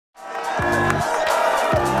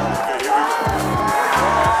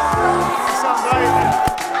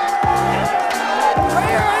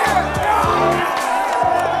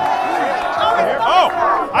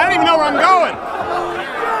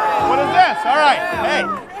All right. Hey.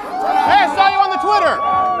 Hey, I saw you on the Twitter.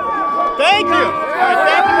 Thank you. All right,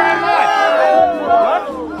 thank you very much.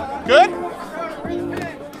 Good?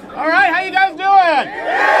 All right, how you guys doing?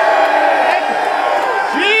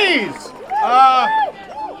 Jeez.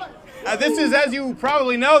 This is, as you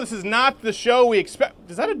probably know, this is not the show we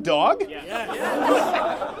expect. Is that a dog? Yeah.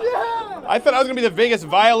 I thought I was going to be the biggest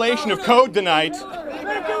violation of code tonight.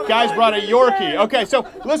 Guys brought a Yorkie. Okay, so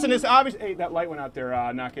listen, it's obvious. Hey, that light went out there,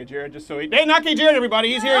 Nake Jared, just so he. Hey, Nake Jared,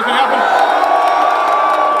 everybody, he's here. He's going to help him.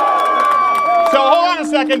 So hold on a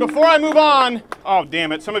second before I move on. Oh,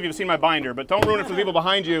 damn it. Some of you have seen my binder, but don't ruin it for the people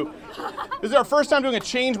behind you. This is our first time doing a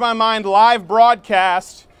Change My Mind live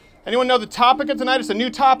broadcast. Anyone know the topic of tonight? It's a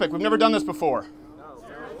new topic. We've never done this before.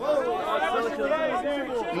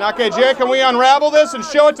 Nake Jared, can we unravel this and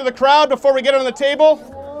show it to the crowd before we get it on the table?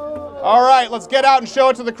 All right, let's get out and show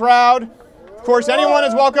it to the crowd. Of course, anyone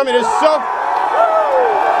is welcome. It is so...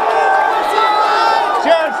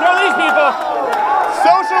 Jared, show these people.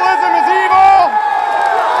 Socialism is evil.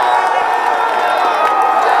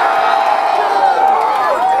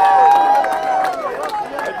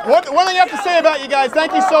 One thing I have to say about you guys,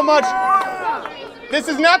 thank you so much. This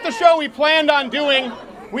is not the show we planned on doing.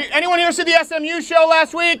 Anyone here see the SMU show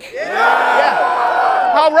last week?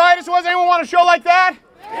 Yeah. How riotous was? Anyone want a show like that?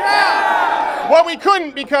 Yeah. Well, we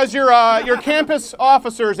couldn't because your campus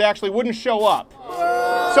officers actually wouldn't show up.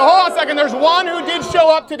 So hold on a second. There's one who did show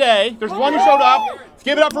up today. There's one who showed up. Let's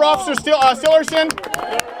give it up for Officer Stillerson.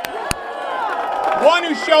 One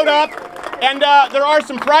who showed up. And there are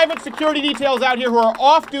some private security details out here who are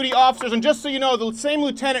off-duty officers. And just so you know, the same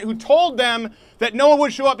lieutenant who told them that no one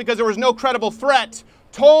would show up because there was no credible threat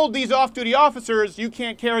told these off-duty officers, you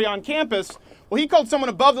can't carry on campus. Well, he called someone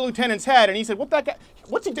above the lieutenant's head, and he said, what that guy,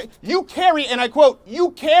 what's he doing? You carry, and I quote,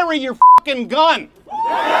 you carry your fucking gun.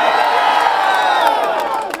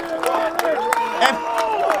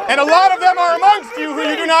 And a lot of them are amongst you who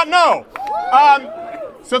you do not know.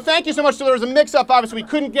 So thank you so much. So there was a mix-up, obviously. We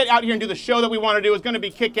couldn't get out here and do the show that we wanted to do. It was going to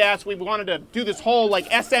be kick-ass. We wanted to do this whole, like,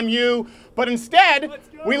 SMU. But instead,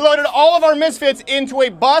 we loaded all of our misfits into a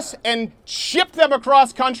bus and shipped them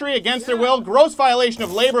across country against their will. Gross violation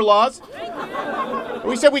of labor laws.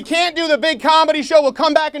 We said we can't do the big comedy show. We'll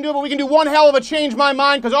come back and do it, but we can do one hell of a Change My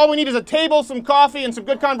Mind, because all we need is a table, some coffee, and some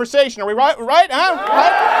good conversation. Are we right? Right? Huh?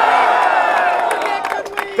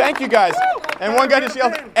 Right? Thank you, guys. And one guy just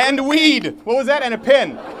yelled, and weed. What was that? And a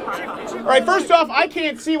pin. All right, first off, I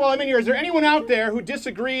can't see while I'm in here. Is there anyone out there who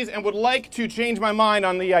disagrees and would like to change my mind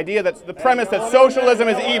on the idea that's the premise that socialism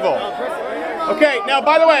is evil? Okay, now,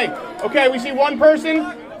 by the way, okay, we see one person.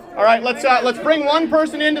 All right, let's bring one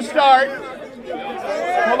person in to start.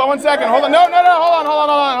 Hold on one second. Hold on. No. Hold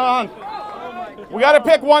on. We got to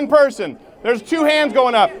pick one person. There's two hands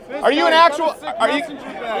going up. Are you an actual... Are you...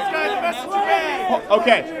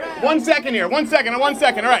 Okay. 1 second here. 1 second. 1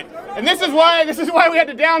 second. All right. And this is why we had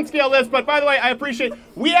to downscale this. But by the way, I appreciate...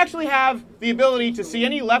 We actually have the ability to see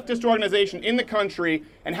any leftist organization in the country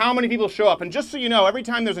and how many people show up. And just so you know, every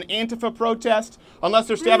time there's an Antifa protest, unless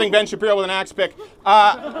they're stabbing Ben Shapiro with an axe pick,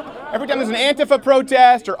 every time there's an Antifa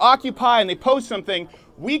protest or Occupy and they post something,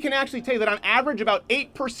 we can actually tell you that on average about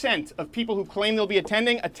 8% of people who claim they'll be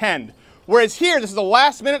attending attend. Whereas here, this is the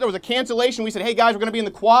last minute, there was a cancellation. We said, hey guys, we're going to be in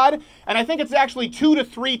the quad. And I think it's actually 2 to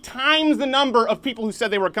 3 times the number of people who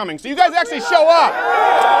said they were coming. So you guys actually show up.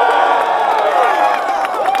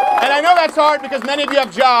 And I know that's hard because many of you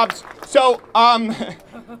have jobs. So,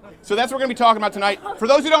 so that's what we're going to be talking about tonight. For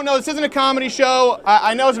those who don't know, this isn't a comedy show.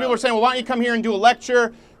 I know some people are saying, well, why don't you come here and do a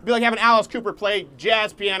lecture? It'd be like having Alice Cooper play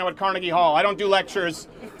jazz piano at Carnegie Hall. I don't do lectures.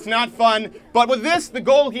 It's not fun. But with this, the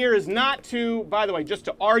goal here is not to, by the way, just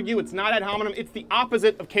to argue. It's not ad hominem. It's the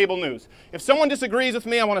opposite of cable news. If someone disagrees with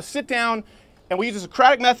me, I want to sit down and we use a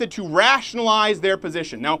Socratic method to rationalize their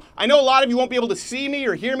position. Now, I know a lot of you won't be able to see me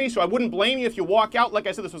or hear me, so I wouldn't blame you if you walk out. Like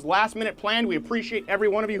I said, this was last minute planned. We appreciate every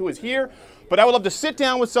one of you who is here. But I would love to sit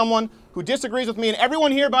down with someone who disagrees with me. And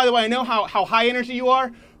everyone here, by the way, I know how high energy you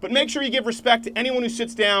are, but make sure you give respect to anyone who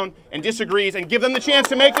sits down and disagrees and give them the chance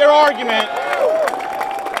to make their argument.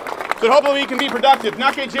 So hopefully we can be productive.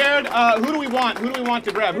 Nake Jared, who do we want? Who do we want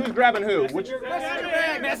to grab? Who's grabbing who? Which?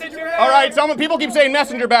 Messenger bag. All right, people keep saying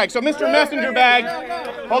messenger bag. So Mr. Messenger Bag,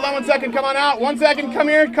 hold on 1 second, come on out. 1 second, come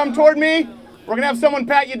here, come toward me. We're gonna have someone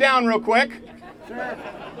pat you down real quick. You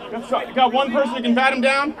got one person who can pat him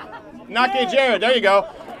down? Nake Jared, there you go.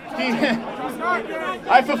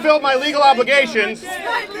 I fulfilled my legal obligations.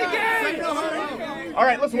 All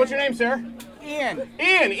right, listen, what's your name, sir?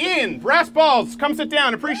 Ian, brass balls, come sit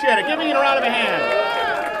down, appreciate it. Give Ian a round of a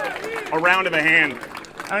hand. A round of a hand.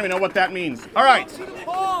 I don't even know what that means. All right.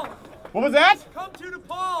 What was that? Come to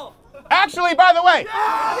Nepal. Actually, by the way,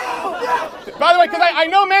 because I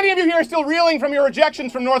know many of you here are still reeling from your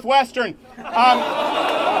rejections from Northwestern.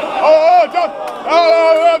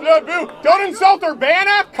 Don't insult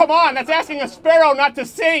Urbana. Come on, that's asking a sparrow not to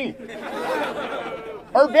sing.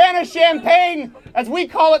 Urbana-Champaign, as we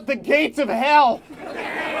call it, the gates of hell.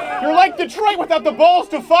 You're like Detroit without the balls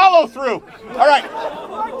to follow through. All right,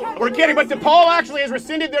 we're kidding, but DePaul actually has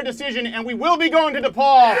rescinded their decision, and we will be going to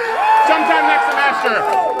DePaul sometime next semester.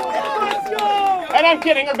 And I'm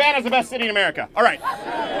kidding, Urbana's the best city in America. All right.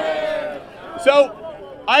 So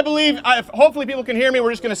I believe, hopefully people can hear me,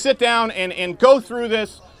 we're just going to sit down and go through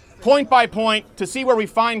this point by point to see where we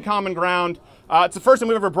find common ground. It's the first time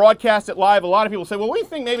we've ever broadcast it live. A lot of people say, well, we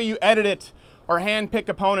think maybe you edit it or hand-pick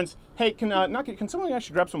opponents. Hey, can someone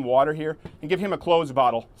actually grab some water here and give him a clothes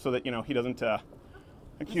bottle so that, you know, he doesn't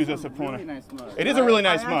accuse us of pulling really nice mug. It is a really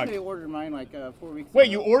nice mug. I actually ordered mine like 4 weeks ago. Wait,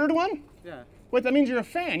 you ordered one? Yeah. Wait, that means you're a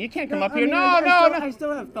fan. You can't come up here. I mean, No. I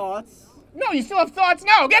still have thoughts. No, you still have thoughts?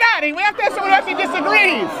 No, get out of here. We have to have someone who actually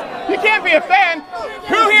disagrees. You can't be a fan.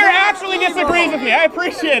 Who here actually disagrees with me? I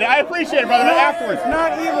appreciate it. Brother. Afterwards. It's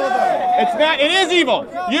not evil, though. It's not. It is evil.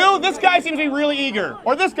 This guy seems to be really eager.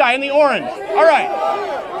 Or this guy in the orange. All right.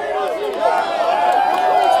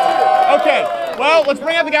 Okay. Well, let's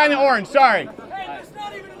bring out the guy in the orange. Sorry. Hey, there's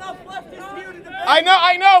not even enough leftists here to debate. I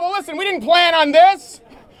know. Well, listen, we didn't plan on this.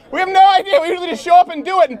 We have no idea. We usually just show up and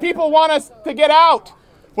do it, and people want us to get out.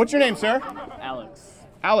 What's your name, sir? Alex.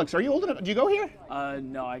 Alex, are you old enough? Do you go here?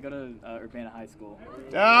 No, I go to Urbana High School.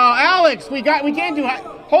 Oh, Alex, we can't do.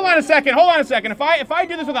 Hold on a second. If I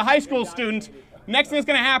do this with a high school student, next thing that's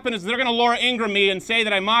going to happen is they're going to Laura Ingram me and say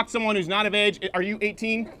that I mocked someone who's not of age. Are you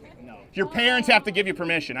 18? No. Your parents have to give you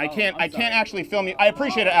permission. I can't actually film you. I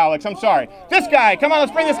appreciate it, Alex. I'm sorry. This guy, come on,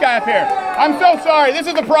 let's bring this guy up here. I'm so sorry. This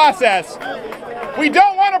is the process. We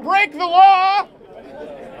don't want to break the law,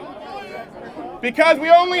 because we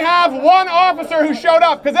only have one officer who showed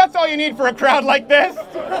up, because that's all you need for a crowd like this.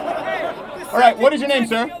 All right, what is your name,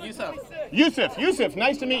 sir? Yusuf,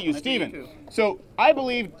 nice to meet you. Stephen. So I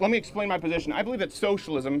believe, let me explain my position. I believe that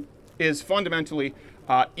socialism is fundamentally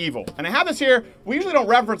evil. And I have this here. We usually don't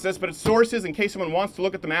reference this, but it's sources in case someone wants to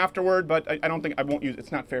look at them afterward, but I won't use it.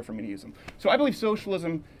 It's not fair for me to use them. So I believe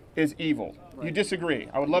socialism is evil. Right. You disagree.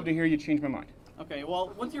 I would love to hear you change my mind. Okay,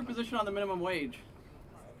 well, what's your position on the minimum wage?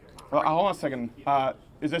 Well, hold on a second.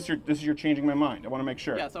 Is this your changing my mind? I want to make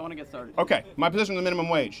sure. Yes, I want to get started. Okay, my position on the minimum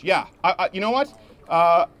wage. Yeah, you know what?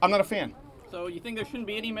 I'm not a fan. So you think there shouldn't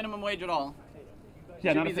be any minimum wage at all?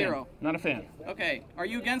 Yeah, Should not be a fan. zero. Not a fan. Okay, are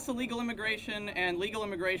you against illegal immigration and legal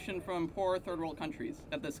immigration from poor third world countries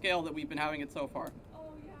at the scale that we've been having it so far?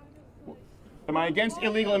 Am I against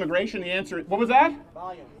illegal immigration? The answer, what was that?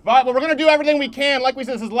 Volume. Well, we're going to do everything we can. Like we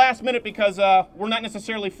said, this is last minute because we're not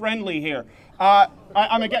necessarily friendly here.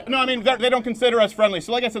 I'm against, no, I mean, they don't consider us friendly.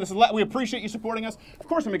 So like I said, we appreciate you supporting us. Of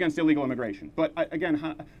course I'm against illegal immigration. But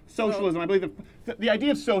again, socialism, I believe the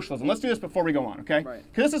idea of socialism, let's do this before we go on, okay? Right.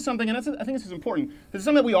 Because this is something, and I think this is important, this is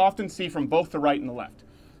something that we often see from both the right and the left.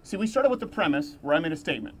 See, we started with the premise where I made a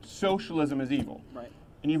statement, socialism is evil. Right.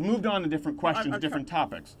 And you've moved on to different questions, different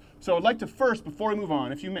topics. So I'd like to first, before we move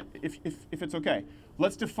on, if it's okay,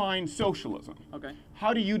 let's define socialism. Okay.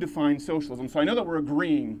 How do you define socialism? So I know that we're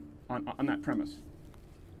agreeing on that premise.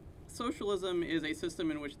 Socialism is a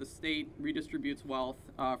system in which the state redistributes wealth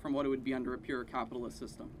from what it would be under a pure capitalist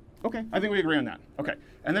system. Okay, I think we agree on that. Okay,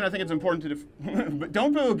 and then I think it's important to but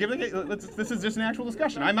don't boo. This is just an actual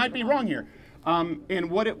discussion. I might be wrong here.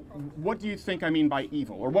 And what do you think I mean by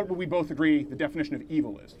evil, or what would we both agree the definition of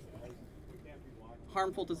evil is?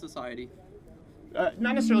 Harmful to society.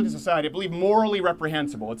 Not necessarily to society. I believe morally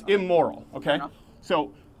reprehensible. It's immoral. Okay.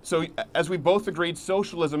 So as we both agreed,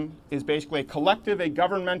 socialism is basically a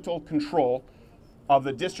governmental control of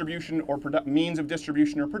the distribution or means of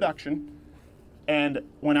distribution or production. And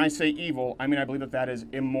when I say evil, I mean I believe that is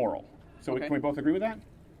immoral. So Okay. can we both agree with that?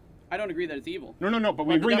 I don't agree that it's evil. No, but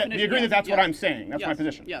we agree that that's what I'm saying. That's my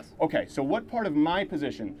position. Yes. Okay, so what part of my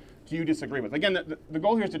position do you disagree with? Again, the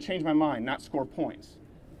goal here is to change my mind, not score points.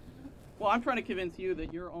 Well, I'm trying to convince you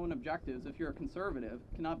that your own objectives, if you're a conservative,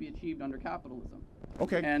 cannot be achieved under capitalism.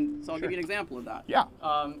 Okay. And so I'll give you an example of that. Yeah.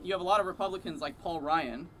 You have a lot of Republicans like Paul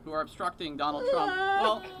Ryan who are obstructing Donald Trump.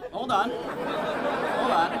 Well, hold on.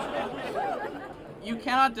 You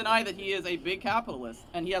cannot deny that he is a big capitalist,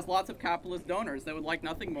 and he has lots of capitalist donors that would like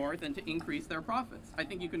nothing more than to increase their profits. I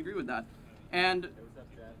think you can agree with that. And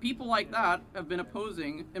people like that have been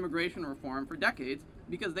opposing immigration reform for decades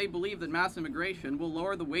because they believe that mass immigration will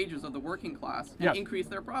lower the wages of the working class and Yes. increase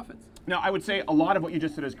their profits. Now, I would say a lot of what you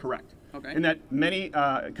just said is correct. Okay. In that many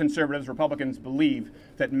conservatives, Republicans believe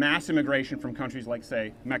that mass immigration from countries like,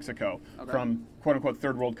 say, Mexico, Okay. from quote-unquote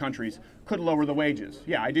third world countries, could lower the wages.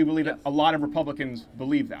 Yeah, I do believe that Yes. a lot of Republicans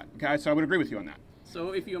believe that. Okay, so I would agree with you on that.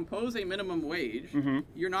 So if you impose a minimum wage,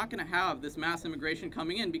 you're not going to have this mass immigration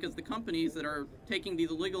coming in because the companies that are taking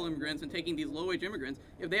these illegal immigrants and taking these low-wage immigrants,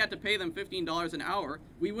 if they had to pay them $15 an hour,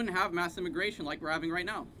 we wouldn't have mass immigration like we're having right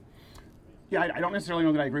now. Yeah, I don't necessarily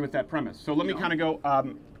know that I agree with that premise. So let me No. kind of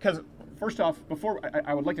go, because first off, before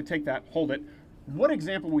I would like to take that, hold it. What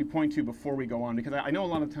example will we point to before we go on? Because I know a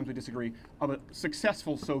lot of times we disagree, of a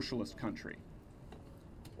successful socialist country.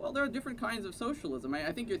 Well, there are different kinds of socialism.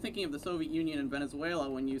 I think you're thinking of the Soviet Union and Venezuela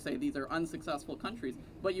when you say these are unsuccessful countries.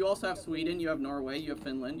 But you also have Sweden, you have Norway, you have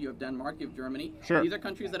Finland, you have Denmark, you have Germany. Sure. These are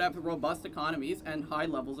countries that have robust economies and high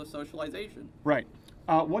levels of socialization. Right.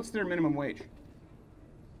 What's their minimum wage?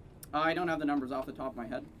 I don't have the numbers off the top of my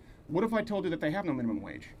head. What if I told you that they have no minimum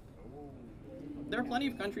wage? There are plenty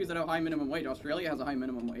of countries that have high minimum wage. Australia has a high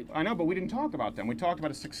minimum wage. I know, but we didn't talk about them. We talked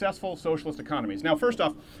about a successful socialist economies. Now, first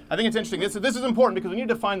off, I think it's interesting. This is important because we need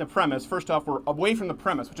to define the premise. First off, we're away from the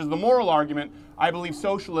premise, which is the moral argument. I believe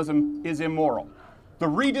socialism is immoral. The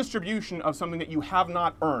redistribution of something that you have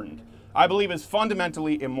not earned, I believe, is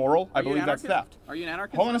fundamentally immoral. I Are you an believe that's anarchist? theft. Are you an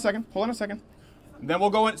anarchist? Hold on a second. Hold on a second. Then we'll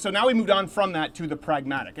go in. So now we moved on from that to the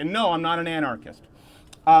pragmatic. And no, I'm not an anarchist.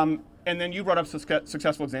 And then you brought up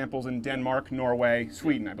successful examples in Denmark, Norway,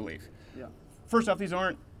 Sweden, I believe. Yeah. First off, these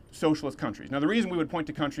aren't socialist countries. Now, the reason we would point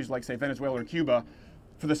to countries like, say, Venezuela or Cuba,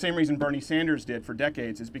 for the same reason Bernie Sanders did for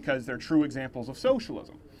decades, is because they're true examples of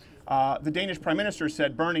socialism. The Danish Prime Minister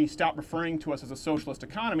said, Bernie, stop referring to us as a socialist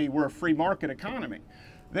economy. We're a free market economy.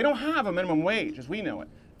 They don't have a minimum wage, as we know it.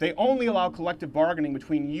 They only allow collective bargaining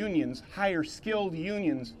between unions, higher skilled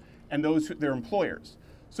unions, and their employers.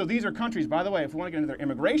 So these are countries, by the way, if we want to get into their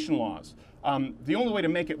immigration laws, the only way to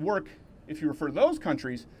make it work, if you refer to those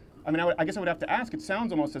countries, I mean, I guess I would have to ask, it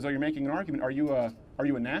sounds almost as though you're making an argument. Are you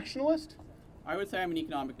a nationalist? I would say I'm an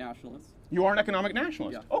economic nationalist. You are an economic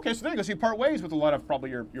nationalist? Yeah. Okay, so there you go. So you part ways with a lot of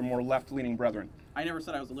probably your more left-leaning brethren. I never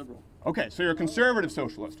said I was a liberal. Okay, so you're a conservative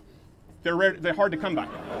socialist. They're hard to come by.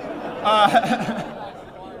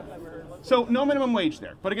 So no minimum wage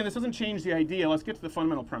there. But again, this doesn't change the idea. Let's get to the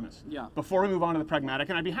fundamental premise. Yeah. Before we move on to the pragmatic,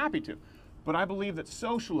 and I'd be happy to. But I believe that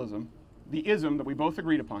socialism, the ism that we both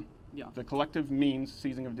agreed upon, Yeah. the collective means,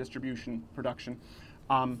 seizing of distribution, production,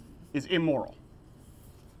 is immoral.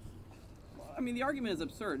 I mean, the argument is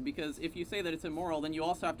absurd because if you say that it's immoral, then you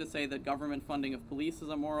also have to say that government funding of police is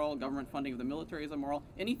immoral, government funding of the military is immoral.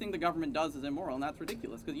 Anything the government does is immoral, and that's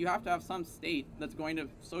ridiculous because you have to have some state that's going to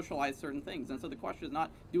socialize certain things. And so the question is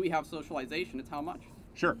not, do we have socialization? It's how much.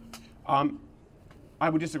 Sure. I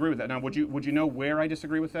would disagree with that. Now, would you know where I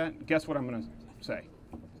disagree with that? Guess what I'm going to say.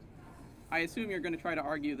 I assume you're going to try to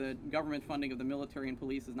argue that government funding of the military and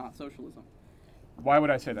police is not socialism. Why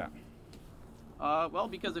would I say that? Well,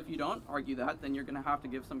 because if you don't argue that, then you're going to have to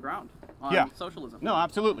give some ground on Yeah. socialism. No,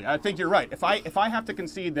 absolutely. I think you're right. If I have to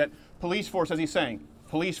concede that police force, as he's saying,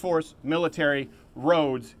 police force, military,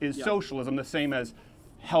 roads is Yeah. socialism, the same as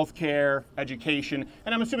healthcare, education,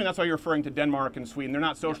 and I'm assuming that's why you're referring to Denmark and Sweden. They're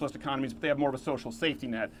not socialist economies, but they have more of a social safety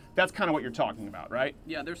net. That's kind of what you're talking about, right?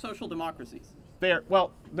 Yeah, they're social democracies. They're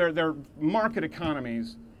market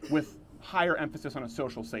economies with higher emphasis on a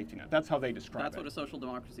social safety net. That's how they describe That's it. what a social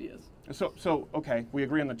democracy is. So okay, we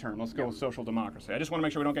agree on the term. Let's go with social democracy. I just want to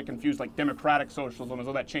make sure we don't get confused like democratic socialism as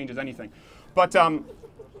though that changes anything. But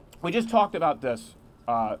we just talked about this,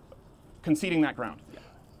 conceding that ground. Yeah.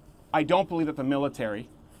 I don't believe that the military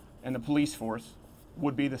and the police force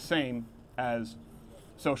would be the same as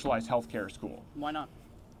socialized healthcare school. Why not?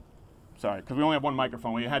 Sorry, because we only have one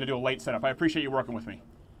microphone. We had to do a late setup. I appreciate you working with me.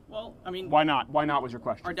 Well, I mean, Why not? Why not was your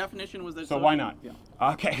question. our definition was that. So why not? Yeah.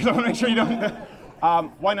 Okay, so I want to make sure you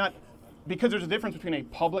don't. Why not? Because there's a difference between a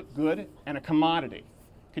public good and a commodity.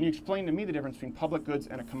 Can you explain to me the difference between public goods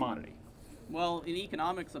and a commodity? Well, in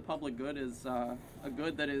economics, a public good is a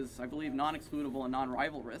good that is, I believe, non-excludable and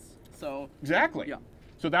non-rivalrous. So. Exactly. Yeah.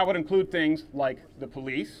 So that would include things like the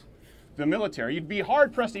police, the military. You'd be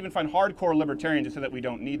hard-pressed to even find hardcore libertarians to say that we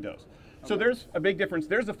don't need those. So there's a big difference.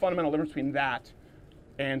 There's a fundamental difference between that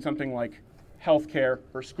and something like healthcare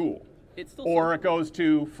or school. It's still Or social. it goes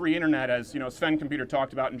to free internet, as Sven Computer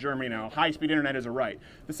talked about in Germany now. High-speed internet is a right.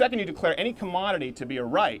 The second you declare any commodity to be a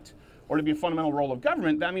right, or to be a fundamental role of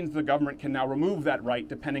government, that means the government can now remove that right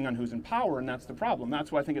depending on who's in power, and that's the problem.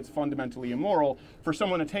 That's why I think it's fundamentally immoral for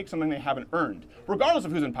someone to take something they haven't earned, regardless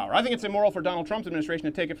of who's in power. I think it's immoral for Donald Trump's administration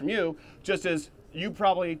to take it from you, just as you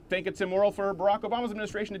probably think it's immoral for Barack Obama's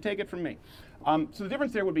administration to take it from me. So the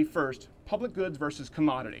difference there would be, first, public goods versus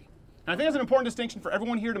commodity. And I think that's an important distinction for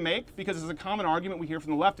everyone here to make, because it's a common argument we hear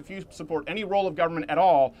from the left. If you support any role of government at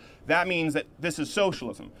all, that means that this is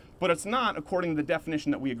socialism. But it's not, according to the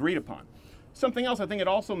definition that we agreed upon. Something else, I think it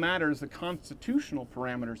also matters the constitutional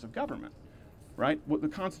parameters of government, right? What the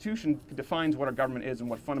Constitution defines what our government is and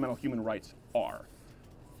what fundamental human rights are.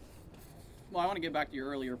 Well, I want to get back to your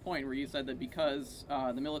earlier point where you said that because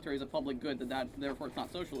the military is a public good, that therefore it's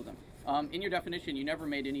not socialism. In your definition, you never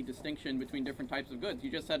made any distinction between different types of goods.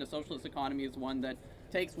 You just said a socialist economy is one that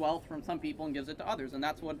takes wealth from some people and gives it to others, and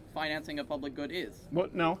that's what financing a public good is. Well,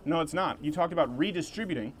 no, it's not. You talked about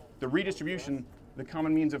redistributing, the redistribution, the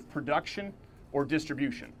common means of production or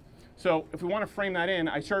distribution. So if we want to frame that in,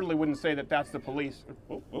 I certainly wouldn't say that that's the police.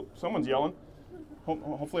 Oh, someone's yelling.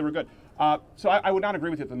 Hopefully we're good. So I would not agree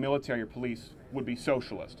with you that the military or police would be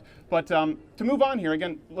socialist. But to move on here,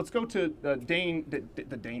 again, let's go to the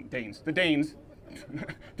Danes,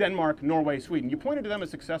 Denmark, Norway, Sweden. You pointed to them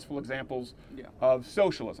as successful examples of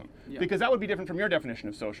socialism, because that would be different from your definition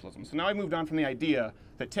of socialism. So now I moved on from the idea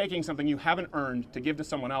that taking something you haven't earned to give to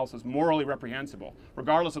someone else is morally reprehensible,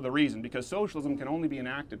 regardless of the reason, because socialism can only be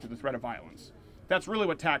enacted through the threat of violence. That's really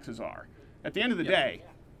what taxes are. At the end of the day,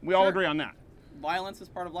 we all agree on that. Violence is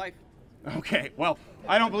part of life. Okay, well,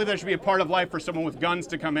 I don't believe there should be a part of life for someone with guns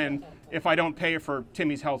to come in if I don't pay for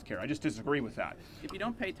Timmy's health care. I just disagree with that. If you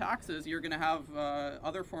don't pay taxes, you're going to have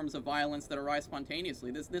other forms of violence that arise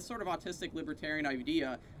spontaneously. This sort of autistic libertarian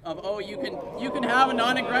idea of, oh, you can have a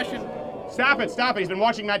non-aggression. Stop it! He's been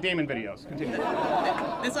watching Matt Damon videos. Continue.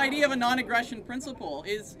 This idea of a non-aggression principle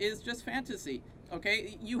is just fantasy.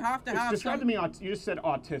 Okay, you have to have. Describe to me. You just said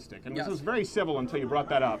autistic, and this was very civil until you brought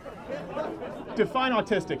that up. Define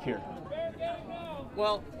autistic here.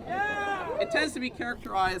 Well, it tends to be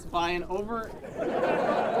characterized by an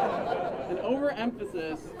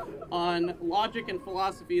overemphasis on logic and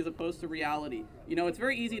philosophy as opposed to reality. You know, it's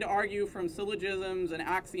very easy to argue from syllogisms and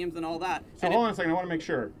axioms and all that. So hold on a second, I want to make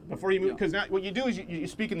sure, before you move, because what you do is you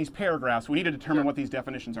speak in these paragraphs. We need to determine what these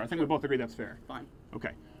definitions are. I think we both agree that's fair. Fine.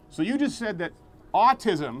 Okay, so you just said that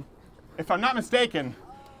autism, if I'm not mistaken,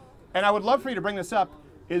 and I would love for you to bring this up,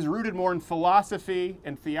 is rooted more in philosophy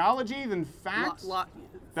and theology than facts?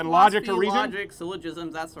 Than logic or reason? Logic,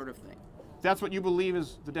 syllogisms, that sort of thing. That's what you believe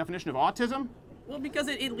is the definition of autism? Well, because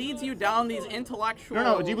it leads you down these intellectual...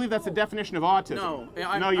 No, do you believe that's the definition of autism? No,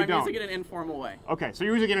 I'm using it in an informal way. Okay, so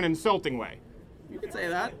you're using it in an insulting way. You could say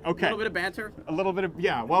that. Okay. A little bit of banter. A little bit of,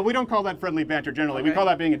 yeah. Well, we don't call that friendly banter generally. Okay. We call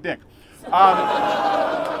that being a dick.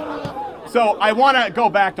 So I want to go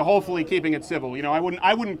back to hopefully keeping it civil. You know,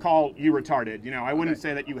 I wouldn't call you retarded. You know, I wouldn't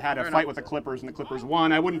say that you had a fight with the Clippers and the Clippers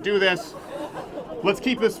won. I wouldn't do this. Let's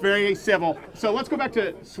keep this very civil. So let's go back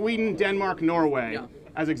to Sweden, Denmark, Norway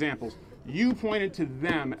as examples. You pointed to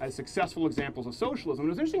them as successful examples of socialism. It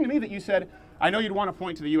was interesting to me that you said, I know you'd want to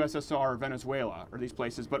point to the USSR or Venezuela or these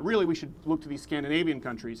places, but really we should look to these Scandinavian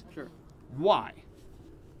countries. Sure. Why?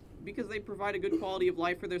 Because they provide a good quality of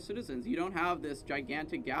life for their citizens. You don't have this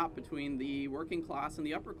gigantic gap between the working class and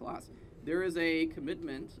the upper class. There is a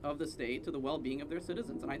commitment of the state to the well-being of their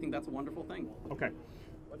citizens, and I think that's a wonderful thing. Okay.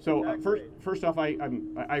 So first off, I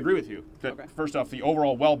agree with you that first off, the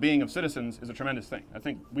overall well-being of citizens is a tremendous thing. I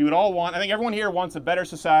think we would all want, I think everyone here wants a better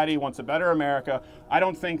society, wants a better America. I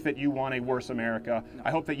don't think that you want a worse America. No.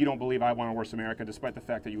 I hope that you don't believe I want a worse America, despite the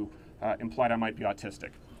fact that you implied I might be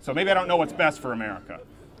autistic. So maybe I don't know what's best for America.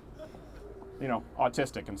 You know,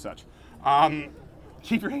 autistic and such.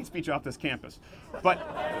 Keep your hate speech off this campus. But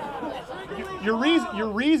your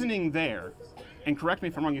reasoning there, and correct me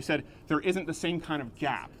if I'm wrong, you said there isn't the same kind of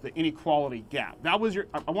gap, the inequality gap. That was your,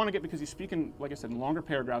 I want to get, because you speak in, like I said, in longer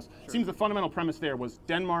paragraphs. Sure. It seems the fundamental premise there was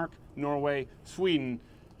Denmark, Norway, Sweden,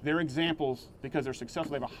 they're examples because they're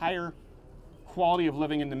successful. They have a higher quality of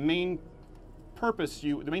living, and the main purpose,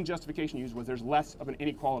 the main justification used was there's less of an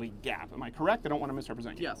inequality gap. Am I correct? I don't want to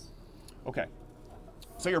misrepresent you. Yes. Okay.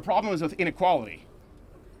 So your problem is with inequality.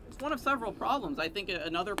 It's one of several problems. I think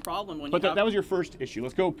another problem when But that was your first issue.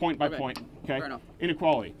 Let's go point by point. Okay. Fair enough.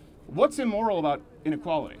 Inequality. What's immoral about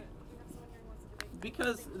inequality?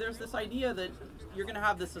 Because there's this idea that you're going to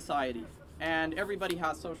have this society, and everybody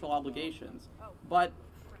has social obligations. But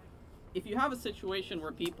if you have a situation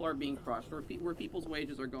where people are being crushed, or where people's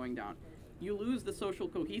wages are going down, you lose the social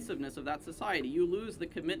cohesiveness of that society. You lose the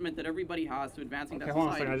commitment that everybody has to advancing that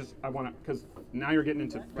society. Hold on a second. I want to, because now you're getting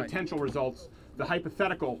into potential results. The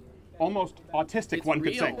hypothetical almost autistic, It's one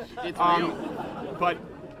could say. real. It's real. But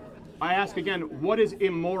I ask again, what is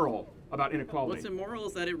immoral about inequality? What's immoral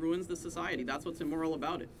is that it ruins the society. That's what's immoral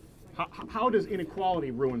about it. How does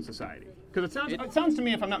inequality ruin society? Because it sounds to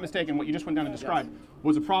me, if I'm not mistaken, what you just went down and described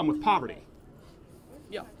was a problem with poverty.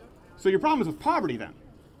 Yeah. So your problem is with poverty then?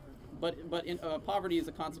 But poverty is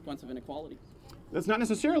a consequence of inequality. That's not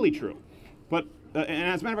necessarily true. But, and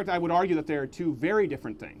as a matter of fact, I would argue that there are two very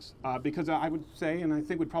different things. Because I would say, and I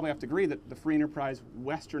think we'd probably have to agree, that the free enterprise,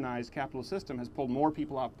 westernized capitalist system has pulled more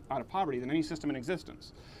people out of poverty than any system in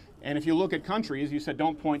existence. And if you look at countries, you said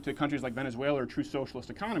don't point to countries like Venezuela or true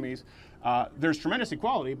socialist economies, there's tremendous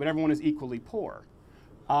equality, but everyone is equally poor.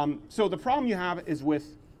 So the problem you have is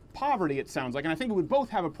with poverty, it sounds like, and I think we would both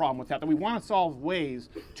have a problem with that we want to solve ways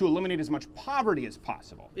to eliminate as much poverty as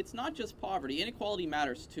possible. It's not just poverty. Inequality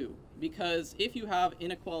matters too, because if you have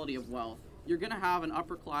inequality of wealth, you're going to have an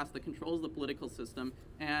upper class that controls the political system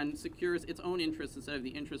and secures its own interests instead of the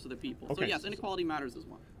interests of the people. Okay. So yes, inequality matters as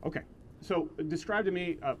well. Okay, so describe to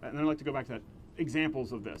me, and I'd like to go back to that,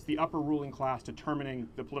 examples of this, the upper ruling class determining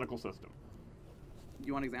the political system.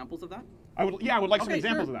 You want examples of that? I would like some Okay,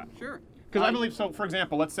 examples sure, of that. Sure. Because I believe, so for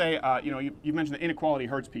example, let's say, you mentioned that inequality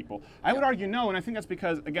hurts people. I would argue no, and I think that's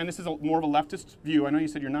because, again, this is more of a leftist view. I know you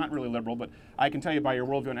said you're not really liberal, but I can tell you by your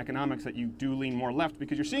worldview in economics that you do lean more left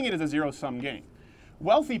because you're seeing it as a zero-sum game.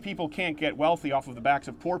 Wealthy people can't get wealthy off of the backs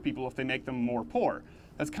of poor people if they make them more poor.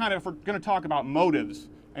 That's kind of, if we're going to talk about motives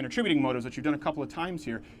and attributing motives, which you've done a couple of times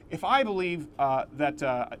here, if I believe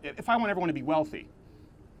if I want everyone to be wealthy,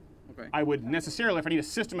 Okay. I would necessarily, if I need a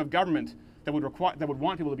system of government that would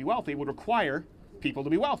want people to be wealthy, would require people to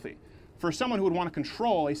be wealthy. For someone who would want to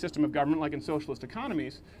control a system of government like in socialist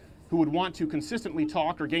economies, who would want to consistently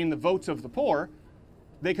talk or gain the votes of the poor,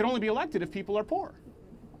 they could only be elected if people are poor.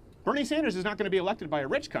 Bernie Sanders is not going to be elected by a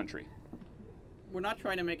rich country. We're not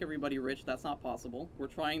trying to make everybody rich. That's not possible. We're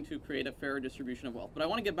trying to create a fair distribution of wealth. But I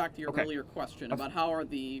want to get back to your earlier question about how are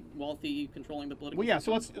the wealthy controlling the political Well, yeah,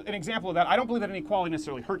 so an example of that, I don't believe that inequality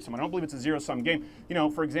necessarily hurts someone. I don't believe it's a zero-sum game. You know,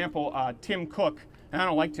 for example, Tim Cook, and I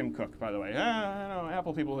don't like Tim Cook, by the way. I know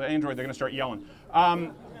Apple people, Android, they're going to start yelling.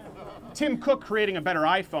 Tim Cook creating a better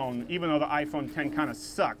iPhone, even though the iPhone 10 kind of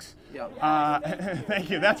sucks. Yeah. Thank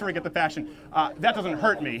you. That's where we get the passion. That doesn't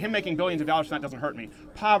hurt me. Him making billions of dollars from that doesn't hurt me.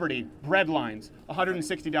 Poverty, bread lines,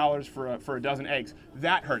 $160 for a dozen eggs.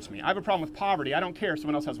 That hurts me. I have a problem with poverty. I don't care if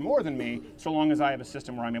someone else has more than me, so long as I have a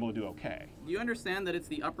system where I'm able to do okay. Do you understand that it's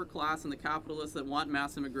the upper class and the capitalists that want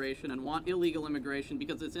mass immigration and want illegal immigration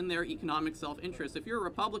because it's in their economic self-interest? If you're a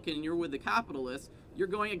Republican and you're with the capitalists, you're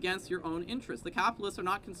going against your own interests. The capitalists are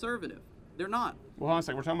not conservative. They're not. Well, hold on a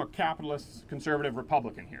second. We're talking about capitalist, conservative,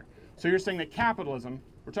 Republican here. So you're saying that capitalism,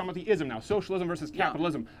 we're talking about the ism now, socialism versus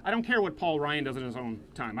capitalism. I don't care what Paul Ryan does in his own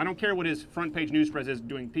time. I don't care what his front page news press is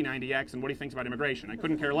doing P90X and what he thinks about immigration. I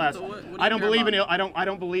couldn't care less. So what do you I don't care believe about? I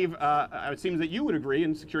don't believe. It seems that you would agree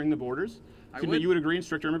in securing the borders. It seems that you would agree in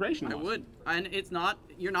stricter immigration laws. I would. And it's not,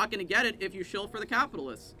 you're not going to get it if you shill for the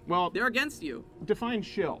capitalists. Well, they're against you. Define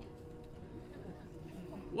shill.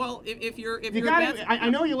 Well, if you're I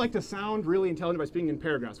know you like to sound really intelligent by speaking in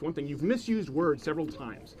paragraphs. One thing, you've misused words several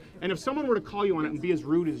times. And if someone were to call you on it and be as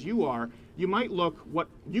rude as you are, you might look what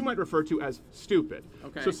you might refer to as stupid.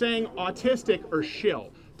 Okay. So saying autistic or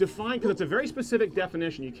shill, define, because it's a very specific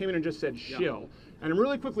definition. You came in and just said shill. And I'm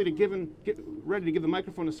really quickly ready to give the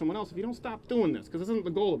microphone to someone else if you don't stop doing this, because this isn't the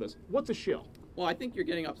goal of this. What's a shill? Well, I think you're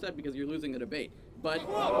getting upset because you're losing the debate. But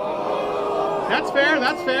That's fair,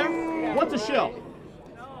 that's fair. What's a shill?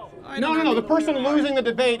 No. The person losing the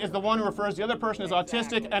debate is the one who refers the other person as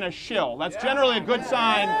autistic and a shill. That's generally a good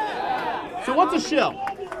sign. So what's a shill?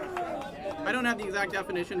 I don't have the exact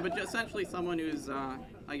definition, but essentially someone who's,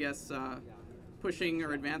 I guess, pushing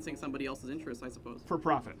or advancing somebody else's interests, I suppose. For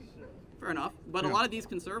profit. Fair enough. But a lot of these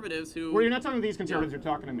conservatives who... Well, you're not talking to these conservatives, you're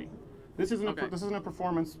talking to me. This isn't a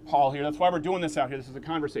performance hall here. That's why we're doing this out here. This is a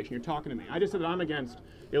conversation. You're talking to me. I just said that I'm against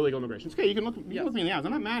illegal immigration. It's okay. You can look me in the eyes.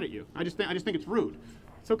 I'm not mad at you. I just think it's rude.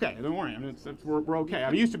 It's okay. Don't worry. I mean, we're okay.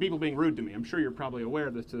 I'm used to people being rude to me. I'm sure you're probably aware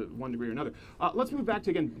of this to one degree or another. Let's move back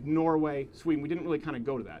to, again, Norway, Sweden. We didn't really kind of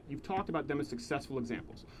go to that. You've talked about them as successful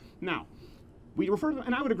examples. Now, we refer to them,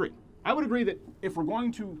 and I would agree. I would agree that if we're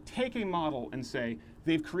going to take a model and say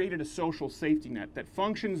they've created a social safety net that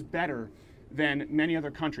functions better than many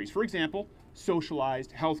other countries, for example,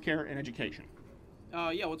 socialized healthcare and education.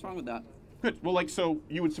 Yeah, what's wrong with that? Good. Well, so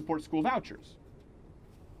you would support school vouchers.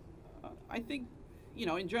 I think,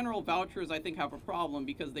 in general, vouchers, I think, have a problem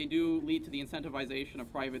because they do lead to the incentivization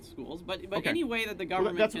of private schools. But Okay. any way that the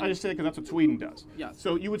government I just say because that's what Sweden does. Yes.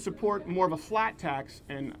 So you would support more of a flat tax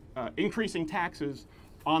and increasing taxes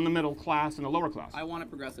on the middle class and the lower class. I want a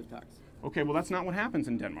progressive tax. Okay, well, that's not what happens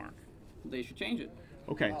in Denmark. They should change it.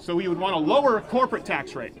 Okay, so you would want a lower corporate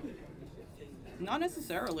tax rate. Not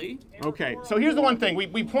necessarily. Okay, so here's the one thing.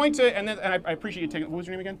 We point to, and I appreciate you taking, what was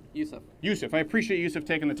your name again? Yusuf. Yusuf. I appreciate Yusuf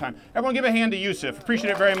taking the time. Everyone give a hand to Yusuf.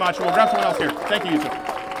 Appreciate it very much. We'll grab someone else here. Thank you,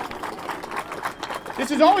 Yusuf. This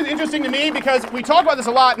is always interesting to me because we talk about this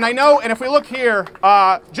a lot, and I know, and if we look here,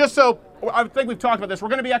 just so, I think we've talked about this, we're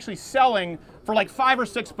going to be actually selling for like $5 or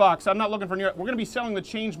 $6. I'm not looking for we're going to be selling the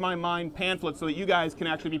Change My Mind pamphlet so that you guys can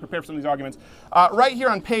actually be prepared for some of these arguments. Right here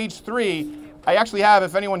on page 3, I actually have,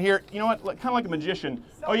 if anyone here, you know what, kind of like a magician.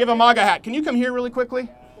 Oh, you have a MAGA hat. Can you come here really quickly?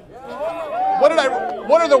 What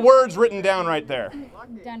are the words written down right there?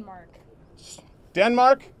 Denmark.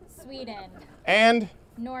 Denmark? Sweden. And?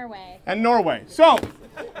 Norway. And Norway. So,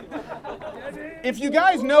 if you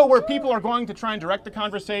guys know where people are going to try and direct the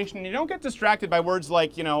conversation, and you don't get distracted by words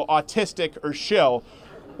like, you know, autistic or shill,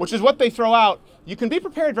 which is what they throw out, you can be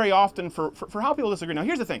prepared very often for how people disagree. Now,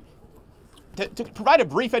 here's the thing. To provide a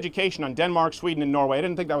brief education on Denmark, Sweden, and Norway, I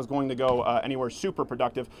didn't think that was going to go anywhere super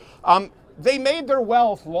productive. They made their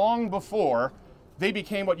wealth long before they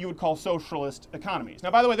became what you would call socialist economies.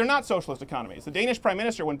 Now, by the way, they're not socialist economies. The Danish Prime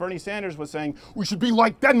Minister, when Bernie Sanders was saying, we should be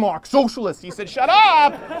like Denmark, socialist, he said, shut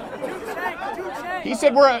up! He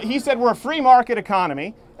said we're a free market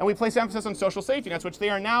economy, and we place emphasis on social safety nets, which they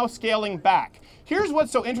are now scaling back. Here's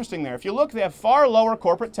what's so interesting there. If you look, they have far lower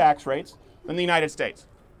corporate tax rates than the United States.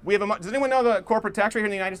 Does anyone know the corporate tax rate here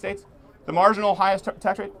in the United States? The marginal highest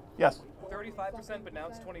tax rate? Yes. 35%, but now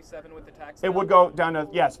it's 27 with the tax. It would go down to,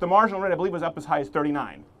 yes, the marginal rate I believe was up as high as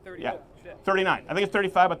 39. 30, yeah, oh, shit. 39. I think it's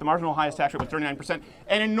 35, but the marginal highest tax rate was 39%.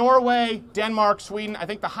 And in Norway, Denmark, Sweden, I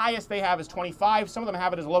think the highest they have is 25. Some of them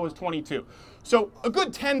have it as low as 22. So a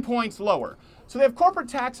good 10 points lower. So they have corporate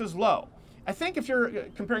taxes low. I think if you're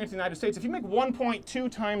comparing it to the United States, if you make 1.2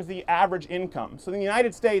 times the average income, so in the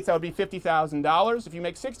United States that would be $50,000. If you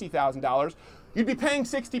make $60,000, you'd be paying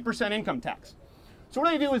 60% income tax. So what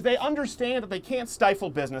they do is they understand that they can't stifle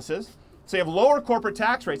businesses, so they have lower corporate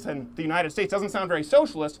tax rates than the United States. Doesn't sound very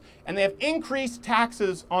socialist, and they have increased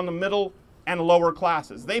taxes on the middle and lower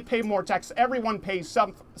classes. They pay more tax. Everyone pays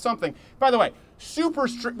something. By the way, super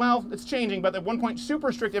strict, well, it's changing, but at one point,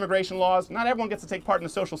 super strict immigration laws. Not everyone gets to take part in the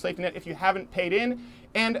social safety net if you haven't paid in.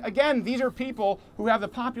 And again, these are people who have the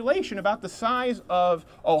population about the size of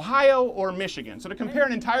Ohio or Michigan. So to compare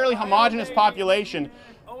an entirely homogenous population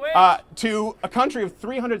to a country of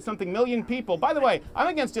 300-something million people. By the way, I'm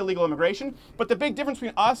against illegal immigration, but the big difference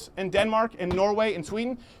between us and Denmark and Norway and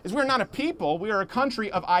Sweden is we're not a people, we are a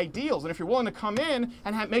country of ideals. And if you're willing to come in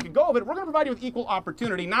and make a go of it, we're going to provide you with equal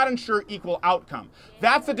opportunity, not ensure equal outcome.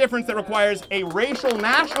 That's the difference that requires a racial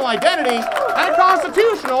national identity and a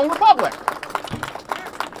constitutional republic.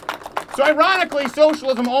 So ironically,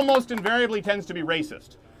 socialism almost invariably tends to be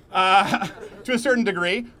racist. To a certain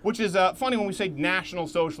degree, which is funny when we say national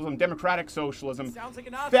socialism, democratic socialism. Sounds like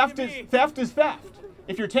an Nazi Theft to is me. theft is theft.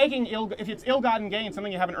 If you're taking if it's ill-gotten gain,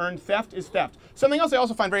 something you haven't earned, theft is theft. Something else I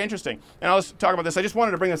also find very interesting, and I'll just talk about this. I just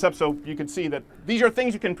wanted to bring this up so you could see that these are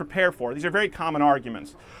things you can prepare for. These are very common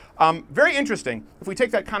arguments. Very interesting. If we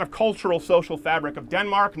take that kind of cultural social fabric of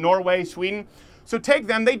Denmark, Norway, Sweden, so take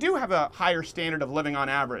them. They do have a higher standard of living on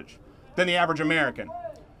average than the average American.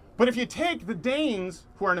 But if you take the Danes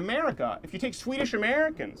who are in America, if you take Swedish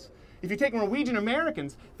Americans, if you take Norwegian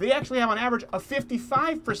Americans, they actually have on average a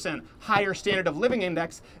 55% higher standard of living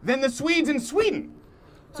index than the Swedes in Sweden.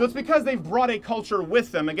 So it's because they've brought a culture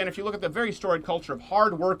with them. Again, if you look at the very storied culture of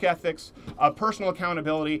hard work ethics, of personal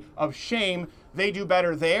accountability, of shame, they do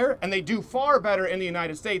better there, and they do far better in the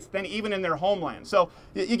United States than even in their homeland. So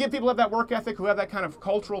you get people who have that work ethic, who have that kind of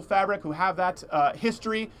cultural fabric, who have that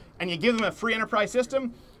history, and you give them a free enterprise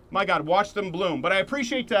system, my God, watch them bloom. But I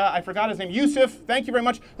appreciate, I forgot his name, Yusuf. Thank you very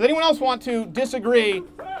much. Does anyone else want to disagree?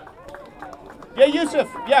 Yeah,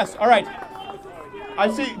 Yusuf. Yes, all right. I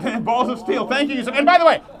see balls of steel. Thank you, Yusuf. And by the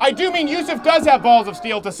way, I do mean Yusuf does have balls of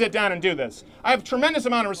steel to sit down and do this. I have tremendous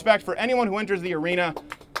amount of respect for anyone who enters the arena.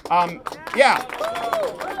 Yeah.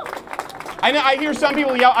 I hear some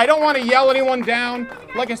people yell. I don't want to yell anyone down.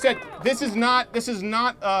 Like I said, this is not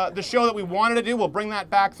the show that we wanted to do. We'll bring that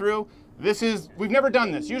back through. We've never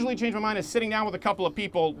done this. Usually Change My Mind is sitting down with a couple of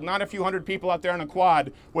people, not a few hundred people out there in a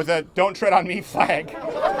quad with a "Don't Tread on Me" flag.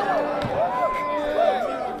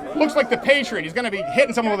 Looks like the Patriot. He's going to be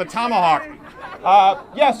hitting someone with a tomahawk.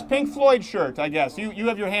 Yes, Pink Floyd shirt, I guess. You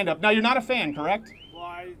have your hand up. Now, you're not a fan, correct? Well,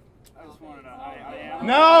 I just wanted to, I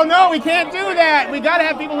am. No, we can't do that. We got to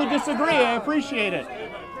have people who disagree. I appreciate it.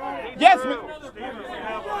 Yes.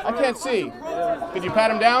 I can't see. Could you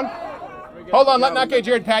pat him down? Hold on, let Nake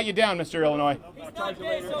Jared pat you down, Mr. Illinois. Charge you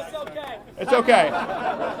later. So it's okay. It's okay.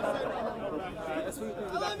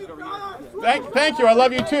 Thank you. I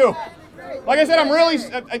love you too. Like I said, I'm really,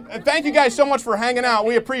 thank you guys so much for hanging out.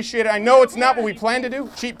 We appreciate it. I know it's not what we planned to do.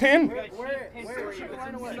 Cheap pin?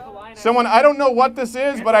 Someone, I don't know what this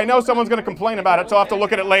is, but I know someone's going to complain about it, so I'll have to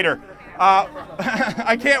look at it later.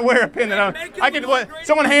 I can't wear a pin.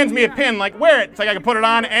 Someone hands me a pin, like, wear it. It's like I can put it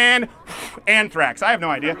on and anthrax. I have no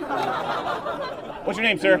idea. What's your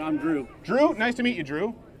name, sir? I'm Drew. Drew? Nice to meet you,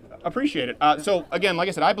 Drew. Appreciate it. So, again, like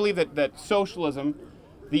I said, I believe that socialism,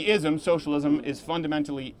 the ism, socialism, is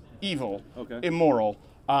fundamentally evil, immoral.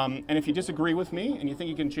 And if you disagree with me and you think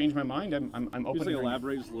you can change my mind, I'm open Just to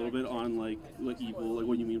elaborate just a little bit on like evil, like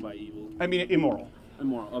what you mean by evil. I mean immoral.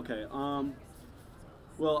 Immoral. Okay.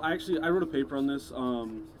 Well, I wrote a paper on this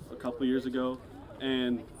a couple years ago,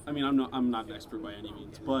 and I mean I'm not an expert by any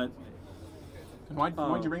means, but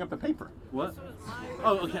why'd you bring up the paper? What?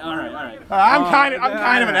 Oh, okay. All right. I'm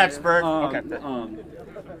kind of an expert. Okay.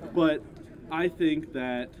 But I think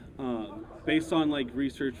that based on like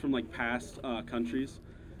research from like past countries,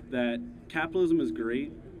 that capitalism is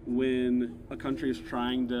great when a country is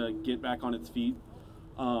trying to get back on its feet.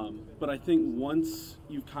 But I think once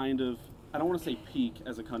you kind of, I don't want to say peak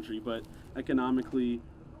as a country, but economically,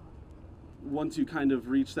 once you kind of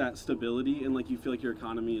reach that stability and like you feel like your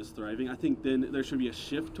economy is thriving, I think then there should be a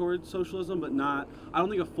shift towards socialism, but not, I don't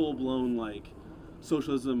think a full-blown like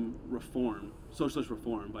socialist reform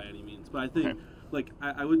by any means. But I think like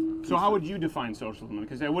I would. So how would you define socialism?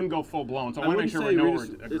 Because I wouldn't go full-blown, so I want to make sure we know what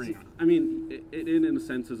we're agreeing on. I mean, it in a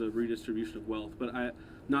sense is a redistribution of wealth, but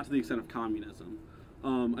not to the extent of communism.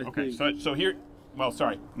 I think, so here, well,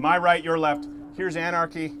 sorry, my right, your left. Here's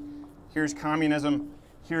anarchy, here's communism,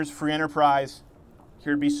 here's free enterprise,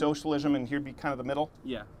 here'd be socialism, and here'd be kind of the middle.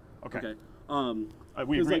 Yeah. Okay.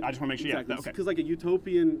 We agree. Like, I just want to make sure. Exactly. Yeah. Okay. Because like a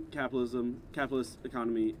utopian capitalist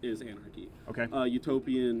economy is anarchy. Okay.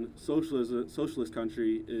 Utopian socialist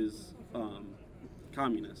country is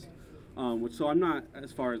communist. So I'm not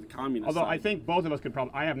as far as the communist. Although side. I think both of us could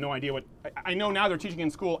probably. I have no idea what. I know now they're teaching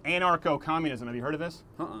in school anarcho-communism. Have you heard of this?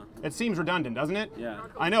 It seems redundant, doesn't it? Yeah.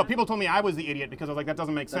 I know. People told me I was the idiot because I was like, that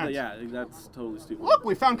doesn't make sense. Yeah, that's totally stupid. Look,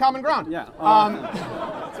 we found common ground. Yeah.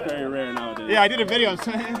 It's very rare nowadays. Yeah, I did a video.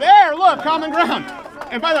 There, look, common ground.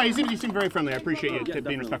 And by the way, you seem very friendly. I appreciate you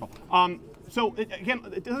being respectful. So again,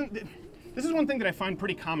 this is one thing that I find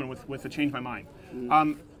pretty common with the Change My Mind.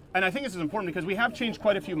 And I think this is important because we have changed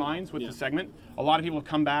quite a few minds with the segment. A lot of people have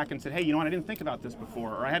come back and said, hey, you know what, I didn't think about this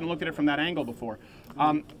before, or I hadn't looked at it from that angle before.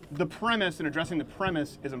 The premise and addressing the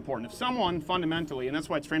premise is important. If someone fundamentally, and that's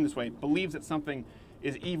why it's framed this way, believes that something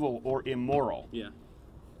is evil or immoral,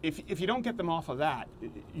 if you don't get them off of that,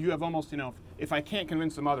 you have almost, if I can't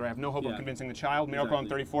convince the mother, I have no hope of convincing the child. Miracle on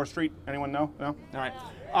 34th Street, anyone know? No? All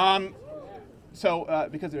right. So,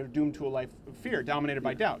 because they're doomed to a life of fear, dominated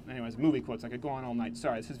by doubt. Anyways, movie quotes, I could go on all night.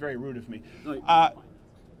 Sorry, this is very rude of me.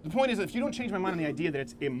 The point is that if you don't change my mind on the idea that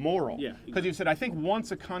it's immoral, because you've said, I think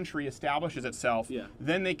once a country establishes itself,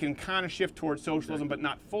 then they can kind of shift towards socialism, but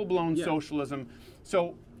not full-blown socialism.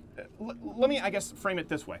 So, let me, I guess, frame it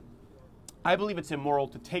this way. I believe it's immoral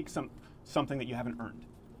to take something that you haven't earned.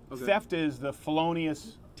 Theft is the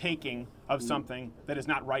felonious taking of something that is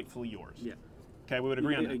not rightfully yours. Okay, we would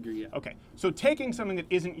agree on that. I agree, yeah. Okay, so taking something that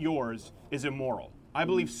isn't yours is immoral. I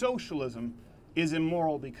believe socialism is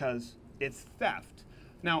immoral because it's theft.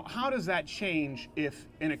 Now, how does that change if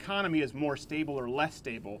an economy is more stable or less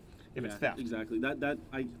stable if it's theft? Exactly.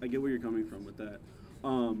 I get where you're coming from with that.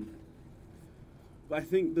 But I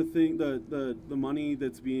think the money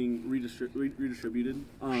that's being redistributed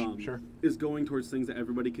is going towards things that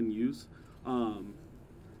everybody can use.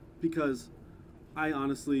 Because I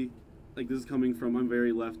honestly, like, this is coming from, I'm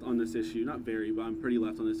very left on this issue. Not very, but I'm pretty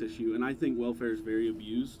left on this issue. And I think welfare is very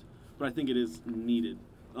abused, but I think it is needed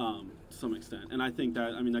to some extent. And I think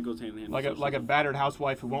that, that goes hand in hand. Like a battered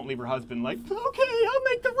housewife who won't leave her husband, like, okay, I'll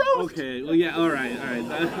make the roast. Okay, well, yeah, all right,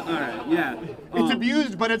 yeah. It's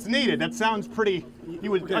abused, but it's needed. That sounds pretty,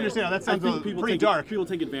 you would understand, that sounds pretty dark. People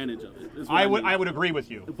take advantage of it. I would agree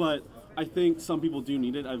with you. But I think some people do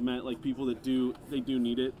need it. I've met, like, people that do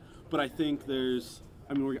need it. But I think there's,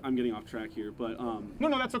 I'm getting off track here, but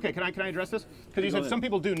no, that's okay. Can I address this? Because you said some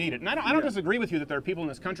people do need it, and I don't disagree with you that there are people in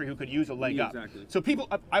this country who could use a leg up. Exactly. So people,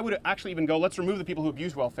 I would actually even go, let's remove the people who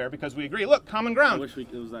abuse welfare because we agree. Look, common ground. I wish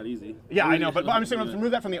it was that easy. Yeah, I know, but I'm saying let's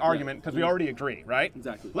remove that from the argument because we already agree, right?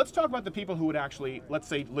 Exactly. Let's talk about the people who would actually, let's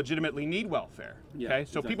say, legitimately need welfare. Yeah, okay,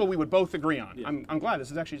 so people we would both agree on. Yeah. I'm glad this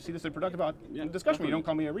is actually a productive discussion. Where you don't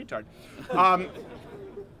call me a retard.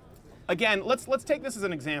 Again, let's take this as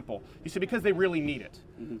an example. You said because they really need it.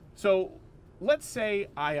 So let's say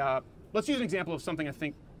I let's use an example of something I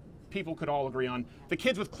think people could all agree on. The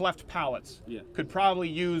kids with cleft palates Yeah. could probably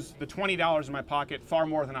use the $20 in my pocket far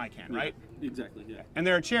more than I can, right? Exactly. Yeah. And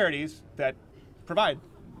there are charities that provide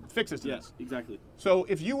fixes to this. Yes. Exactly. So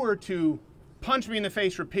if you were to punch me in the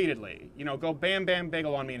face repeatedly, go bam, bam,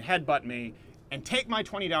 bagel on me and headbutt me, and take my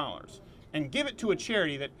 $20 and give it to a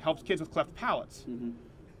charity that helps kids with cleft palates,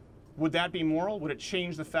 would that be moral? Would it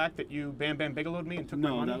change the fact that you bam, bam, bigelowed me and took my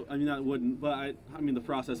No, money? that wouldn't. But I mean, the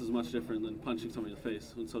process is much different than punching somebody in the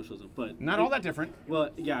face in socialism. But Not all that different. Well,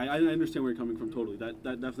 yeah, I understand where you're coming from totally. That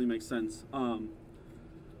definitely makes sense.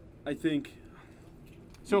 I think.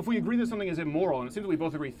 So if we agree that something is immoral, and it seems that we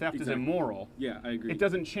both agree theft is Exactly. immoral, Yeah, I agree. it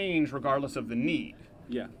doesn't change regardless of the need.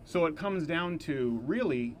 Yeah. So it comes down to,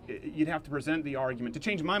 really, you'd have to present the argument, to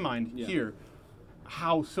change my mind Yeah. here,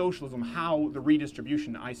 how socialism, how the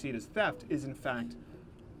redistribution, I see it as theft, is in fact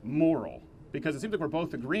moral. Because it seems like we're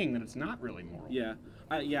both agreeing that it's not really moral. Yeah.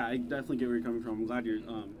 I definitely get where you're coming from. I'm glad you're.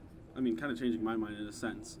 Kind of changing my mind in a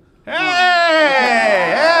sense. Hey!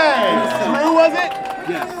 Drew, was it?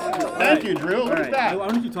 Yes. Thank you, Drew. Look at that. I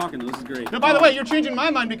want to keep talking. This is great. Now, by the way, you're changing my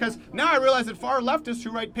mind because now I realize that far leftists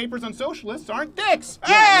who write papers on socialists aren't dicks.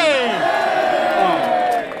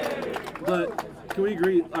 Hey! But can we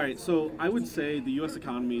agree? All right, so I would say the U.S.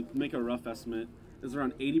 economy, to make a rough estimate, is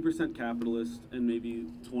around 80% capitalist and maybe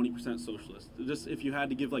 20% socialist. Just if you had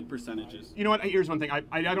to give like percentages. You know what? Here's one thing.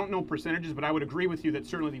 I don't know percentages, but I would agree with you that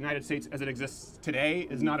certainly the United States, as it exists today,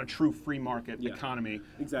 is not a true free market economy.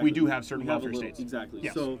 Exactly. We do have certain We have a welfare little- states. Exactly.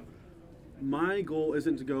 Yes. So my goal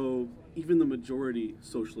isn't to go even the majority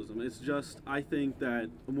socialism. It's just I think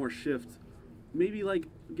that a more shift, maybe like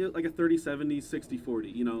get like a 30-70,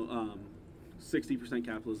 60-40. 60%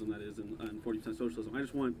 capitalism that is, and 40% socialism.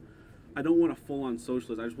 I don't want a full-on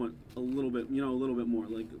socialist. I just want a little bit, a little bit more,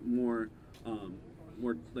 like more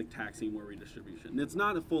taxing, more redistribution. It's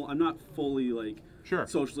not a full. I'm not fully like Sure.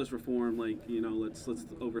 socialist reform. Like let's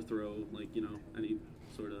overthrow any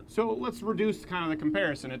sort of. So let's reduce kind of the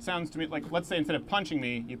comparison. It sounds to me like, let's say instead of punching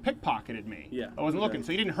me, you pickpocketed me. Yeah, I wasn't looking. right.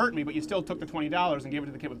 So you didn't hurt me, but you still took the $20 and gave it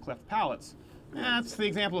to the kid with cleft palates. That's the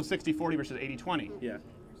example of 60-40 versus 80-20. Yeah.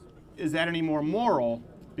 Is that any more moral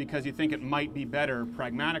because you think it might be better,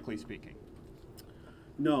 pragmatically speaking?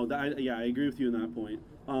 No, I agree with you on that point.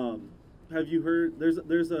 Have you heard? There's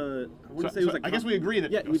a. I want to say it was I guess we agree that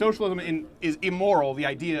Yeah, socialism is immoral, the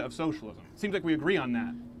idea of socialism. Seems like we agree on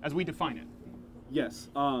that as we define it. Yes.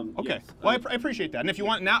 Okay. Yes. Well, I appreciate that. And if you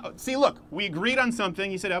want now, see, look, we agreed on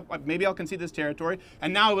something. You said, maybe I'll concede this territory.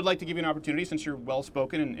 And now I would like to give you an opportunity, since you're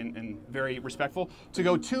well-spoken and very respectful, to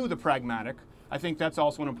go to the pragmatic. I think that's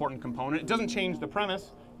also an important component. It doesn't change the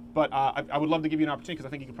premise, but I would love to give you an opportunity because I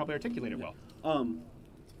think you can probably articulate it well.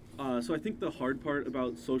 So I think the hard part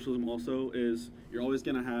about socialism also is you're always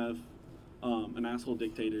going to have an asshole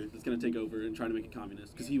dictator that's going to take over and try to make it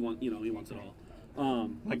communist because he wants it all.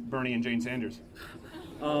 Like Bernie and Jane Sanders.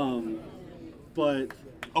 But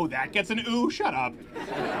Oh, that gets an ooh, shut up.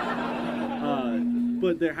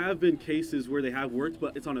 but there have been cases where they have worked,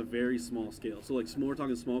 but it's on a very small scale. So like we're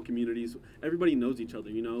talking small communities. Everybody knows each other.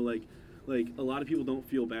 Like a lot of people don't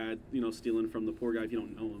feel bad, stealing from the poor guy if you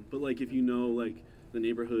don't know him. But like if you know like the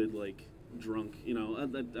neighborhood like drunk,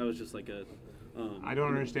 that was just like a. I don't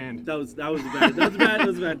understand. That was bad. That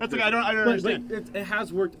was bad. That's okay. I don't understand. But it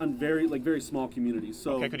has worked on very small communities.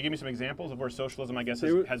 So Okay, could you give me some examples of where socialism, I guess,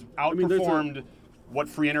 There has were- I mean, there's a- outperformed what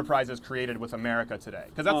free enterprise has created with America today?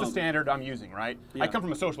 Because that's the standard I'm using, right? Yeah. I come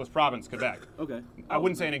from a socialist province, Quebec. Okay. I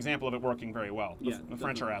wouldn't say an example of it working very well. Yeah, The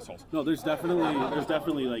French are assholes. No, there's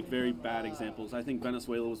definitely like very bad examples. I think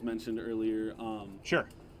Venezuela was mentioned earlier. Sure.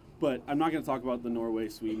 But I'm not going to talk about the Norway,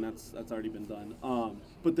 Sweden. That's already been done.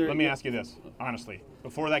 But there. Let me ask you this, honestly.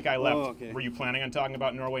 Before that guy left, okay. were you planning on talking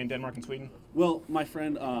about Norway and Denmark and Sweden? Well, my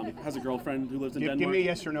friend has a girlfriend who lives in Denmark. Give me a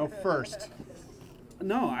yes or no first.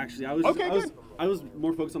 No, actually, I was. Okay, good. I was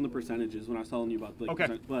more focused on the percentages when I was telling you about the.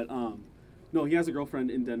 Okay. But no, he has a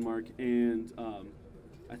girlfriend in Denmark, and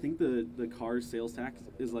I think the car sales tax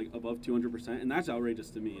is like above 200%, and that's outrageous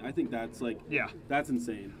to me. I think that's like. Yeah. That's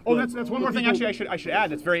insane. Oh, But- that's one but more thing. people- Actually, I should add.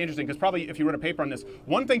 That's very interesting because probably if you wrote a paper on this,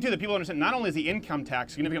 one thing too that people understand not only is the income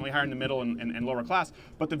tax significantly higher in the middle and lower class,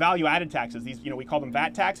 but the value-added taxes. These, we call them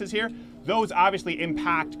VAT taxes here. Those obviously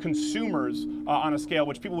impact consumers on a scale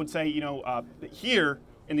which people would say, here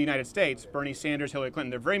in the United States, Bernie Sanders, Hillary Clinton,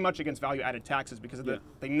 they're very much against value-added taxes because of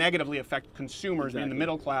they negatively affect consumers in the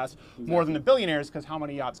middle class more than the billionaires because how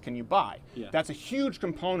many yachts can you buy? Yeah. That's a huge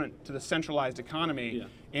component to the centralized economy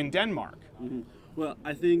in Denmark. Mhm. Well,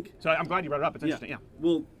 I think. So I'm glad you brought it up. It's interesting. Yeah.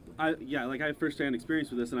 Well, I have first-hand experience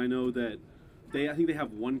with this, and I know that I think they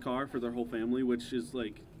have one car for their whole family, which is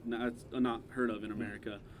like not heard of in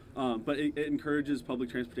America. But it encourages public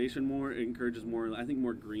transportation more. It encourages more, I think,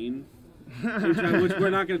 more green. Which we're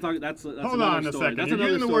not going to talk. That's Hold on a second. That's You're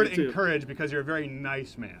another using the word story, too. encourage because you're a very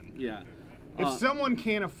nice man. Yeah. If someone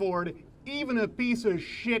can't afford even a piece of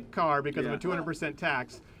shit car because of a Yeah. 200%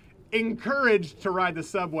 tax, encouraged to ride the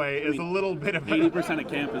subway is a little bit of a... 80% of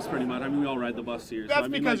campus, pretty much. I mean, we all ride the bus here. That's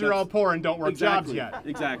because you're all poor and don't work jobs yet.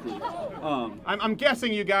 Exactly. I'm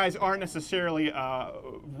guessing you guys aren't necessarily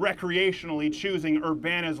recreationally choosing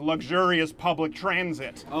Urbana's luxurious public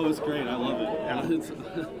transit. Oh, it's great. I love it.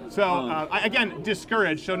 Yeah. So, again,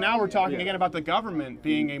 discouraged. So now we're talking again about the government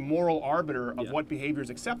being a moral arbiter of what behavior is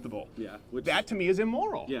acceptable. Yeah. That to me is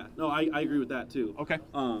immoral. Yeah. No, I agree with that too. Okay.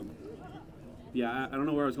 Yeah, I don't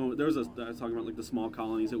know where I was going. I was talking about like the small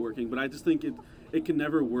colonies at working, but I just think it can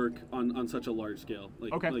never work on such a large scale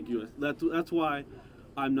like U.S. That's why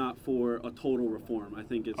I'm not for a total reform. I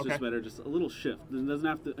think it's just better just a little shift. It doesn't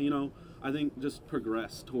have to, I think just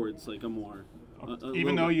progress towards like a more.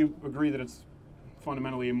 Even though you agree that it's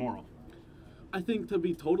fundamentally immoral. I think to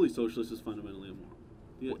be totally socialist is fundamentally immoral.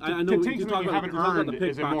 Yeah, Well, I know to we take can something talk you about, haven't the earned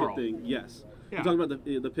is immoral. pickpocket thing. Yes. Yeah. We're talking about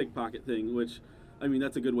the pickpocket thing, which I mean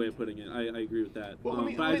that's a good way of putting it. I agree with that. Well,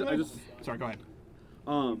 sorry, go ahead.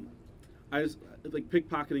 I just like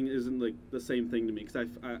pickpocketing isn't like the same thing to me because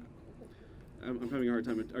I'm having a hard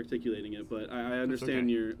time articulating it, but I understand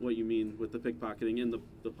what you mean with the pickpocketing and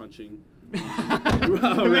the punching.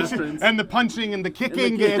 And the punching and the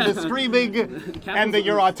kicking and the screaming and the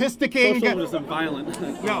you're autisticing. Socialism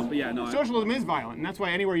violent. No, but yeah, no. Socialism is violent, and that's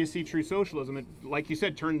why anywhere you see true socialism, it, like you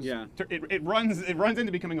said, turns. Yeah. It runs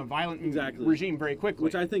into becoming a violent regime very quickly.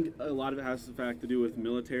 Which I think a lot of it has to do with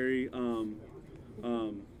military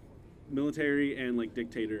and like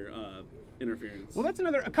dictator interference. Well, that's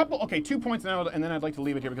a couple. Okay, 2 points now, and then I'd like to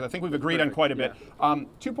leave it here because I think we've agreed on quite a bit.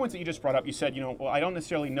 2 points that you just brought up. You said, well, I don't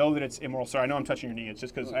necessarily know that it's immoral. Sorry, I know I'm touching your knee. It's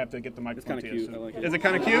just because I have to get the microphone to you. It's kind of cute. I like it. Is it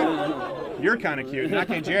kind of cute? You're kind of cute. And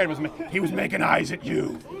okay, Jared was making eyes at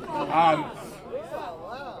you.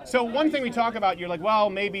 So one thing we talk about, you're like, well,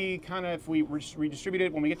 maybe kind of if we redistribute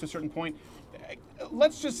it when we get to a certain point.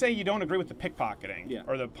 Let's just say you don't agree with the pickpocketing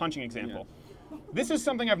or the punching example. Yeah. This is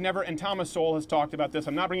something I've never, and Thomas Sowell has talked about this.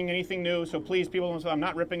 I'm not bringing anything new, so please, people, I'm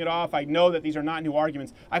not ripping it off. I know that these are not new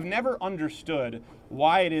arguments. I've never understood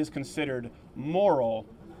why it is considered moral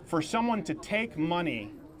for someone to take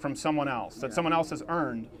money from someone else that someone else has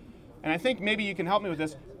earned. And I think maybe you can help me with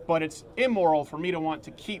this, but it's immoral for me to want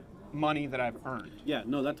to keep money that I've earned. Yeah,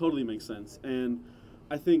 no, that totally makes sense. And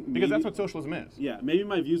I think because that's what socialism is. Yeah, maybe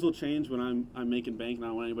my views will change when I'm making bank and I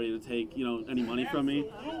don't want anybody to take any money from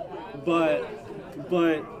me. But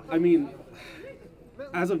I mean,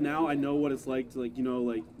 as of now, I know what it's like to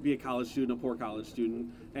be a college student, a poor college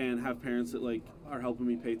student, and have parents that are helping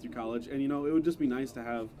me pay through college. And it would just be nice to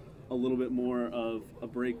have a little bit more of a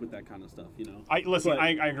break with that kind of stuff, I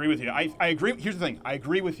agree with you. I agree. Here's the thing. I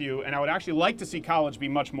agree with you, and I would actually like to see college be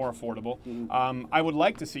much more affordable. Mm-hmm. I would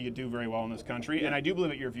like to see you do very well in this country, and I do believe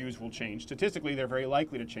that your views will change. Statistically, they're very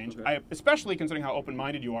likely to change, especially considering how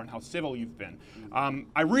open-minded you are and how civil you've been.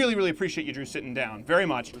 I really, really appreciate you, Drew, sitting down very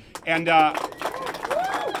much. And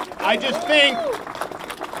I just think,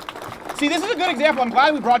 see, this is a good example. I'm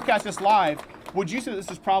glad we broadcast this live. Would you say this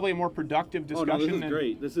is probably a more productive discussion? Oh, no, this is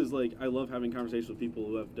great. This is I love having conversations with people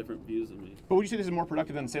who have different views than me. But would you say this is more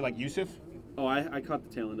productive than, say, like Yusuf? Oh, I caught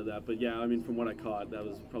the tail end of that, but yeah, I mean, from what I caught, that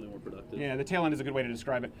was probably more productive. Yeah, the tail end is a good way to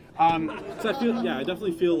describe it. So I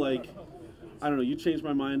definitely feel like, I don't know, you changed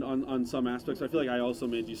my mind on some aspects. I feel like I also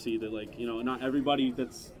made you see that, not everybody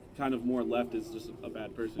that's kind of more left is just a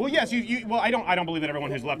bad person. Well, yes, I don't believe that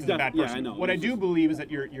everyone who's left is a bad person. Yeah, I know. What I do believe is that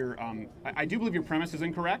I do believe your premise is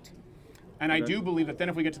incorrect. And I do believe that then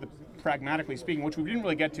if we get to the pragmatically speaking, which we didn't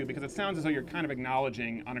really get to because it sounds as though you're kind of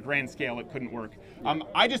acknowledging on a grand scale it couldn't work.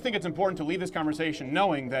 I just think it's important to leave this conversation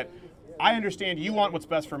knowing that I understand you want what's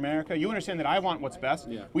best for America. You understand that I want what's best.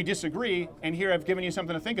 Yeah. We disagree, and here I've given you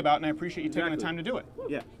something to think about, and I appreciate you taking the time to do it.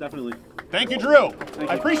 Yeah, definitely. Thank you, Drew.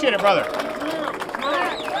 I appreciate it, brother.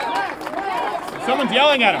 Someone's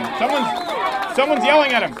yelling at him. Someone's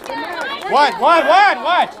yelling at him. What?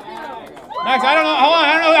 Max, I don't know. Hold on.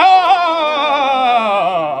 I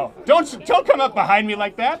don't know. Don't come up behind me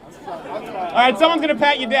like that. All right, someone's gonna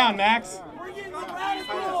pat you down, Max.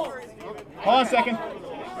 Hold on a second.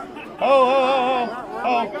 Oh.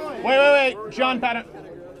 Wait.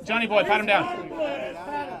 Johnny boy, pat him down.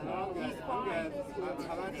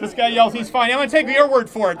 This guy yells, he's fine. I'm gonna take your word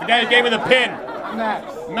for it. The guy who gave me the pin.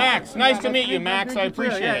 Max, nice to meet you, Max. I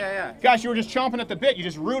appreciate it. Yeah. Gosh, you were just chomping at the bit. You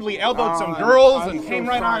just rudely elbowed some girls and came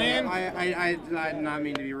right on in. I did not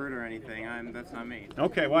mean to be rude or anything. That's not me.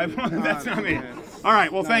 Okay, well, that's not me. All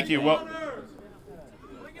right, well, thank you. Well,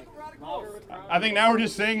 I think now we're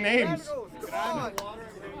just saying names.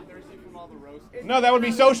 No, that would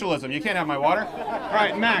be socialism. You can't have my water. All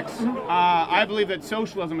right, Max. I believe that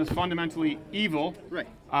socialism is fundamentally evil. Right.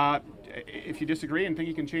 If you disagree and think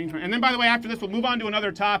you can change my... And then, by the way, after this, we'll move on to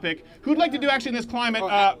another topic. Who'd like to do, actually, in this climate,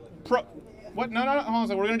 What? No, hold on a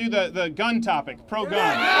second. We're going to do the gun topic,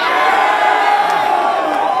 pro-gun.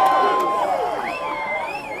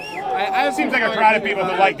 It seems like a crowd of people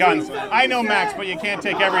who like guns. I know, Max, but you can't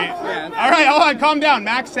take every... All right, hold on, calm down.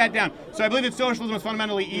 Max sat down. So I believe that socialism is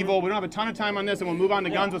fundamentally evil. We don't have a ton of time on this, and we'll move on to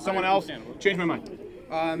guns with someone else. Change my mind.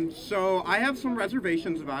 So I have some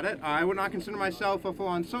reservations about it. I would not consider myself a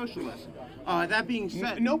full-on socialist. That being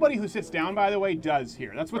said, nobody who sits down, by the way, does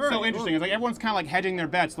here. That's what's so interesting. Is like everyone's kind of like hedging their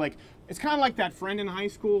bets. Like it's kind of like that friend in high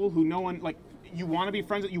school who no one like. You want to be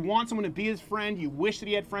friends with. You want someone to be his friend. You wish that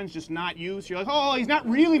he had friends, just not you. So you're like, oh, he's not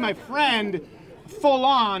really my friend, full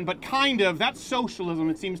on, but kind of. That's socialism.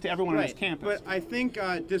 It seems to everyone on this campus. But I think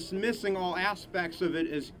dismissing all aspects of it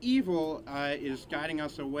as evil is guiding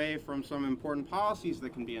us away from some important policies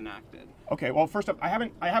that can be enacted. Okay. Well, first up, I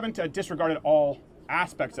haven't disregarded all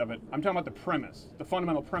aspects of it. I'm talking about the premise, the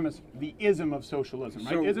fundamental premise, the ism of socialism,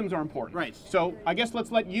 right? Isms are important. Right. So I guess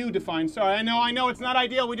let's let you define. Sorry, I know it's not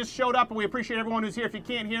ideal. We just showed up and we appreciate everyone who's here. If you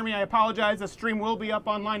can't hear me, I apologize. The stream will be up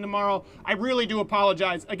online tomorrow. I really do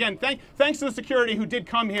apologize. Again, thanks to the security who did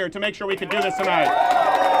come here to make sure we could do this tonight.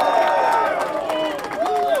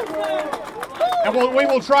 And we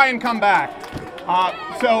will try and come back.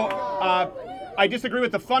 I disagree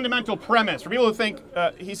with the fundamental premise. For people who think,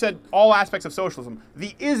 he said all aspects of socialism,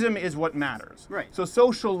 the ism is what matters. Right. So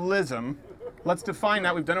socialism, let's define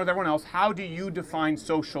that. We've done it with everyone else. How do you define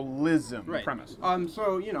socialism, the premise?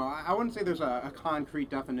 So, you know, I wouldn't say there's a concrete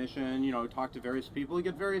definition. You know, talk to various people, you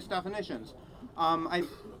get various definitions.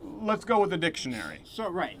 Let's go with the dictionary.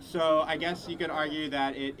 So I guess you could argue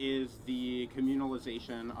that it is the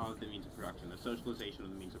communalization of the means of production, the socialization of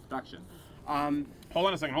the means of production. Hold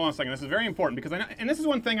on a second. This is very important because and this is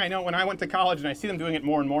one thing I know when I went to college and I see them doing it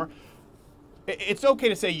more and more. It's okay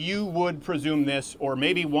to say you would presume this, or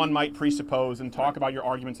maybe one might presuppose and talk about your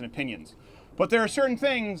arguments and opinions. But there are certain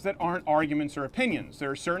things that aren't arguments or opinions. There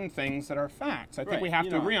are certain things that are facts. I think we have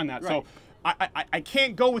to agree on that. So I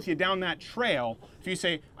can't go with you down that trail if you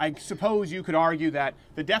say, I suppose you could argue that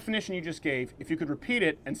the definition you just gave, if you could repeat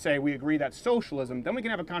it and say we agree that's socialism, then we can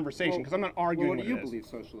have a conversation because I'm not arguing with it. What do you believe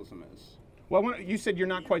socialism is? Well, you said you're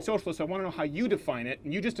not quite socialist, so I want to know how you define it.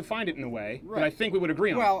 And you just defined it in a way that I think we would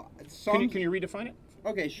agree on. Well, can you redefine it?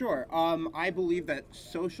 Okay, sure. I believe that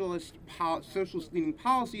socialist-leaning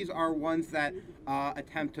policies are ones that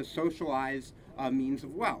attempt to socialize means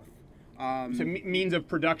of wealth. So means of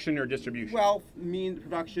production or distribution. Wealth, means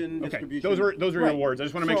production, distribution. Those are your words. I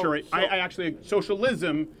just want to make sure. I actually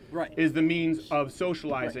socialism is the means of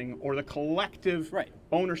socializing or the collective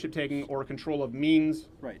ownership taking or control of means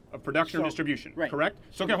of production or distribution. Correct?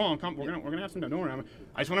 So okay, hold on. We're gonna have some time. Don't worry. I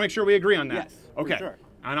just want to make sure we agree on that. Yes. Okay. Sure.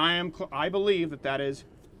 And I believe that is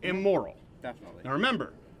immoral. Definitely. Now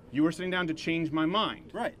remember, you were sitting down to change my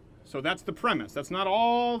mind. Right. So that's the premise. That's not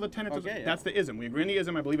all the tenets. Okay, that's the ism. We agree on the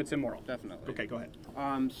ism. I believe it's immoral. Definitely. Okay, go ahead.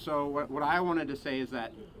 So what I wanted to say is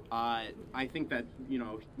that I think that, you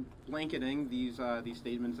know, blanketing these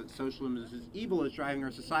statements that socialism is evil is driving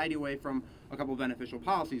our society away from a couple of beneficial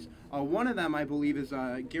policies. One of them, I believe, is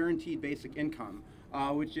guaranteed basic income,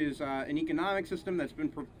 which is an economic system that's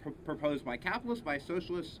been proposed by capitalists, by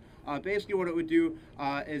socialists. Basically, what it would do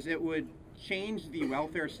is it would change the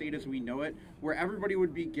welfare state as we know it, where everybody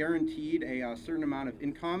would be guaranteed a certain amount of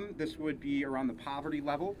income. This would be around the poverty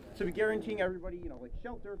level. So be guaranteeing everybody, you know, like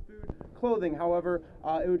shelter, food, clothing. However,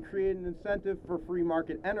 it would create an incentive for free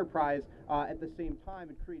market enterprise. At the same time,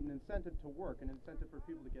 it create an incentive to work, an incentive for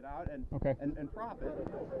people to get out and profit.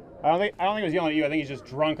 I don't think he was yelling at you. I think he's just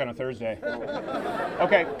drunk on a Thursday.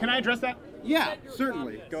 Okay, can I address that? Yeah,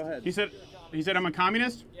 certainly. Go ahead. He said I'm a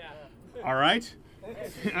communist? Yeah. All right.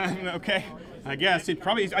 Okay, I guess I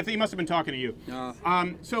think he must have been talking to you.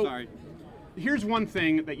 Sorry. Here's one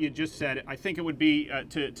thing that you just said. I think it would be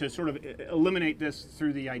to sort of eliminate this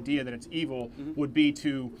through the idea that it's evil would be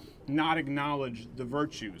to not acknowledge the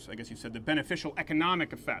virtues. I guess you said the beneficial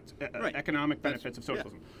economic effects, economic benefits of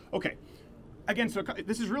socialism. Yeah. Okay. Again, so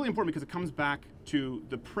this is really important because it comes back to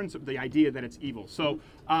the principle, the idea that it's evil. So,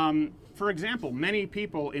 for example, many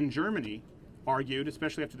people in Germany argued,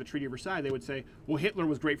 especially after the Treaty of Versailles, they would say, well, Hitler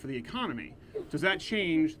was great for the economy. Does that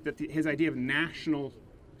change that his idea of national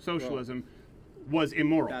socialism was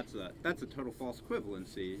immoral? That's a total false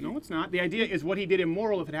equivalency. No, it's not. The idea is what he did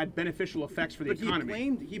immoral if it had beneficial effects for the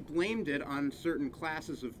economy. He blamed it on certain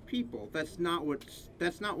classes of people. That's not what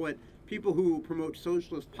people who promote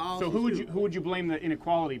socialist policies. So who would you blame the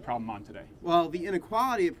inequality problem on today? Well, the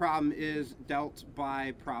inequality problem is dealt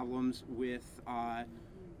by problems with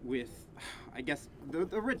I guess the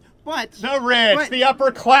rich, but the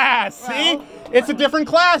upper class. See, it's a different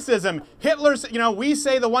classism. Hitler, we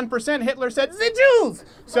say the 1%. Hitler said the Jews.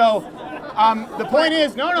 So the point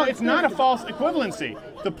is, no, it's not a false equivalency.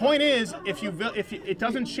 The point is, if it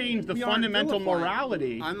doesn't change the fundamental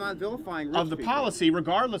morality I'm not vilifying rich of the people. policy,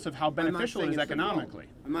 regardless of how beneficial it is it's their fault. economically.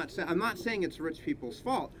 I'm not saying it's rich people's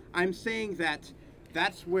fault. I'm saying that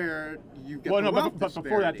that's where you get Well, the no, wealth but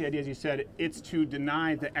before that, disparity. the idea, as you said, it's to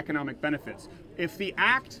deny the economic benefits. If the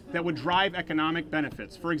act that would drive economic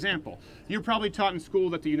benefits, for example, you're probably taught in school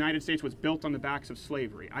that the United States was built on the backs of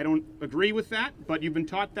slavery. I don't agree with that, but you've been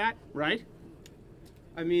taught that, right?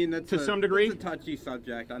 I mean, that's to some degree. It's a touchy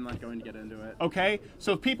subject. I'm not going to get into it. Okay,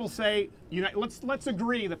 so if people say, let's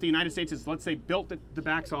agree that the United States is, let's say, built the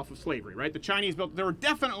backs off of slavery, right? The Chinese built. There were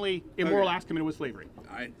definitely immoral acts committed with slavery.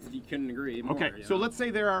 You couldn't agree more. Okay, so let's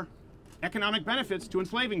say there are economic benefits to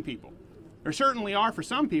enslaving people. There certainly are for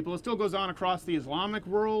some people. It still goes on across the Islamic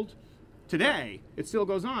world. Today, it still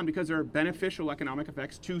goes on because there are beneficial economic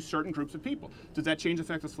effects to certain groups of people. Does that change the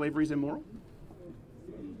fact that slavery is immoral?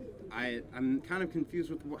 I'm kind of confused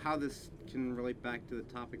with how this can relate back to the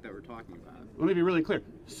topic that we're talking about. Let me be really clear.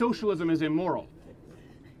 Socialism is immoral.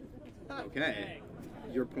 Okay,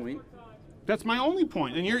 your point. That's my only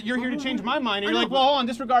point. And you're here to change my mind. And you're like, well, hold on,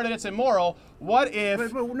 disregard that it's immoral. What if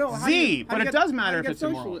But it does matter if it's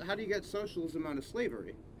immoral. How do you get socialism out of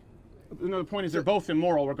slavery? No, the point is they're both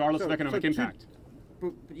immoral regardless of economic impact.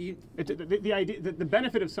 But The idea, the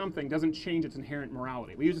benefit of something doesn't change its inherent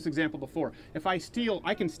morality. We used this example before. If I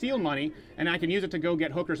can steal money and I can use it to go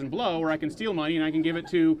get hookers and blow, or I can steal money and I can give it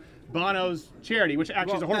to Bono's charity, which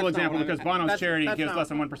actually is a horrible example because Bono's charity gives less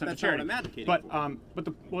than 1% to charity. That's not what I'm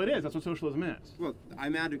advocating. But it is. That's what socialism is. Well,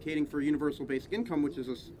 I'm advocating for universal basic income, which is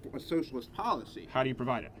a socialist policy. How do you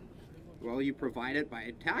provide it? Well, you provide it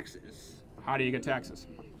by taxes. How do you get taxes?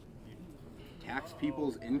 Tax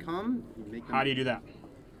people's income. How do you do that?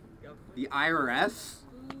 The IRS.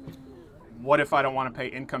 What if I don't want to pay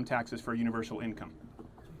income taxes for universal income?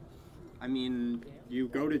 I mean, you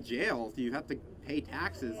go to jail. You have to pay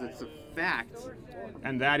taxes. It's a fact.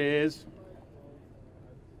 And that is?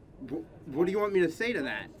 What do you want me to say to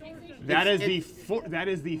that? That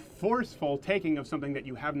is the forceful taking of something that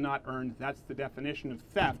you have not earned. That's the definition of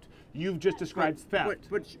theft. You've just described theft.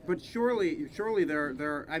 But surely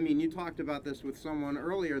there. I mean, you talked about this with someone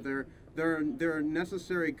earlier. There are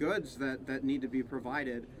necessary goods that need to be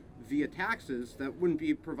provided via taxes that wouldn't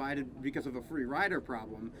be provided because of a free rider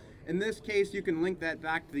problem. In this case, you can link that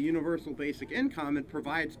back to the universal basic income. It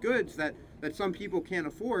provides goods that some people can't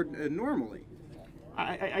afford normally.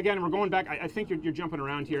 Again, we're going back. I think you're jumping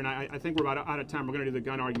around here, and I think we're about out of time. We're going to do the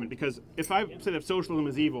gun argument, because if I say that socialism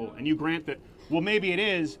is evil, and you grant that, well, maybe it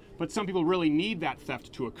is, but some people really need that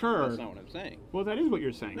theft to occur. That's not what I'm saying. Well, that is what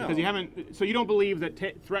you're saying, No. because you haven't. So you don't believe that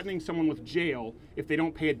threatening someone with jail if they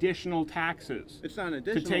don't pay additional taxes It's not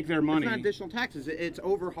additional, to take their money. It's not additional taxes. It's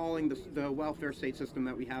overhauling the welfare state system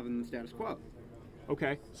that we have in the status quo.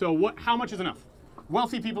 Okay. So how much is enough?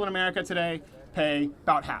 Wealthy people in America today pay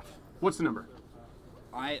about half. What's the number?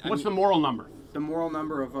 What's the moral number? The moral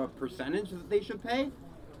number of a percentage that they should pay?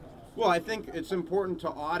 Well, I think it's important to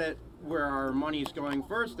audit where our money is going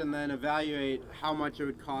first, and then evaluate how much it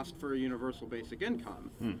would cost for a universal basic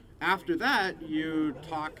income. After that, you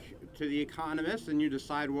talk to the economists and you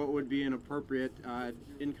decide what would be an appropriate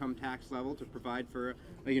income tax level to provide for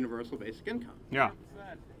a universal basic income. Yeah.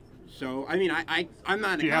 So, I mean, I'm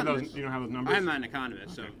not an economist. You don't have those numbers? I'm not an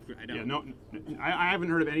economist, so I don't. Yeah, no, I haven't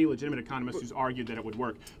heard of any legitimate economist who's argued that it would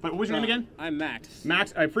work. But what was your name again? I'm Max.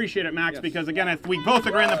 Max, I appreciate it, Max, because again, we both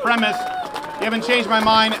agree on the premise. You haven't changed my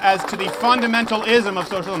mind as to the fundamentalism of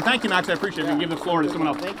socialism. Thank you, Max. I appreciate it. We can give the floor to someone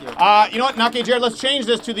else. Thank you. You know what, Nake, Jared, let's change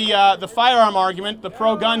this to the firearm argument. The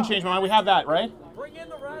pro-gun changed my mind. We have that, right? Bring in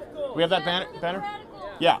the radicals. We have that banner?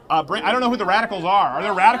 Yeah. I don't know who the radicals are. Are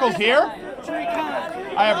there radicals here?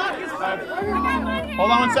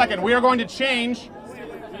 Hold on one second. We are going to change.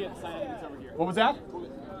 What was that?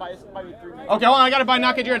 Okay, hold on. I got to buy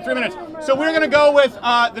Nake Jared 3 minutes. So we're going to go with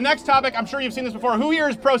the next topic. I'm sure you've seen this before. Who here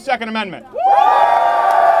is pro-Second Amendment?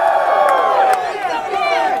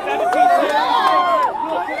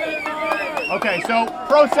 Okay, so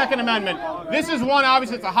pro-Second Amendment. This is one,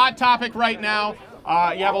 obviously, it's a hot topic right now.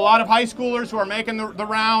 You have a lot of high schoolers who are making the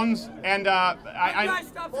rounds, and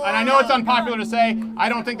I know it's unpopular to say, I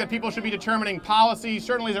don't think that people should be determining policy,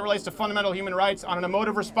 certainly as it relates to fundamental human rights, on an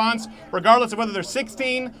emotive response, regardless of whether they're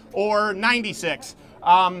 16 or 96.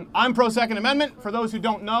 I'm pro-Second Amendment. For those who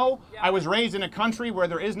don't know, I was raised in a country where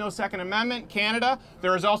there is no Second Amendment, Canada.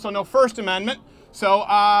 There is also no First Amendment. So when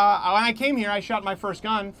I came here, I shot my first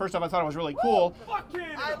gun. First off, I thought it was really cool.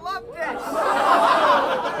 I love this.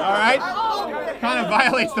 All right? Kind of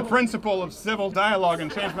violates the principle of civil dialogue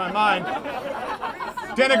and changed my mind.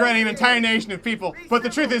 Denigrating an entire nation of people. But the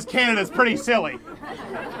truth is, Canada's pretty silly.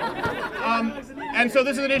 And so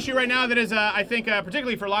this is an issue right now that is, I think,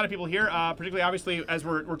 particularly for a lot of people here, particularly obviously as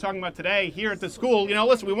we're talking about today here at the school. You know,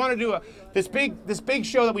 listen, we want to do this big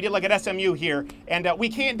show that we did like at SMU here, and we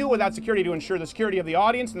can't do it without security to ensure the security of the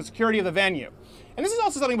audience and the security of the venue. And this is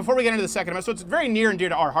also something, before we get into the Second Amendment, so it's very near and dear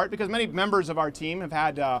to our heart because many members of our team have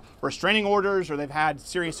had restraining orders or they've had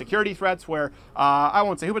serious security threats where, I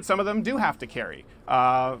won't say who, but some of them do have to carry.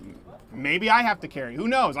 Maybe I have to carry. Who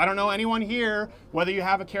knows? I don't know anyone here whether you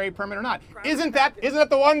have a carry permit or not. Isn't that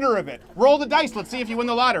the wonder of it? Roll the dice. Let's see if you win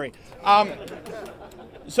the lottery.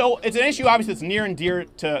 So it's an issue, obviously, that's near and dear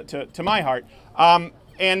to my heart.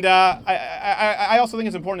 And I also think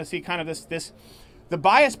it's important to see kind of the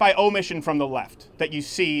bias by omission from the left that you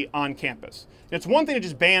see on campus. It's one thing to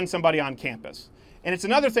just ban somebody on campus. And it's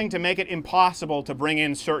another thing to make it impossible to bring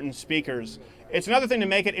in certain speakers. It's another thing to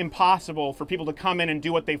make it impossible for people to come in and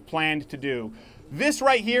do what they've planned to do. This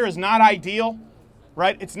right here is not ideal,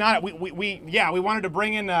 right? It's not. We wanted to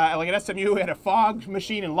bring in like at SMU, we had a fog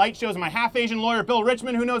machine and light shows. My half-Asian lawyer, Bill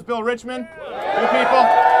Richmond. Who knows Bill Richmond? Good people.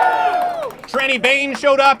 Tranny Bain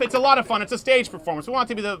showed up. It's a lot of fun. It's a stage performance. We want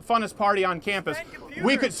it to be the funnest party on campus.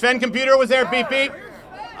 Sven Computer was there. Beep beep.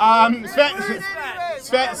 Sven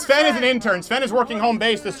is an intern. Sven is working home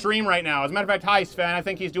base to stream right now. As a matter of fact, hi Sven. I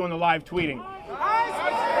think he's doing the live tweeting.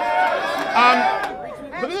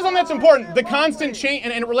 But this is something that's important. The constant change,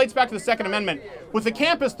 and it relates back to the Second Amendment. With the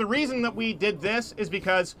campus, the reason that we did this is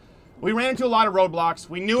because we ran into a lot of roadblocks.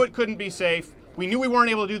 We knew it couldn't be safe. We knew we weren't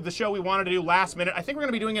able to do the show we wanted to do last minute. I think we're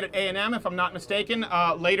going to be doing it at A&M, if I'm not mistaken,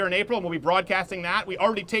 later in April, and we'll be broadcasting that. We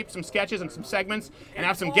already taped some sketches and some segments and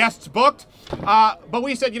have some guests booked. But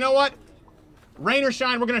we said, you know what? Rain or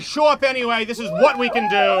shine, we're going to show up anyway. This is what we can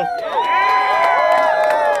do.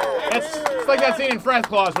 It's like that scene in Fred's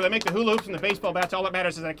Claus where they make the hula hoops and the baseball bats. All that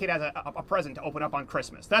matters is that a kid has a present to open up on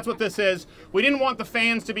Christmas. That's what this is. We didn't want the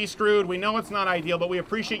fans to be screwed. We know it's not ideal, but we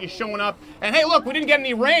appreciate you showing up. And hey, look, we didn't get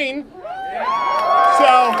any rain. So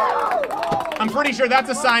I'm pretty sure that's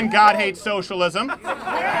a sign God hates socialism.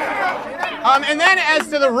 And then as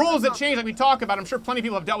to the rules that change, like we talk about, I'm sure plenty of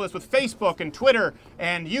people have dealt with this with Facebook and Twitter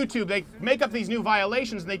and YouTube. They make up these new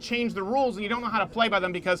violations and they change the rules and you don't know how to play by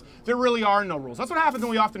them because there really are no rules. That's what happens when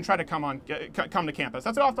we often try to come to campus.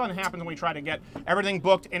 That's what often happens when we try to get everything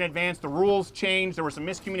booked in advance. The rules change. There were some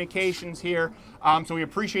miscommunications here. So we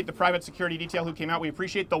appreciate the private security detail who came out. We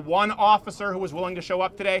appreciate the one officer who was willing to show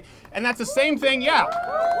up today. And that's the same thing, yeah.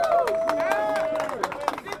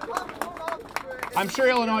 I'm sure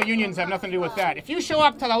Illinois unions have nothing to do with that. If you show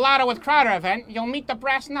up to the Lotto with Crowder event, you'll meet the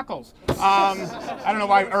brass knuckles. I don't know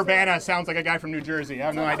why Urbana sounds like a guy from New Jersey. I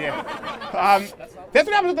have no idea. That's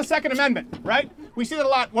what happens with the Second Amendment, right? We see that a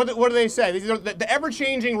lot. What do they say? These are the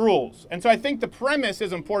ever-changing rules. And so I think the premise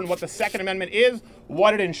is important, what the Second Amendment is,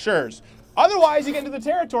 what it ensures. Otherwise, you get into the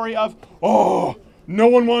territory of, oh, no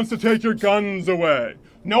one wants to take your guns away.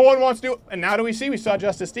 No one wants to, and now do we see? We saw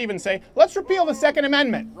Justice Stevens say, let's repeal the Second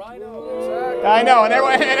Amendment. I know, and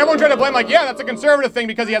everyone tried to blame, like, yeah, that's a conservative thing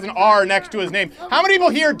because he has an R next to his name. How many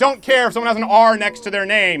people here don't care if someone has an R next to their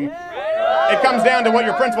name? It comes down to what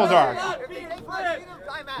your principles are.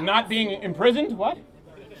 Not being imprisoned? What?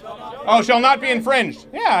 Oh, shall not be infringed.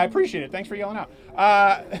 Yeah, I appreciate it. Thanks for yelling out.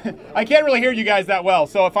 I can't really hear you guys that well,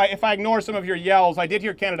 so if I ignore some of your yells, I did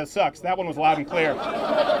hear Canada sucks. That one was loud and clear.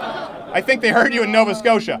 I think they heard you in Nova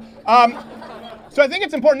Scotia. So I think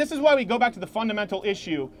it's important. This is why we go back to the fundamental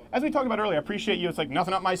issue. As we talked about earlier, I appreciate you. It's like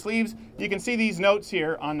nothing up my sleeves. You can see these notes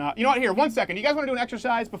here on, you know what, here, 1 second. You guys want to do an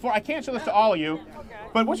exercise before? I can't show this to all of you.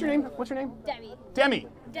 But what's your name? What's your name? Debbie. Demi.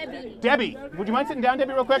 Debbie. Debbie. Would you mind sitting down,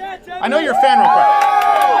 Debbie, real quick? I know you're a fan real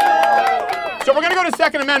quick. So we're going to go to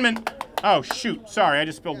Second Amendment. Oh, shoot. Sorry, I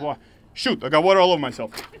just spilled water. Shoot, I got water all over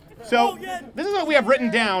myself. So this is what we have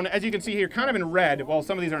written down, as you can see here, kind of in red, while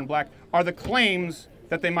some of these are in black, are the claims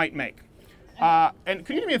that they might make. And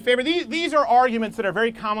can you do me a favor? These are arguments that are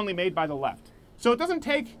very commonly made by the left. So it doesn't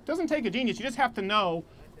take a genius. You just have to know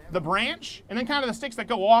the branch and then kind of the sticks that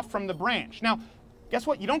go off from the branch. Now, guess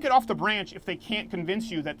what? You don't get off the branch if they can't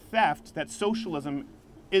convince you that theft, that socialism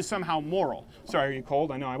is somehow moral. Sorry, are you cold?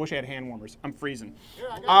 I know. I wish I had hand warmers. I'm freezing.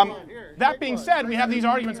 That being said, we have these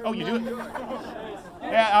arguments. Oh, you do it?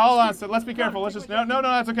 Yeah, hold on. So let's be careful. Let's just no,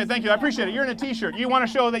 that's okay. Thank you. I appreciate it. You're in a T-shirt. You want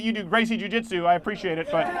to show that you do Gracie Jiu-Jitsu. I appreciate it.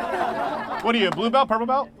 But what are you? Blue belt, purple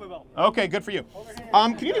belt? Blue belt. Okay, good for you.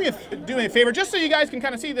 Can you do me a favor, just so you guys can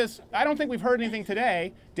kind of see this? I don't think we've heard anything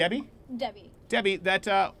today, Debbie,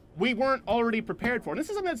 that we weren't already prepared for. And this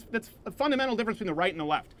is something that's a fundamental difference between the right and the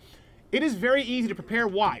left. It is very easy to prepare.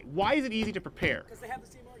 Why? Why is it easy to prepare? Because they have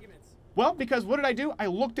the same arguments. Well, because what did I do? I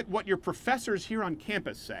looked at what your professors here on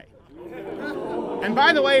campus say. And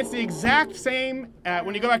by the way, it's the exact same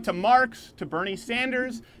when you go back to Marx, to Bernie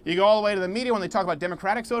Sanders, you go all the way to the media when they talk about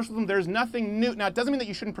democratic socialism. There's nothing new. Now, it doesn't mean that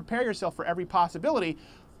you shouldn't prepare yourself for every possibility,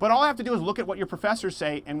 but all I have to do is look at what your professors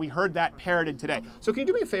say, and we heard that parroted today. So can you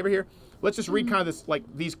do me a favor here? Let's just read kind of this, like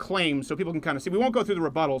these claims so people can kind of see. We won't go through the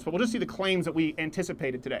rebuttals, but we'll just see the claims that we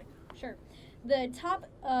anticipated today. Sure. The top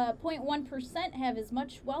 0.1% have as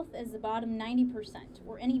much wealth as the bottom 90%,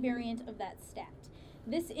 or any variant of that stat.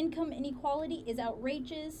 This income inequality is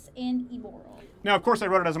outrageous and immoral. Now, of course, I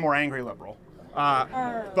wrote it as a more angry liberal.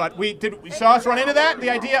 But we saw us run into that, the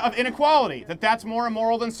idea of inequality, that's more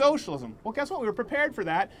immoral than socialism. Well, guess what? We were prepared for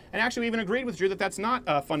that, and actually we even agreed with Drew that that's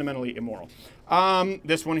not fundamentally immoral.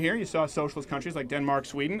 This one here, you saw socialist countries like Denmark,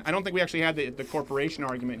 Sweden. I don't think we actually had the corporation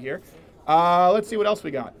argument here. Let's see what else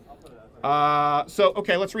we got.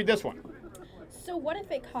 Okay, let's read this one. So what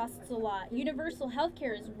if it costs a lot? Universal health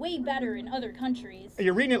care is way better in other countries.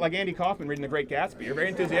 You're reading it like Andy Kaufman reading The Great Gatsby. You're very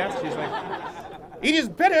enthusiastic. He's like, it is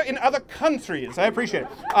better in other countries. I appreciate it.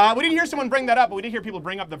 We didn't hear someone bring that up, but we did hear people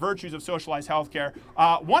bring up the virtues of socialized health care.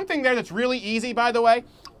 One thing there that's really easy, by the way,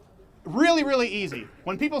 really, really easy.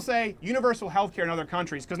 When people say universal health care in other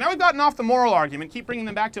countries, because now we've gotten off the moral argument, keep bringing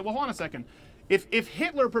them back to, well, hold on a second. If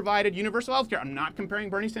Hitler provided universal health care, I'm not comparing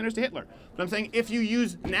Bernie Sanders to Hitler, but I'm saying if you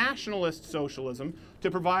use nationalist socialism to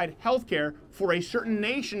provide health care for a certain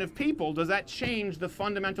nation of people, does that change the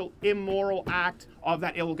fundamental immoral act of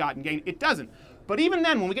that ill-gotten gain? It doesn't. But even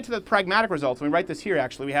then, when we get to the pragmatic results, and we write this here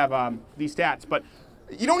actually, we have these stats, but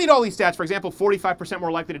you don't need all these stats. For example, 45%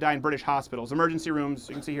 more likely to die in British hospitals. Emergency rooms,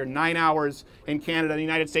 you can see here, 9 hours. In Canada, in the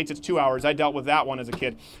United States, it's 2 hours. I dealt with that one as a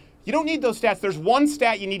kid. You don't need those stats. There's one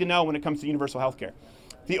stat you need to know when it comes to universal health care.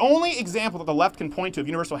 The only example that the left can point to of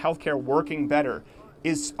universal health care working better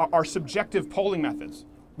is our subjective polling methods,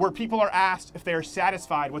 where people are asked if they are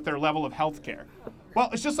satisfied with their level of health care.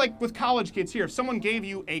 Well, it's just like with college kids here. If someone gave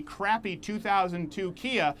you a crappy 2002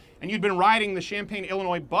 Kia and you'd been riding the Champaign,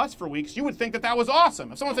 Illinois bus for weeks, you would think that that was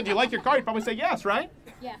awesome. If someone said, do you like your car? You'd probably say yes, right?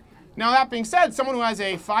 Yeah. Now, that being said, someone who has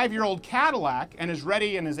a 5-year-old Cadillac and is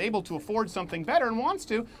ready and is able to afford something better and wants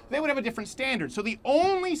to, they would have a different standard. So the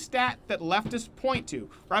only stat that leftists point to,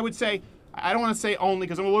 or I would say, I don't want to say only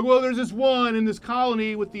because I'm like, well, there's this one in this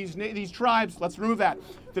colony with these tribes. Let's remove that.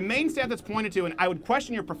 The main stat that's pointed to, and I would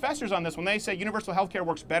question your professors on this when they say universal health care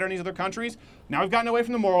works better in these other countries. Now we've gotten away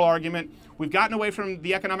from the moral argument. We've gotten away from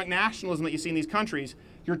the economic nationalism that you see in these countries.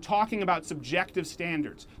 You're talking about subjective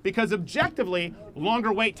standards. Because objectively,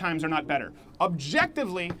 longer wait times are not better.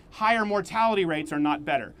 Objectively, higher mortality rates are not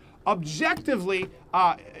better. Objectively,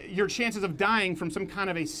 your chances of dying from some kind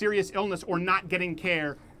of a serious illness or not getting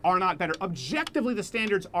care are not better. Objectively, the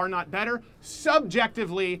standards are not better.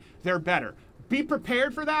 Subjectively, they're better. Be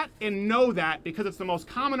prepared for that and know that, because it's the most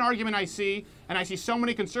common argument I see, and I see so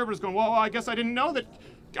many conservatives going, well, I guess I didn't know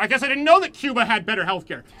that Cuba had better health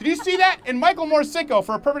care. Did you see that? And Michael Morsico,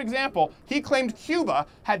 for a perfect example, he claimed Cuba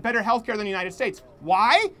had better health care than the United States.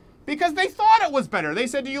 Why? Because they thought it was better. They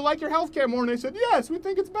said, do you like your health care more? And they said, yes, we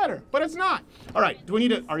think it's better. But it's not. All right, do we need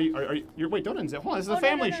to, wait, don't unzip. Hold on, this is a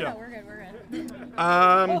family show. No, we're good.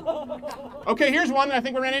 Okay, here's one that I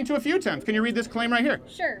think we ran into a few times. Can you read this claim right here?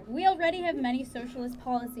 Sure. We already have many socialist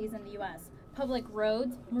policies in the U.S. Public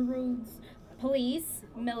roads, police,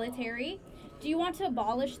 military. Do you want to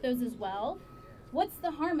abolish those as well? What's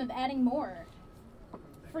the harm of adding more?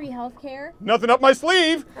 Free health care? Nothing up my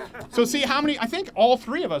sleeve. So see how many, I think all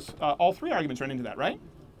three of us, all three arguments run into that, right?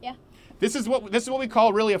 Yeah. This is what we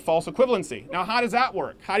call really a false equivalency. Now, how does that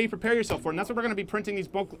work? How do you prepare yourself for it? And that's what we're going to be printing these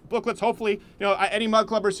booklets. Hopefully, any Mug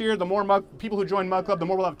Clubbers here, the more people who join Mug Club, the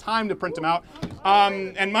more we'll have time to print them out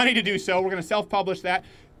and money to do so. We're going to self-publish that.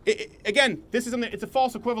 Again, it's a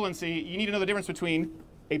false equivalency. You need to know the difference between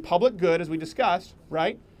a public good, as we discussed,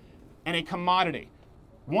 right, and a commodity.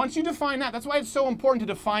 Once you define that, that's why it's so important to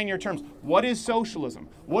define your terms. What is socialism?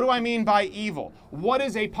 What do I mean by evil? What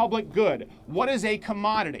is a public good? What is a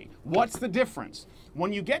commodity? What's the difference?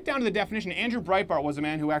 When you get down to the definition, Andrew Breitbart was a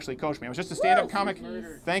man who actually coached me. I was just a stand-up comic.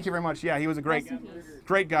 Thank you very much. Yeah, he was a great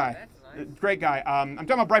guy. Great guy. I'm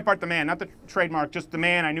talking about Breitbart the man, not the trademark, just the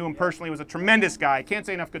man. I knew him personally. He was a tremendous guy. Can't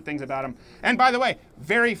say enough good things about him. And by the way,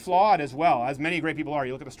 very flawed as well, as many great people are.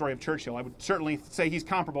 You look at the story of Churchill. I would certainly say he's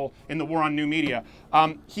comparable in the war on new media.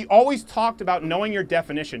 He always talked about knowing your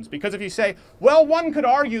definitions, because if you say, well, one could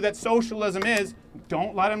argue that socialism is,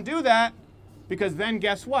 don't let him do that. Because then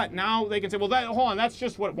guess what? Now they can say, well, hold on, that's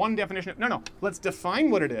just what one definition. No, let's define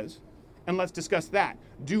what it is, and let's discuss that.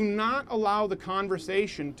 Do not allow the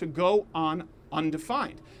conversation to go on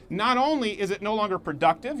undefined. Not only is it no longer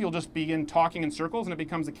productive, you'll just begin talking in circles, and it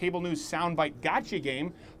becomes a cable news soundbite gotcha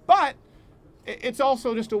game, but it's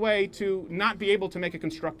also just a way to not be able to make a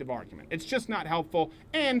constructive argument. It's just not helpful,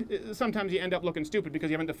 and sometimes you end up looking stupid because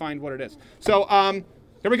you haven't defined what it is. So,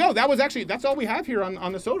 there we go. That's all we have here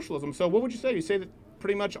on the socialism. So what would you say? You say that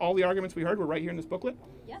pretty much all the arguments we heard were right here in this booklet?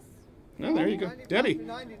 Yes. No, there you go. Debbie,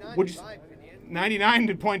 99 would you, in my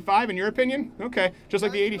opinion. 99.5 in your opinion? Okay, just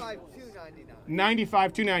like the 80. 95 to 99.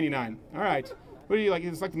 95 to 99. All right. What do you like?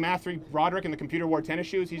 It's like the math 3 Roderick in the computer wore tennis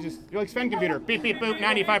shoes. You're like Sven computer. Beep, beep, boop,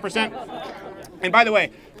 95%. And by the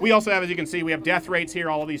way, we also have, as you can see, we have death rates here,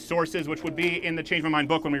 all of these sources, which would be in the Change My Mind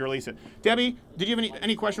book when we release it. Debbie, did you have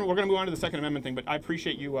any question? We're going to move on to the Second Amendment thing, but I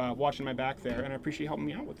appreciate you watching my back there, and I appreciate you helping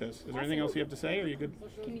me out with this. Is there anything else you have to say? Or are you good?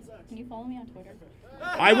 Can you follow me on Twitter?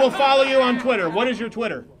 I will follow you on Twitter. What is your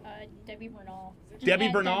Twitter? Debbie Bernal. Debbie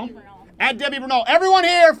At Bernal? Debbie Bernal. At Debbie Bernal. Everyone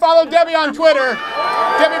here, follow Debbie on Twitter.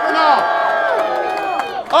 Debbie Bernal.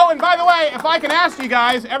 Oh, and by the way, if I can ask you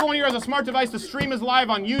guys, everyone here has a smart device to stream us live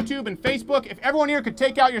on YouTube and Facebook. If everyone here could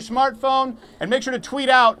take out your smartphone and make sure to tweet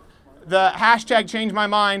out the hashtag Change My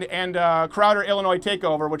Mind and Crowder Illinois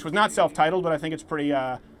Takeover, which was not self-titled, but I think it's pretty,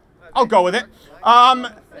 I'll go with it.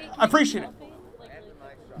 I appreciate it.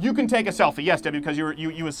 You can take a selfie, yes, Debbie, because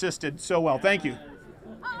you assisted so well. Thank you.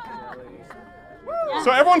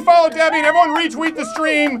 So everyone follow Debbie and everyone retweet the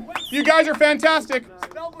stream. You guys are fantastic.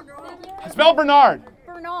 Spell Bernard.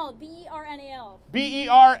 Bernal. B-E-R-N-A-L.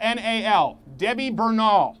 B-E-R-N-A-L. Debbie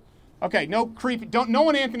Bernal. Okay, no creepy. No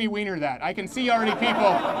one Anthony Weiner that. I can see already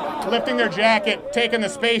people lifting their jacket, taking the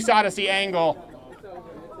Space Odyssey angle.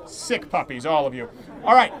 Sick puppies, all of you.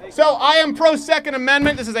 All right, so I am pro Second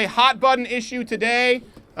Amendment. This is a hot button issue today.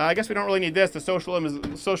 I guess we don't really need this. The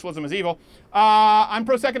socialism is evil. I'm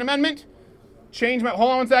pro Second Amendment.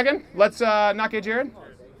 Hold on one second. Let's not get Jared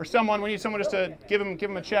or someone. We need someone just to give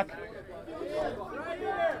him a check.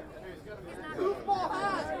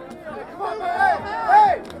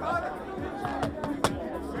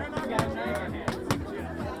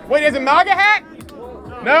 Wait, he has a MAGA hat?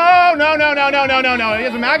 No. He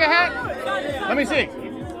has a MAGA hat? Let me see.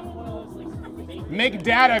 Make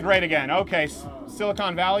data great again. Okay,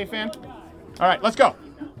 Silicon Valley fan. All right, let's go.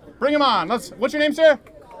 Bring him on. What's your name, sir?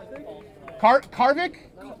 Karthik?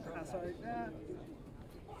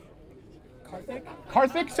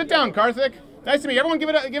 Karthik? Sit down, Karthik. Nice to meet you. Everyone give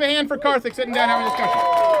a hand for Karthik sitting down having a discussion.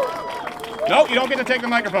 No, you don't get to take the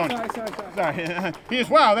microphone. Sorry. He is,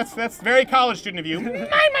 wow, that's very college student of you.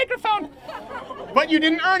 My microphone. But you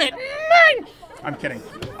didn't earn it. Mine. I'm kidding.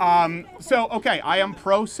 Okay, I am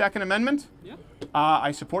pro Second Amendment.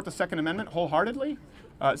 I support the Second Amendment wholeheartedly.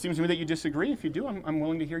 It seems to me that you disagree. If you do, I'm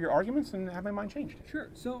willing to hear your arguments and have my mind changed. Sure.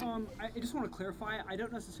 So I just want to clarify. I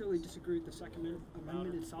don't necessarily disagree with the Second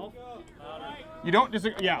Amendment itself. You don't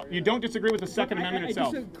disagree. Yeah, you don't disagree with the Second Amendment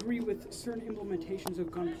itself. I disagree with certain implementations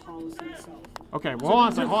of gun policy itself. Okay. Well,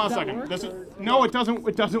 hold on a second. No, it doesn't.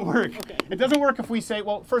 It doesn't work. Okay. It doesn't work if we say,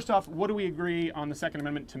 well, first off, what do we agree on the Second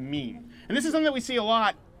Amendment to mean? And this is something that we see a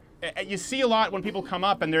lot. You see a lot when people come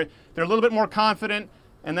up and they're a little bit more confident.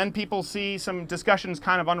 And then people see some discussions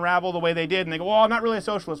kind of unravel the way they did, and they go, well, I'm not really a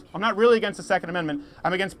socialist. I'm not really against the Second Amendment.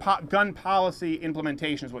 I'm against gun policy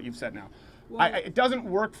implementation is what you've said now. Well, it doesn't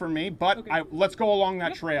work for me, but okay. Let's go along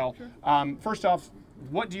that trail. Sure. First off,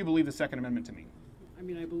 what do you believe the Second Amendment to mean? I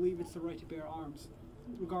mean, I believe it's the right to bear arms,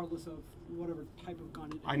 regardless of whatever type of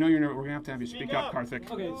gun it is. I know we're going to have you speak up,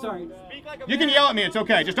 Karthik. Okay, sorry. You can yell at me. It's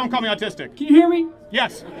okay. Just don't call me autistic. Can you hear me?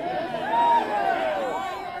 Yes.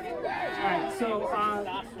 All right, so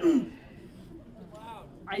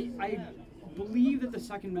I believe that the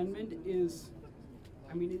Second Amendment is,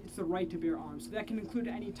 I mean, it's the right to bear arms. So that can include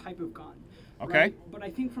any type of gun. Okay. Right? But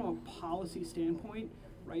I think from a policy standpoint,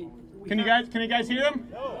 right? Can you guys hear him?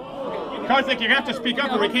 No. Okay. Karthik, you have to speak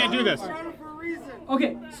up or we can't do this.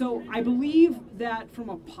 Okay, so I believe that from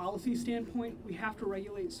a policy standpoint, we have to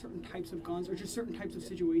regulate certain types of guns or just certain types of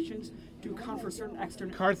situations to account for certain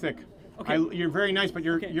external. Karthik. Okay. You're very nice, but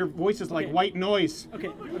your voice is like white noise. Okay.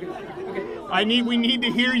 We need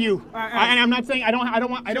to hear you. All right. And I'm not saying I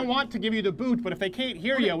don't want to give you the boot, but if they can't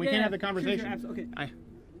hear you, we can't have the conversation. Sure, okay.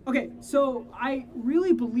 Okay, so I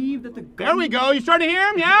really believe that the There we go. You starting to hear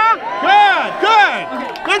him? Yeah? Good, good.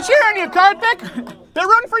 Okay. They're cheering you, Karthik. They're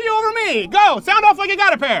rooting for you over me. Go. Sound off like you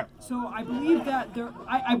got a pair. So I believe that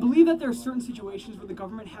I believe that there are certain situations where the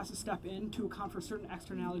government has to step in to account for certain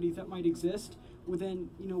externalities that might exist within,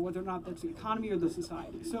 whether or not that's the economy or the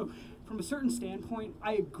society. So from a certain standpoint,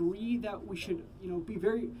 I agree that we should, be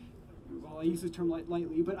very, well, I use the term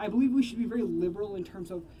lightly, but I believe we should be very liberal in terms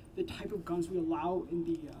of the type of guns we allow in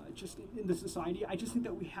the in the society. I just think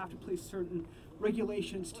that we have to place certain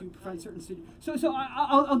regulations to prevent certain situations. So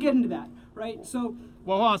I'll get into that, right? So.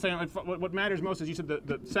 Well, hold on a second. What matters most is you said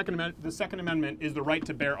the Second Amendment is the right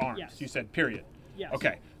to bear arms. Yes. You said period. Yes.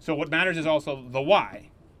 Okay. So what matters is also the why.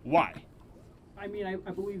 Why? I mean,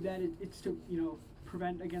 I believe that it's to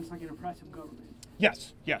prevent against like an oppressive government.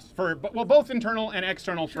 Yes. Yes. Well, both internal and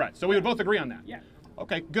external threats. So we would both agree on that. Yeah.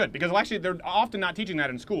 Okay, good. Because actually, they're often not teaching that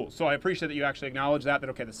in school. So I appreciate that you actually acknowledge that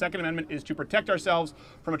okay, the Second Amendment is to protect ourselves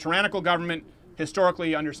from a tyrannical government.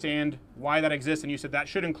 Historically, understand why that exists, and you said that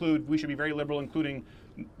should include. We should be very liberal, including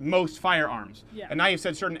most firearms. Yeah. And now you've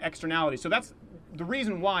said certain externalities. So that's the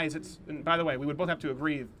reason why. And by the way, we would both have to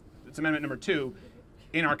agree. It's Amendment number 2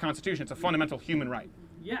 in our Constitution. It's a fundamental human right.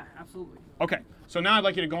 Yeah, absolutely. Okay. So now I'd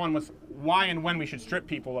like you to go on with why and when we should strip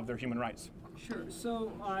people of their human rights. Sure.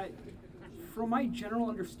 So, from my general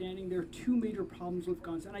understanding, there are two major problems with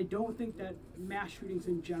guns, and I don't think that mass shootings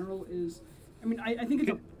in general is. I mean, I think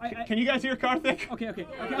it's Can you guys hear Karthik? Okay.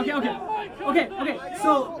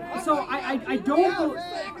 So I don't.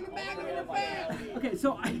 Okay,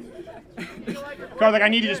 so I. Karthik, I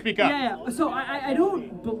need you to speak up. Yeah. So I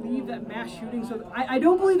don't believe that mass shootings. I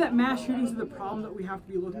don't believe that mass shootings are the problem that we have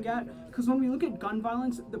to be looking at. Because when we look at gun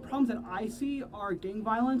violence, the problems that I see are gang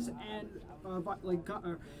violence and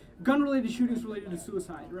gun-related shootings related to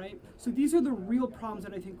suicide. Right. So these are the real problems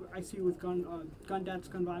that I think I see with gun deaths,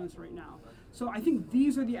 gun violence right now. So I think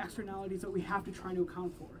these are the externalities that we have to try to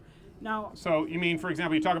account for. Now. So you mean, for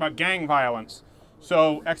example, you talk about gang violence.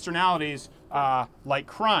 So externalities like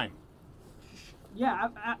crime. Yeah,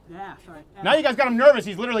 sorry. Now you guys got him nervous.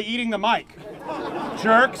 He's literally eating the mic.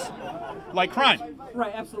 Jerks. Like crime.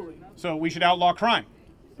 Right, absolutely. So we should outlaw crime.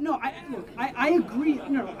 No, I agree.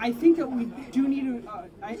 No, I think that we do need to.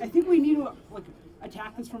 I think we need to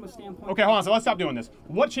attack this from a standpoint. Okay, hold on. So let's stop doing this.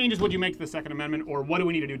 What changes would you make to the Second Amendment, or what do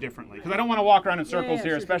we need to do differently? Because I don't want to walk around in circles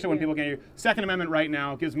here, especially when people can hear. Second Amendment right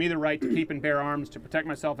now gives me the right to keep and bear arms to protect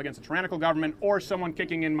myself against a tyrannical government or someone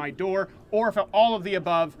kicking in my door, or if all of the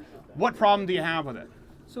above. What problem do you have with it?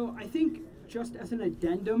 So I think just as an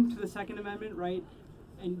addendum to the Second Amendment, right,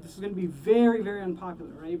 and this is going to be very, very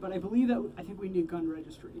unpopular, right, but I believe that I think we need a gun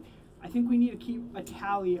registry. I think we need to keep a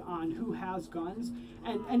tally on who has guns.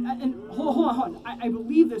 And hold on. I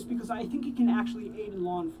believe this because I think it can actually aid in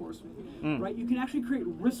law enforcement, right? You can actually create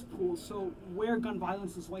risk pools, so where gun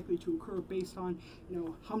violence is likely to occur based on,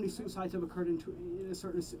 how many suicides have occurred in a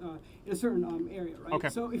certain area, right? Okay.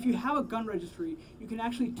 So if you have a gun registry, you can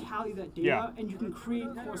actually tally that data, and you can create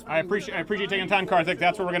corresponding. I appreciate taking time, Karthik.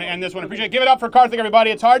 That's where we're going to end this one. Give it up for Karthik, everybody.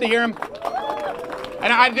 It's hard to hear him.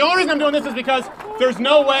 And the only reason I'm doing this is because there's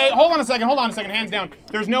no way. Hold on a second. Hands down.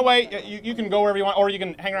 There's no way you can go wherever you want, or you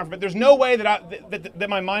can hang around for a bit. There's no way that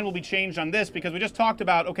my mind will be changed on this because we just talked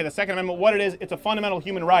about the Second Amendment. What it is, it's a fundamental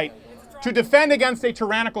human right to defend against a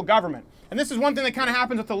tyrannical government. And this is one thing that kind of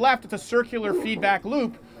happens with the left. It's a circular feedback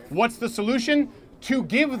loop. What's the solution? To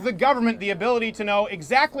give the government the ability to know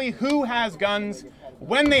exactly who has guns,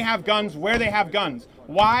 when they have guns, where they have guns.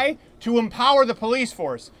 Why? To empower the police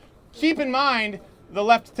force. Keep in mind. The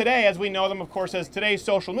left today, as we know them, of course, as today's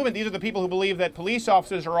social movement, these are the people who believe that police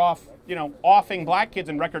officers are offing black kids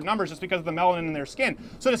in record numbers just because of the melanin in their skin.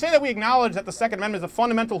 So to say that we acknowledge that the Second Amendment is a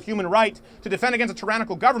fundamental human right to defend against a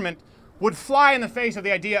tyrannical government would fly in the face of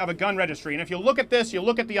the idea of a gun registry. And if you look at this, you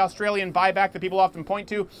look at the Australian buyback that people often point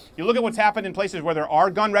to, you look at what's happened in places where there are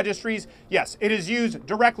gun registries, yes, it is used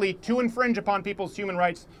directly to infringe upon people's human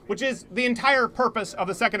rights, which is the entire purpose of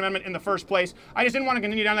the Second Amendment in the first place. I just didn't want to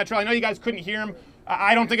continue down that trail. I know you guys couldn't hear him.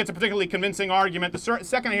 I don't think it's a particularly convincing argument. The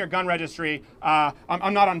second I hear gun registry,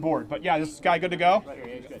 I'm not on board. But yeah, this guy good to go?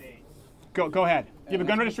 Go ahead. You have a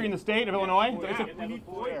gun registry in the state of Illinois?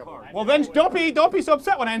 Well, then don't be so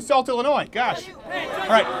upset when I insult Illinois. Gosh. All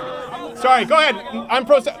right. Sorry. Go ahead. I'm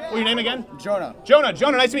pro. What's your name again? Jonah. Jonah.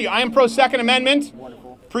 Nice to meet you. I am pro Second Amendment.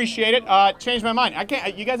 Wonderful. Appreciate it. Changed my mind. I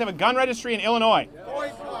can't. You guys have a gun registry in Illinois.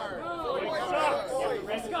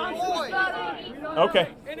 Okay.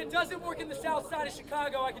 And it doesn't work in the south side of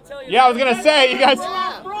Chicago, I can tell you. Yeah, I was gonna say, you guys.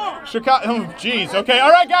 Chicago. Oh, jeez. Okay.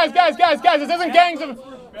 All right, guys.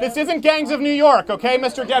 This isn't gangs of New York, okay,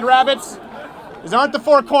 Mr. Dead Rabbits? These aren't the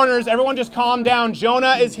four corners. Everyone just calm down.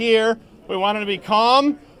 Jonah is here. We want him to be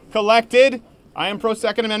calm, collected. I am pro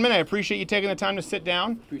Second Amendment. I appreciate you taking the time to sit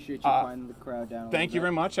down. Appreciate you quieting the crowd down. Thank you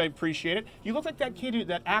very much. I appreciate it. You look like that kid,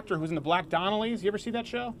 that actor who's in the Black Donnellys. You ever see that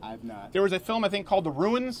show? I've not. There was a film, I think, called The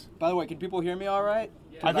Ruins. By the way, can people hear me all right?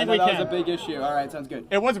 I think know we that can. was a big issue. All right, sounds good.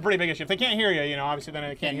 It was a pretty big issue. If they can't hear you, you know, obviously then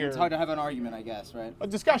they can't hear. It's hard to have an argument, I guess, right? A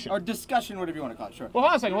discussion. Or discussion, whatever you want to call it, sure. Well,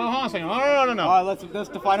 hold on a second. No. All right, let's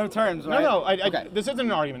define our terms, right? No. Okay. This isn't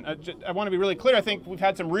an argument. I want to be really clear. I think we've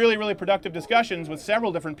had some really, really productive discussions with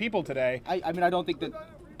several different people today. I mean, I don't think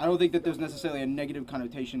that there's necessarily a negative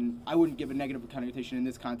connotation. I wouldn't give a negative connotation in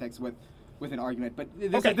this context with an argument, but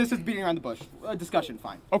this is beating around the bush. A discussion,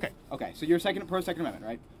 fine. Okay. Okay. So you're pro Second Amendment,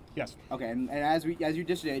 right? Yes. Okay. And as you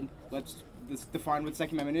just did, let's define what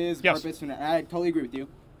Second Amendment is, yes. Purpose, and I totally agree with you.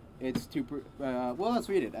 It's to well, let's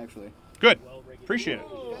read it actually. Good. Appreciate it.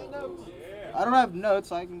 I don't have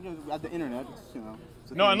notes. I can have the internet.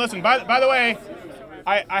 No, and listen. By the way,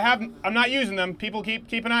 I'm not using them. People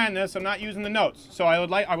keep an eye on this. I'm not using the notes. So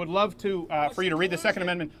I would love to for you to read the Second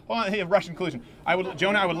Amendment. Hold on, Russian collusion.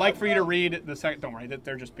 Jonah, I would like for you to read the second. Don't worry,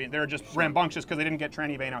 they're just rambunctious because they didn't get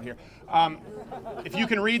Tranny Vane out here. If you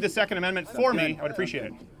can read the Second Amendment for me, I would appreciate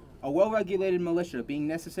it. A well-regulated militia being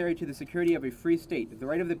necessary to the security of a free state, the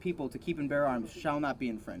right of the people to keep and bear arms shall not be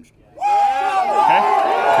infringed. Okay.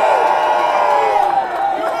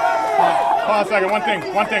 Hold on a second. One thing.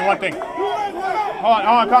 Hold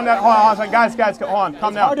on, calm down. Hold on a second. Guys, hold on,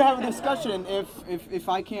 calm down. It's hard to have a discussion if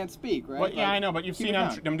I can't speak, right? Well, yeah, I know, but you've seen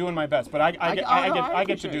I'm doing my best. But I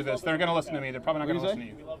get to do this. They're going to listen to me. They're probably not going to listen to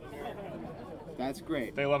you. That's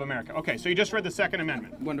great. They love America. Okay, so you just read the Second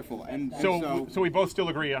Amendment. Wonderful. And so we both still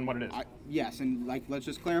agree on what it is. Yes, and let's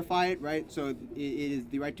just clarify it, right? So it is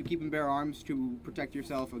the right to keep and bear arms to protect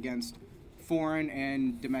yourself against foreign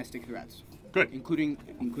and domestic threats. Good. Including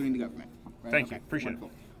the government. Right? Thank you. Appreciate it.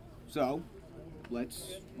 So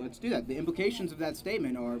let's do that. The implications of that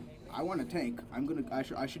statement are: I want a tank.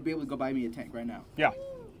 I should be able to go buy me a tank right now. Yeah.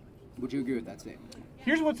 Would you agree with that statement?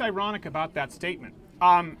 Here's what's ironic about that statement.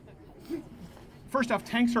 First off,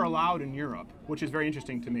 tanks are allowed in Europe, which is very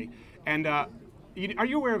interesting to me. And are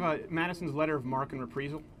you aware of Madison's letter of marque and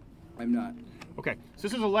reprisal? I'm not. Okay, so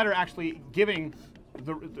this is a letter actually giving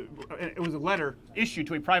it was a letter issued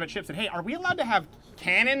to a private ship. Said, hey, are we allowed to have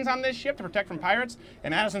cannons on this ship to protect from pirates?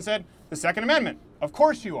 And Madison said, the Second Amendment. Of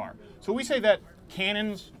course you are. So we say that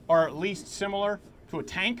cannons are at least similar to a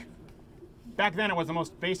tank. Back then, it was the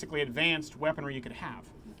most basically advanced weaponry you could have.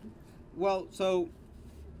 Well, so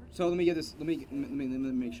let me get this. Let me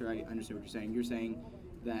make sure I understand what you're saying. You're saying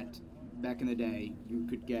that back in the day, you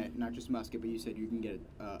could get not just musket, but you said you can get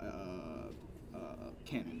a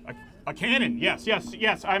cannon. A cannon, yes.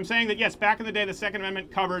 I'm saying that yes. Back in the day, the Second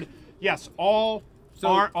Amendment covered all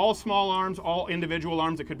small arms, all individual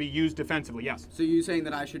arms that could be used defensively. Yes. So you're saying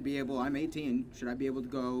that I should be able? I'm 18. Should I be able to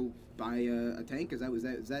go buy a tank? Is that what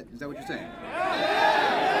you're saying?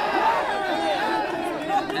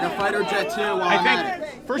 And a fighter jet too. While I'm at it.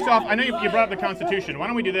 First off, I know you brought up the Constitution. Why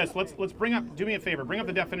don't we do this? Let's bring up. Do me a favor. Bring up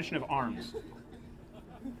the definition of arms.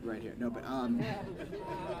 Right here. No, but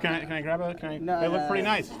Can I grab it? No, they look pretty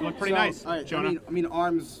nice. They look pretty nice, all right, Jonah. I mean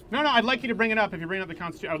arms. No. I'd like you to bring it up. If you bring up the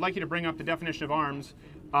Constitution, I would like you to bring up the definition of arms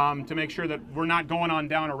to make sure that we're not going on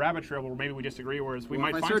down a rabbit trail where maybe we disagree. Whereas we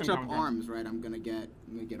might if find I search some up arms, right? I'm gonna get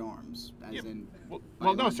arms. As in.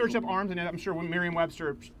 Well, no. Search up arms, and I'm sure when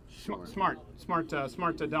Merriam-Webster, smart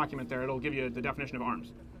document there. It'll give you the definition of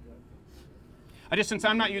arms. Since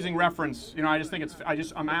I'm not using reference, I just think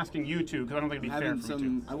I'm asking you to because I don't think it'd be fair for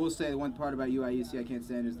me to. I will say the one part about UIUC I can't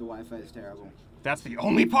stand is the Wi-Fi is terrible. That's the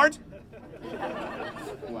only part?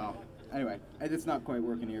 Well, anyway, it's not quite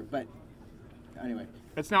working here, but anyway.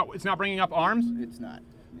 It's not bringing up arms? It's not.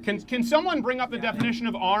 Can someone bring up the definition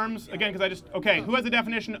of arms again? Because who has the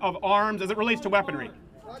definition of arms as it relates to weaponry?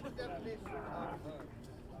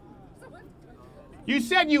 You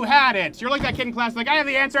said you had it. You're like that kid in class, like, I have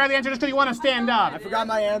the answer just because you want to stand up. I forgot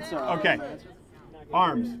my answer. Okay.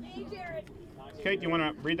 Arms. Okay, do you want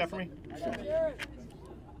to read that for me? Sure.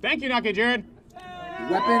 Thank you, Nake Jared.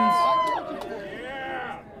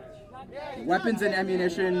 Weapons and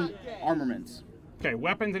ammunition armaments. Okay,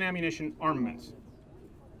 weapons and ammunition armaments.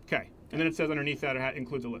 Okay, and then it says underneath that it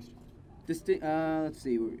includes a list. Let's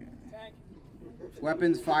see.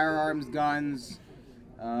 Weapons, firearms, guns,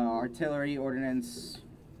 artillery, ordnance.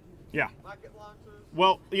 Yeah.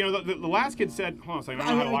 Well, the last kid said, hold on a second, I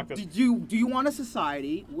don't know how to lock this. Do you want a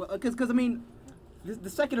society? Because I mean, the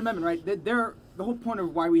Second Amendment, right? The whole point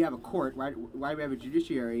of why we have a court, right? Why we have a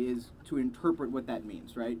judiciary is to interpret what that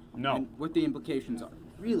means, right? No. And what the implications are.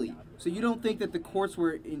 Really? So you don't think that the courts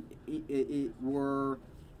were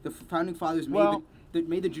the founding fathers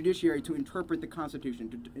made the judiciary to interpret the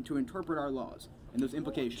Constitution, to interpret our laws and those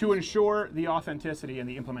implications? To ensure the authenticity and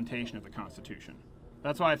the implementation of the Constitution.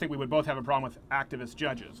 That's why I think we would both have a problem with activist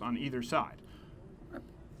judges on either side.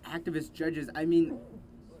 Activist judges, I mean,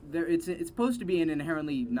 it's supposed to be an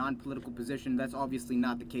inherently non-political position. That's obviously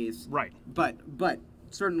not the case. Right. But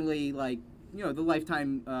certainly, like, you know, the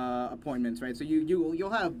lifetime appointments, right? So you'll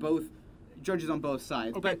have both judges on both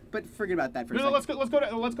sides. Okay. But forget about that for a No, second.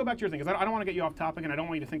 let's go back to your thing, because I don't want to get you off topic, and I don't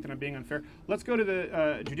want you to think that I'm being unfair. Let's go to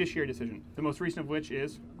the judiciary decision, the most recent of which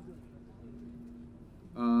is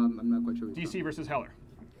I'm not quite sure. D.C. versus Heller.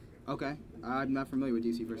 Okay, I'm not familiar with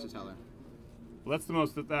D.C. versus Heller. Well, that's the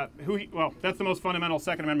most that's the most fundamental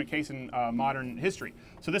Second Amendment case in modern history.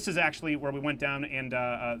 So this is actually where we went down, and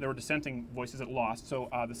there were dissenting voices that lost. So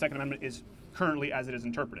the Second Amendment is currently as it is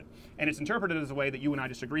interpreted, and it's interpreted as a way that you and I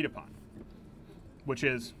disagreed upon, which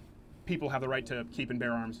is people have the right to keep and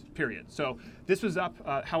bear arms, period. So this was up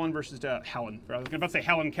Helen versus Helen. I was about to say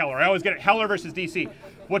Helen Keller. I always get it. Heller versus D.C.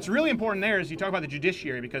 What's really important there is you talk about the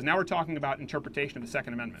judiciary, because now we're talking about interpretation of the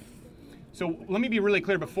Second Amendment. So let me be really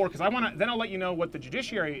clear before, because then I'll let you know what the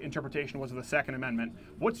judiciary interpretation was of the Second Amendment.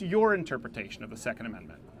 What's your interpretation of the Second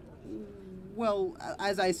Amendment? Well,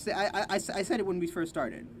 as I said it when we first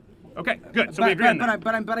started. Okay, good. So we agree on that.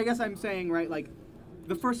 But I guess I'm saying, right, like,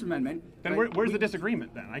 the First Amendment. Then right, where's the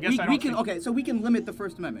disagreement then? I guess Okay, so we can limit the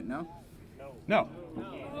First Amendment, no? No.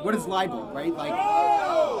 What is libel, right? Like.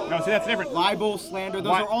 No, see, that's different. Libel, slander,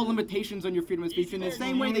 those are all limitations on your freedom of speech in the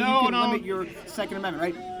same way that you can limit your Second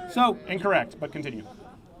Amendment, right? So. Incorrect, but continue.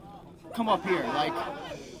 Come up here, like.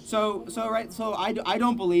 So I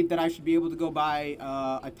don't believe that I should be able to go buy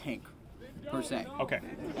a tank, per se. Okay.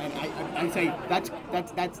 And I say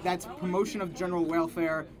that's promotion of general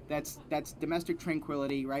welfare. That's domestic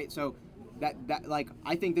tranquility, right? So that like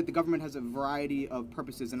I think that the government has a variety of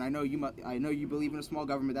purposes, and I know you believe in a small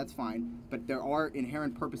government. That's fine, but there are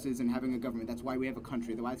inherent purposes in having a government. That's why we have a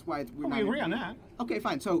country. That's why we agree on that. Okay,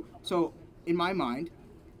 fine. So in my mind,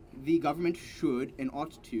 the government should and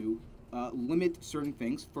ought to limit certain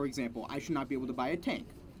things. For example, I should not be able to buy a tank.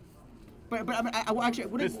 But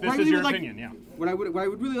this is your opinion, yeah. What I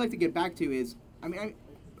would really like to get back to is,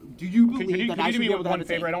 do you believe that I should be able to have a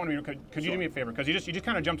tank? Could you do me one favor? I don't want to. Could you do me a favor? Because you just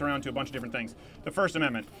kind of jumped around to a bunch of different things. The First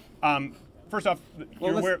Amendment. First off,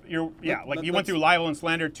 you went through libel and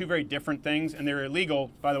slander, two very different things, and they're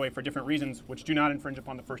illegal, by the way, for different reasons, which do not infringe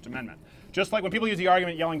upon the First Amendment. Just like when people use the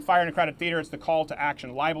argument yelling fire in a crowded theater, it's the call to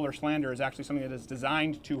action. Libel or slander is actually something that is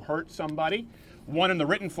designed to hurt somebody. One in the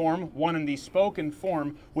written form, one in the spoken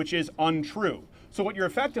form, which is untrue. So what you're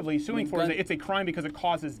effectively suing for is that it's a crime because it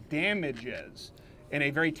causes damages in a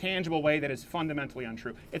very tangible way that is fundamentally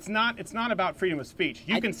untrue. It's not about freedom of speech.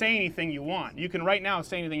 You can say anything you want. You can right now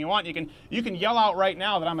say anything you want. You can yell out right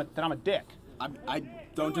now that I'm a dick. I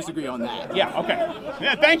don't disagree on that. Yeah, okay.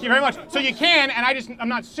 Yeah, thank you very much. So you can, and I'm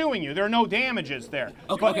not suing you. There are no damages there.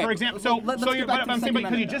 Okay. But for example, I'm saying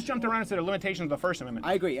because you just jumped around and said a limitation of the First Amendment.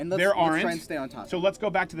 I agree, and let's try and stay on top. So let's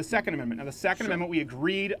go back to the Second Amendment. Now the Second Amendment, we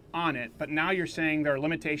agreed on it, but now you're saying there are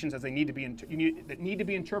limitations as they need to be that need to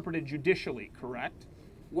be interpreted judicially, correct?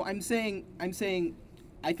 Well, I'm saying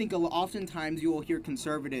I think oftentimes you will hear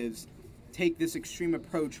conservatives take this extreme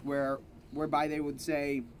approach whereby they would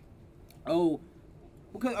say, oh,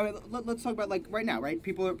 because let's talk about like right now, right?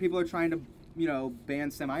 People are trying to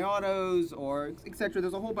ban semi-autos or etc.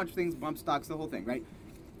 There's a whole bunch of things, bump stocks, the whole thing, right?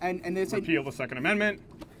 And they say repeal the Second Amendment.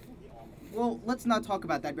 Well, let's not talk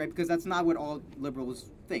about that, right? Because that's not what all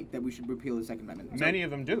liberals think, that we should repeal the Second Amendment. Many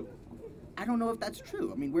of them do. I don't know if that's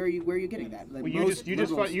true. I mean, where are you getting that? Like, well,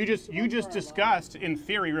 you just discussed in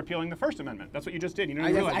theory repealing the First Amendment. That's what you just did.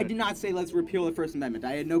 I did not say let's repeal the First Amendment.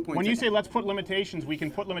 I had no point. When you say let's put limitations, we can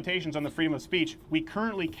put limitations on the freedom of speech. We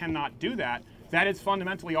currently cannot do that. That is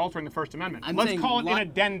fundamentally altering the First Amendment. Let's call it an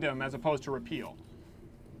addendum as opposed to repeal.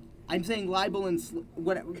 I'm saying libel and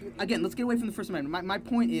again. Let's get away from the First Amendment. My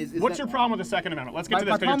point is what's your problem with the Second Amendment? Let's get to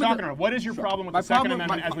this because you're talking about what is your problem with the Second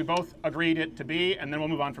Amendment as we both agreed it to be, and then we'll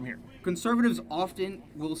move on from here. Conservatives often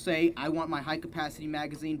will say, "I want my high-capacity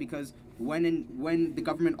magazine because when the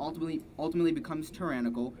government ultimately becomes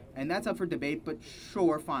tyrannical," and that's up for debate. But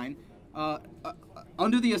sure, fine.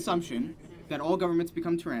 Under the assumption that all governments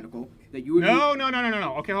become tyrannical, that you would No.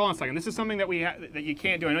 Okay, hold on a second. This is something that that you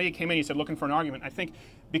can't do. I know you came in, you said looking for an argument. I think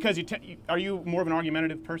because are you more of an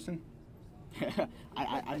argumentative person?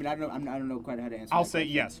 I mean, I don't know quite how to answer. I'll that say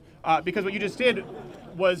question. yes, because what you just did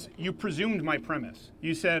was you presumed my premise.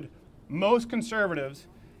 You said most conservatives,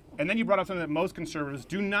 and then you brought up something that most conservatives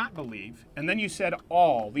do not believe, and then you said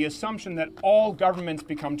all, the assumption that all governments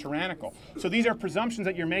become tyrannical. So these are presumptions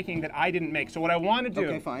that you're making that I didn't make. So what I want to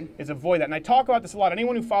do is avoid that. And I talk about this a lot.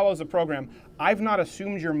 Anyone who follows the program, I've not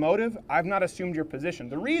assumed your motive. I've not assumed your position.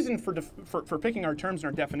 The reason for picking our terms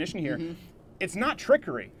and our definition here, it's not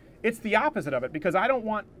trickery. It's the opposite of it, because I don't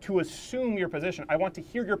want to assume your position. I want to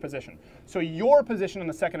hear your position. So your position on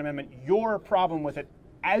the Second Amendment, your problem with it,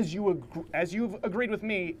 as you've agreed with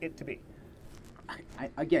me it to be.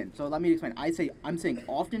 Again, so let me explain. I'm saying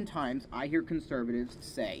oftentimes I hear conservatives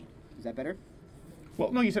say, is that better?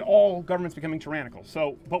 Well, no, you said all governments becoming tyrannical.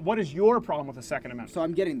 So, but what is your problem with the Second Amendment? So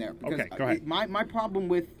I'm getting there. Okay, go ahead. My problem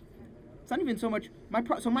with, it's not even so much, my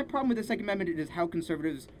problem with the Second Amendment is how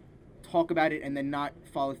conservatives talk about it and then not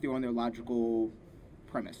follow through on their logical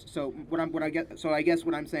premise. So I guess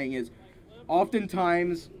what I'm saying is,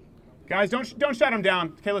 oftentimes, guys, don't shut him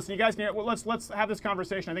down. Okay, listen, you guys can. Well, let's have this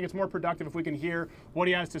conversation. I think it's more productive if we can hear what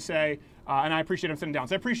he has to say, and I appreciate him sitting down.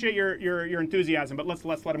 So I appreciate your enthusiasm, but let's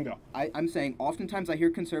let him go. I'm saying oftentimes I hear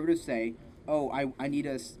conservatives say, "Oh, I need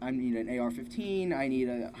an AR-15. I need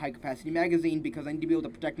a high-capacity magazine because I need to be able to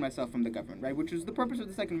protect myself from the government," right? Which is the purpose of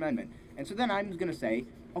the Second Amendment. And so then I'm going to say,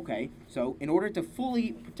 okay, so in order to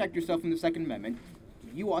fully protect yourself from the Second Amendment,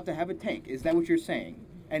 you ought to have a tank. Is that what you're saying?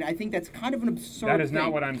 And I think that's kind of an absurd That is thing.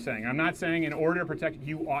 not what I'm saying. I'm not saying in order to protect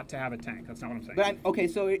you ought to have a tank. That's not what I'm saying. But okay,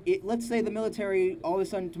 so let's say the military all of a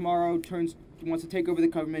sudden tomorrow wants to take over the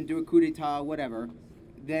government, do a coup d'etat, whatever.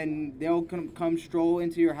 Then they'll come stroll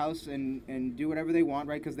into your house and do whatever they want,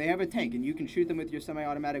 right? Because they have a tank, and you can shoot them with your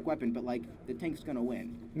semi-automatic weapon, but like the tank's gonna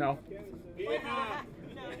win. No.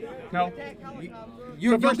 No.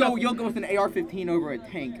 You'll go with an AR-15 over a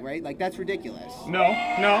tank, right? Like that's ridiculous. No.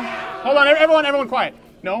 Hold on, everyone quiet.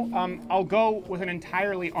 No, I'll go with an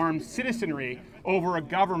entirely armed citizenry over a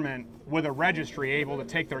government with a registry able to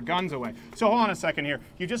take their guns away. So hold on a second here.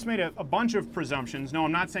 You just made a bunch of presumptions. No,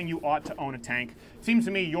 I'm not saying you ought to own a tank. It seems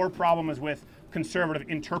to me your problem is with conservative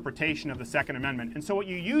interpretation of the Second Amendment. And so what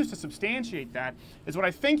you use to substantiate that is what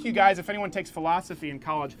I think you guys, if anyone takes philosophy in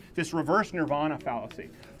college, this reverse nirvana fallacy.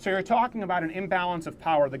 So you're talking about an imbalance of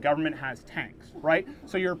power. The government has tanks, right?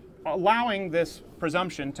 So you're allowing this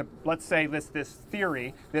presumption to, let's say, this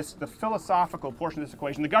theory, the philosophical portion of this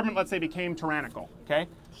equation. The government, let's say, became tyrannical, okay?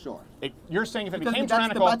 Sure. You're saying if it became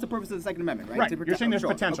tyrannical... That's the purpose of the Second Amendment, right? Right, you're saying there's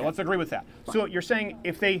potential. Okay. Let's agree with that. Fine. So you're saying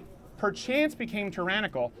if they perchance became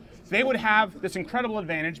tyrannical, they would have this incredible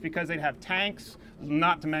advantage because they'd have tanks,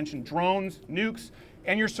 not to mention drones, nukes,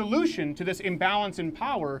 and your solution to this imbalance in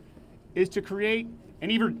power is to create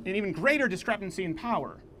an even greater discrepancy in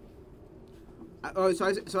power.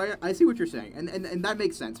 So I see what you're saying, and that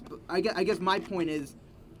makes sense. But I guess my point is,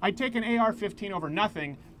 I'd take an AR-15 over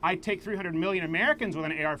nothing. I'd take 300 million Americans with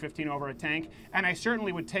an AR-15 over a tank, and I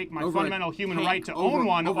certainly would take my fundamental human right to own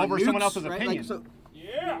one over someone else's opinion. Like,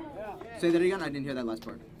 say that again. I didn't hear that last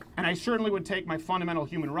part. And I certainly would take my fundamental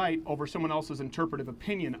human right over someone else's interpretive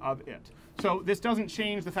opinion of it. So this doesn't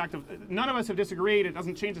change the fact of, none of us have disagreed, it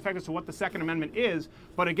doesn't change the fact as to what the Second Amendment is,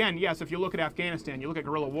 but again, yes, if you look at Afghanistan, you look at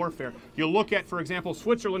guerrilla warfare, you look at, for example,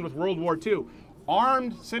 Switzerland with World War II,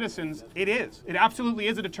 armed citizens, it absolutely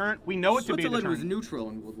is a deterrent. We know it to be a deterrent. Switzerland was neutral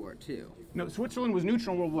in World War II. No, Switzerland was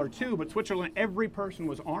neutral in World War II, but Switzerland, every person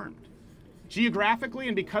was armed. Geographically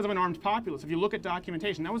and because of an armed populace, if you look at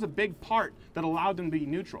documentation, that was a big part that allowed them to be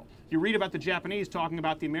neutral. You read about the Japanese talking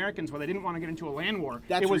about the Americans where they didn't want to get into a land war.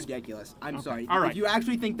 That's ridiculous. I'm sorry. All right. If you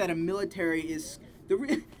actually think that a military is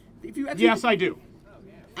yes, I do.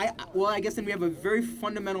 Well, I guess then we have a very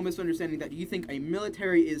fundamental misunderstanding that you think a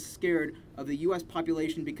military is scared of the U.S.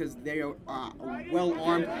 population because they are well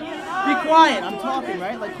armed. Be quiet. I'm talking,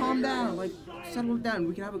 right? Like, calm down. Like, settle down.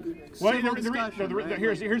 We can have a civil discussion.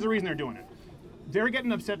 Here's the reason they're doing it. They're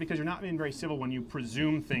getting upset because you're not being very civil when you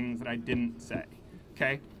presume things that I didn't say.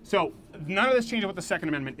 Okay? So none of this changes what the Second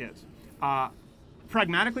Amendment is.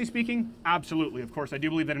 Pragmatically speaking, absolutely. Of course, I do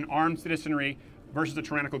believe that an armed citizenry versus a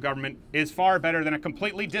tyrannical government is far better than a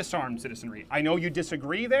completely disarmed citizenry. I know you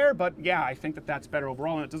disagree there, but yeah, I think that that's better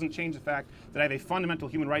overall, and it doesn't change the fact that I have a fundamental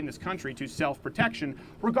human right in this country to self-protection,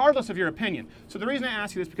 regardless of your opinion. So the reason I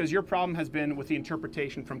ask you this is because your problem has been with the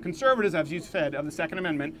interpretation from conservatives, as you said, of the Second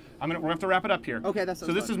Amendment. We're going to have to wrap it up here. Okay, that's so.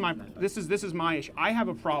 This is my issue. I have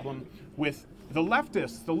a problem with the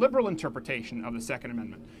leftists, the liberal interpretation of the Second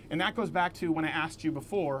Amendment, and that goes back to when I asked you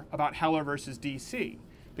before about Heller versus D.C.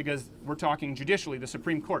 because we're talking judicially, the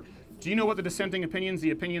Supreme Court. Do you know what the dissenting opinions, the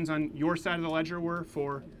opinions on your side of the ledger were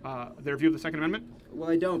for their view of the Second Amendment? Well,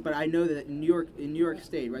 I don't, but I know that in New York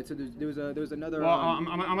State, right? So there was another. Well, I'm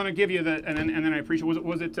going to give you the, and then I appreciate.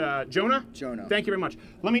 Was it Jonah? Jonah. Thank you very much.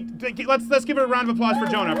 Let's give it a round of applause for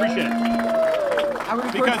Jonah. Appreciate it.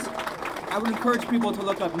 I would encourage people to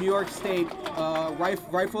look up New York State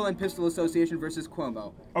Rifle and Pistol Association versus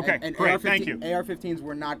Cuomo. Okay, and great. Thank you. AR-15s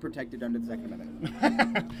were not protected under the Second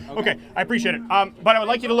Amendment. Okay, I appreciate it. But I would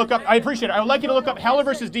like you to look up. I appreciate it. I would like you to look up Heller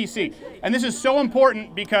versus D.C. And this is so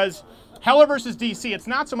important because Heller versus D.C. It's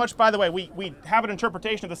not so much, by the way, we have an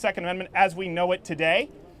interpretation of the Second Amendment as we know it today.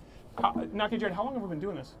 Naki Jared, how long have we been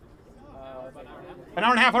doing this? An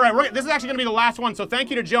hour and a half. All right, this is actually going to be the last one. So thank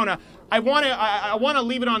you to Jonah. I want to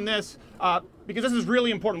leave it on this because this is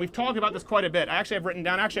really important. We've talked about this quite a bit. I actually have written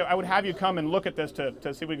down. Actually, I would have you come and look at this to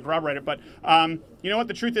see if we can corroborate it. But you know what?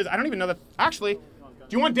 The truth is, I don't even know that. Actually, do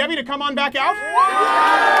you want Debbie to come on back out?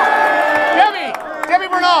 Debbie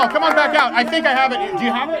Bernal, come on back out. I think I have it. Do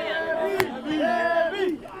you have it?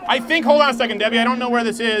 I think. Hold on a second, Debbie. I don't know where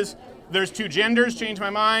this is. There's two genders. Change my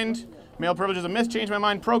mind. Male privilege is a myth. Change my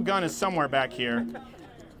mind. Pro-gun is somewhere back here.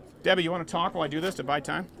 Debbie, you want to talk while I do this to buy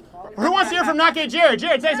time? Or who wants to hear from Naki Jared?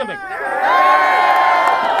 Jared, say something.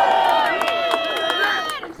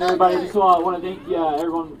 Everybody, just want to thank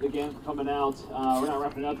everyone again for coming out. We're not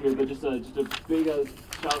wrapping up here, but just a big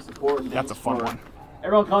shout of support. And that's a fun one.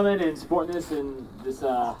 Everyone coming and supporting this in this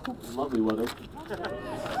lovely weather. It's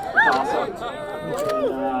awesome.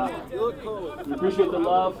 And, we appreciate the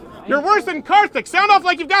love. You're worse than Karthik. Sound off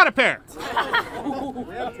like you've got a pair.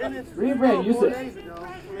 Read Brand, Yusuf.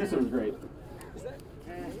 This was great.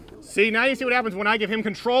 See, now you see what happens when I give him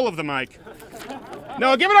control of the mic.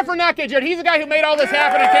 No, give it up for Naki Jared. He's the guy who made all this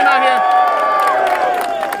happen and came out here.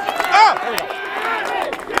 Oh! There we go.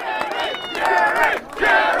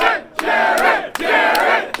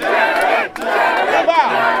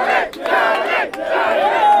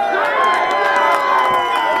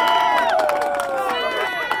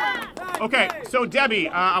 Okay, so Debbie,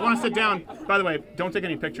 I want to sit down. By the way, don't take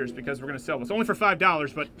any pictures because we're going to sell this. Only for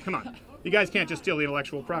 $5, but come on. You guys can't just steal the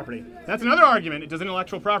intellectual property. That's another argument. Does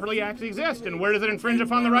intellectual property actually exist? And where does it infringe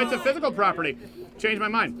upon the rights of physical property? Change my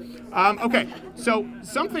mind. Okay, so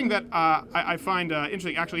something that I find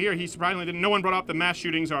interesting, actually here, he surprisingly didn't, no one brought up the mass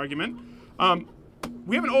shootings argument.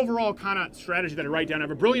 We have an overall kind of strategy that I write down. I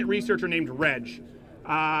have a brilliant researcher named Reg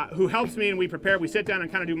who helps me, and we sit down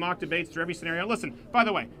and kind of do mock debates through every scenario. Listen, by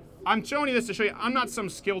the way, I'm showing you this to show you I'm not some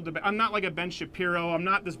skilled debate. I'm not like a Ben Shapiro. I'm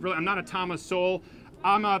not this brilliant. I'm not a Thomas Sowell.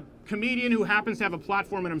 I'm a comedian who happens to have a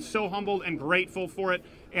platform, and I'm so humbled and grateful for it.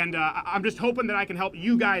 And I'm just hoping that I can help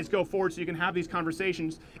you guys go forward so you can have these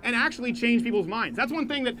conversations and actually change people's minds. That's one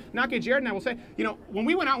thing that Naki Jared and I will say. You know, when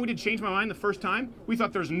we went out and we did Change My Mind the first time, we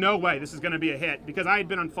thought there's no way this is going to be a hit because I had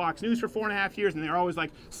been on Fox News for 4.5 years, and they were always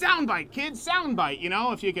like, soundbite, kids, soundbite. You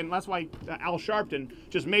know, if you can. That's why Al Sharpton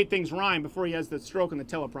just made things rhyme before he has the stroke in the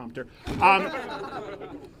teleprompter.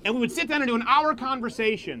 And we would sit down and do an hour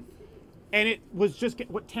conversation. And it was just,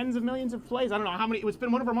 what, tens of millions of plays? I don't know how many. It's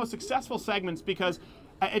been one of our most successful segments because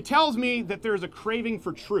it tells me that there's a craving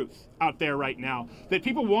for truth out there right now. That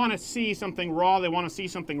people want to see something raw, they want to see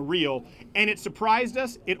something real. And it surprised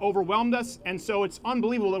us, it overwhelmed us, and so it's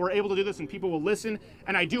unbelievable that we're able to do this and people will listen.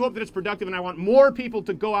 And I do hope that it's productive, and I want more people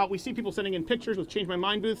to go out. We see people sending in pictures with Change My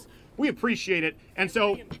Mind booths. We appreciate it. And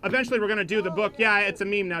so eventually we're going to do the book. Yeah, it's a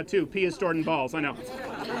meme now too. Pee is stored in balls, I know.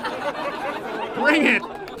 Bring it.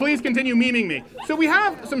 Please continue memeing me. So we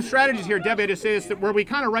have some strategies here, Debbie, to say this, where we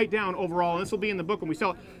kind of write down overall, and this will be in the book when we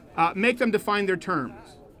sell it, make them define their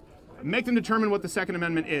terms. Make them determine what the Second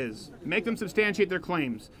Amendment is. Make them substantiate their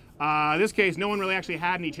claims. In this case, no one really actually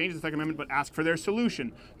had any changes to the Second Amendment, but ask for their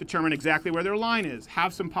solution. Determine exactly where their line is.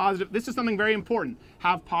 Have some positive, this is something very important,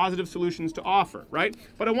 have positive solutions to offer, right?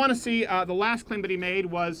 But I want to see, the last claim that he made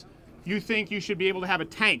was, you think you should be able to have a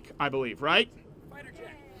tank, I believe, right?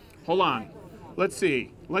 Hold on. Let's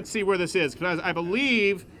see. Let's see where this is, because I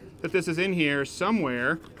believe that this is in here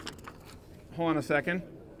somewhere. Hold on a second.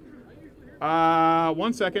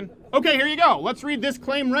 1 second. Okay, here you go. Let's read this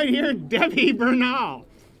claim right here, Debbie Bernal.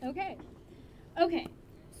 Okay. Okay.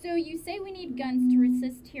 So you say we need guns to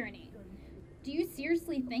resist tyranny. Do you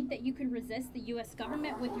seriously think that you could resist the U.S.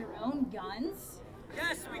 government with your own guns?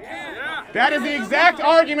 Yes, we can. That is the exact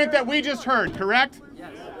argument that we just heard, correct?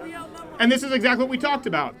 Yes. And this is exactly what we talked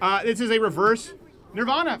about. This is a reverse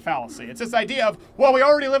nirvana fallacy. It's this idea of, well, we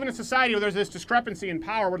already live in a society where there's this discrepancy in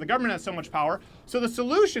power, where the government has so much power. So the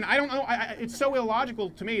solution, I don't know, it's so illogical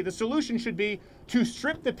to me. The solution should be to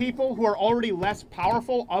strip the people who are already less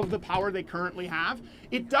powerful of the power they currently have.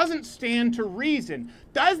 It doesn't stand to reason.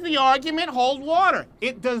 Does the argument hold water?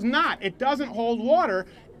 It does not. It doesn't hold water.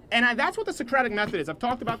 And that's what the Socratic method is. I've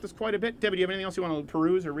talked about this quite a bit. Debbie, do you have anything else you want to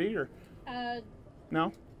peruse or read? Or?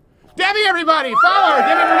 No? Debbie, everybody, follow her.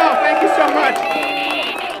 Give her a roll. Thank you so much.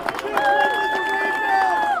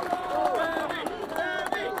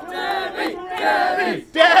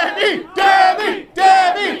 Debbie.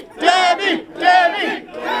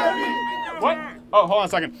 What? Oh, hold on a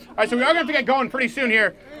second. All right, so we are going to have to get going pretty soon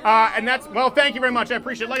here. And that's, well, thank you very much. I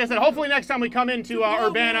appreciate it. Like I said, hopefully next time we come into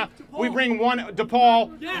Urbana, we bring one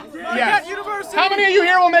DePaul. Yes. How many of you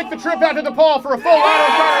here will make the trip out to DePaul for a full auto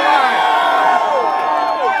ride?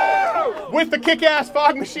 With the kick-ass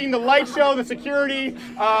fog machine, the light show, the security.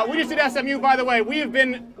 We just did SMU, by the way.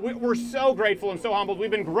 We're so grateful and so humbled.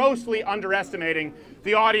 We've been grossly underestimating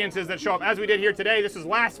the audiences that show up, as we did here today. This is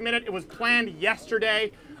last minute. It was planned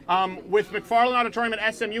yesterday. With McFarland Auditorium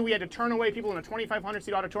at SMU, we had to turn away people in a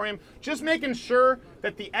 2,500-seat auditorium. Just making sure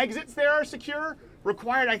that the exits there are secure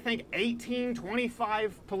required, I think,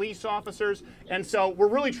 25 police officers. And so we're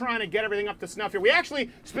really trying to get everything up to snuff here. We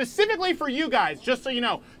actually, specifically for you guys, just so you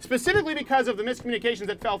know, specifically because of the miscommunications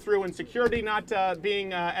that fell through and security not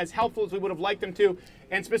being as helpful as we would have liked them to,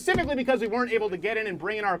 and specifically because we weren't able to get in and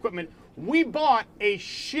bring in our equipment, we bought a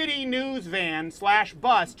shitty news van /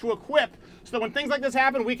 bus to equip so that when things like this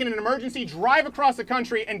happen, we can, in an emergency, drive across the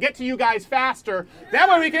country and get to you guys faster. That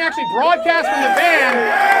way we can actually broadcast from the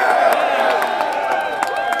van.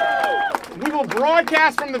 We will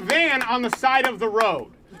broadcast from the van on the side of the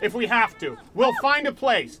road if we have to. We'll find a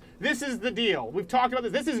place. This is the deal. We've talked about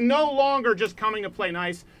this. This is no longer just coming to play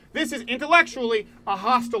nice. This is intellectually a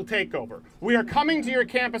hostile takeover. We are coming to your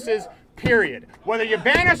campuses, period. Whether you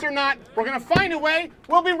ban us or not, we're going to find a way.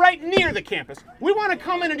 We'll be right near the campus. We want to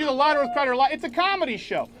come in and do the Louder with Crowder Live. It's a comedy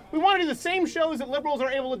show. We want to do the same shows that liberals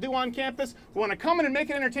are able to do on campus. We want to come in and make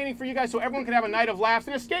it entertaining for you guys so everyone can have a night of laughs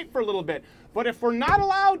and escape for a little bit. But if we're not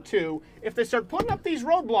allowed to, if they start putting up these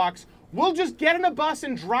roadblocks, we'll just get in a bus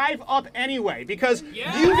and drive up anyway. Because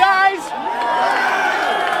you guys...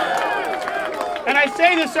 And I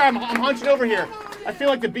say this, I'm hunched over here. I feel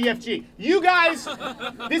like the BFG. You guys,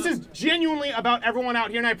 this is genuinely about everyone out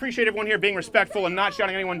here, and I appreciate everyone here being respectful and not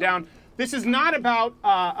shouting anyone down. This is not about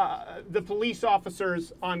the police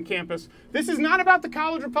officers on campus. This is not about the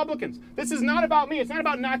college Republicans. This is not about me. It's not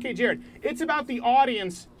about Nake Jared. It's about the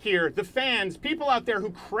audience here, the fans, people out there who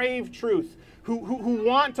crave truth, who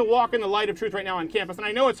want to walk in the light of truth right now on campus. And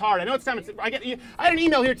I know it's hard. I know it's time. I had an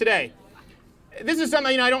email here today. This is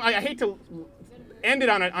something, I hate to end it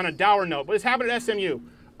on a dour note, but it's happened at SMU.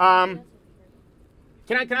 Can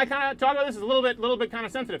I kind of talk about this? It's a little bit kind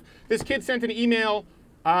of sensitive. This kid sent an email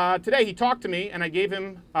today. He talked to me, and I gave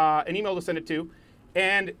him an email to send it to.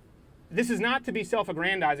 And this is not to be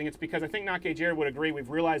self-aggrandizing. It's because I think Nake Jared would agree.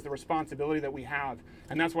 We've realized the responsibility that we have,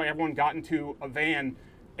 and that's why everyone got into a van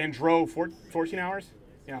and drove 14 hours.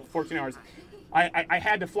 Yeah, 14 hours. I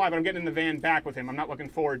had to fly, but I'm getting in the van back with him. I'm not looking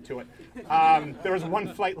forward to it. There was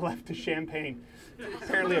one flight left to Champaign,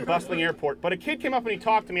 apparently a bustling airport. But a kid came up and he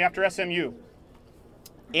talked to me after SMU.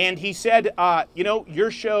 And he said,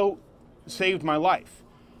 your show saved my life.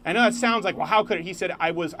 I know that sounds like, well, how could it? He said,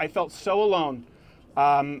 I felt so alone,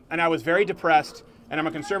 and I was very depressed, and I'm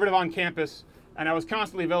a conservative on campus, and I was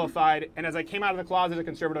constantly vilified, and as I came out of the closet as a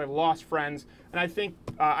conservative, I've lost friends, and I think,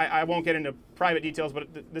 I won't get into private details, but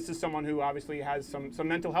this is someone who obviously has some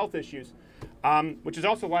mental health issues, which is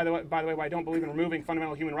also, by the way, why I don't believe in removing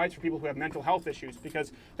fundamental human rights for people who have mental health issues,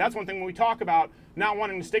 because that's one thing when we talk about not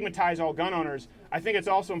wanting to stigmatize all gun owners. I think it's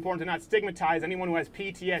also important to not stigmatize anyone who has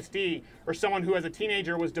PTSD or someone who as a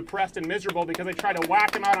teenager was depressed and miserable because they tried to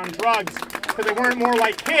whack them out on drugs because they weren't more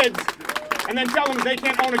like kids, and then tell them they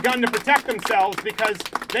can't own a gun to protect themselves because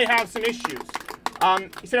they have some issues.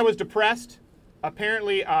 He said I was depressed.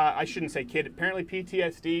 Apparently, I shouldn't say kid, apparently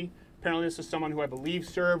PTSD. Apparently this is someone who I believe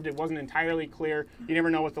served. It wasn't entirely clear. You never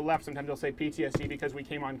know with the left. Sometimes they'll say PTSD because we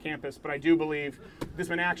came on campus. But I do believe this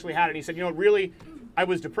man actually had it. And he said, really, I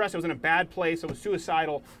was depressed. I was in a bad place. I was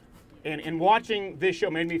suicidal. And watching this show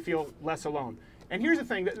made me feel less alone. And here's the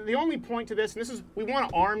thing. The only point to this, and this is, we want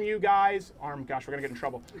to arm you guys. Gosh, we're going to get in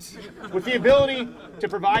trouble. With the ability to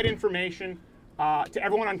provide information to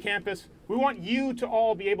everyone on campus. We want you to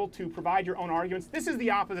all be able to provide your own arguments. This is the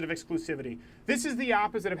opposite of exclusivity. This is the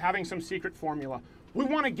opposite of having some secret formula. We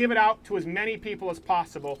want to give it out to as many people as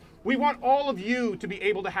possible. We want all of you to be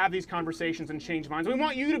able to have these conversations and change minds. We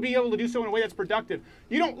want you to be able to do so in a way that's productive.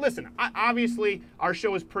 You don't listen. Obviously, our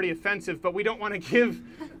show is pretty offensive, but we don't want to give.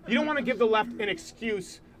 You don't want to give the left an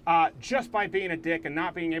excuse just by being a dick and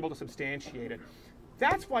not being able to substantiate it.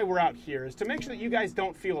 That's why we're out here, is to make sure that you guys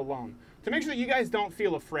don't feel alone, to make sure that you guys don't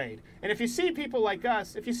feel afraid. And if you see people like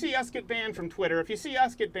us, if you see us get banned from Twitter, if you see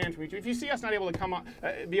us get banned from YouTube, if you see us not able to come up,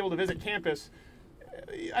 be able to visit campus,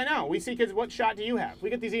 I know, we see kids, what shot do you have? We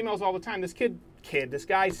get these emails all the time. This this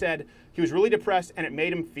guy said he was really depressed and it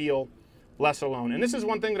made him feel less alone. And this is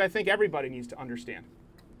one thing that I think everybody needs to understand.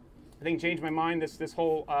 I think Change My Mind, this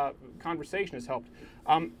whole conversation has helped.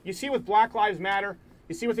 You see with Black Lives Matter,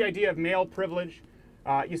 you see with the idea of male privilege,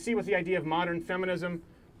 you see with the idea of modern feminism,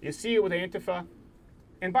 you see it with Antifa.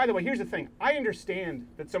 And by the way, here's the thing. I understand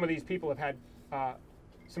that some of these people have had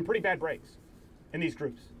some pretty bad breaks in these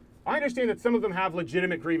groups. I understand that some of them have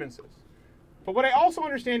legitimate grievances. But what I also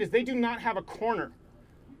understand is they do not have a corner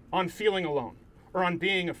on feeling alone or on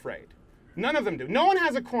being afraid. None of them do. No one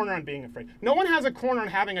has a corner on being afraid. No one has a corner on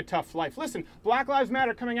having a tough life. Listen, Black Lives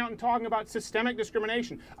Matter coming out and talking about systemic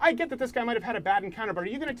discrimination. I get that this guy might have had a bad encounter, but are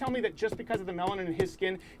you going to tell me that just because of the melanin in his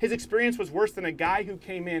skin, his experience was worse than a guy who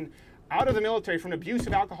came in out of the military from an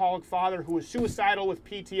abusive alcoholic father who was suicidal with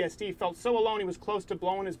PTSD, felt so alone he was close to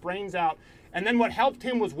blowing his brains out, and then what helped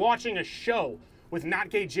him was watching a show with Not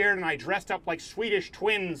Gay Jared and I dressed up like Swedish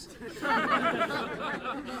twins.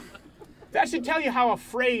 That should tell you how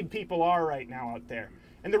afraid people are right now out there.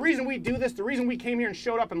 And the reason we do this, the reason we came here and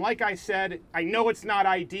showed up, and like I said, I know it's not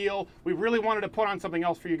ideal, we really wanted to put on something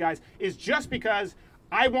else for you guys, is just because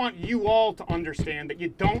I want you all to understand that you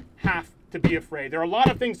don't have to be afraid. There are a lot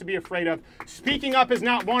of things to be afraid of. Speaking up is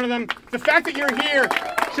not one of them. The fact that you're here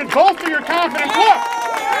should bolster your confidence.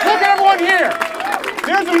 Look at everyone here.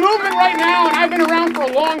 There's a movement right now, and I've been around for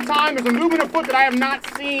a long time. There's a movement afoot that I have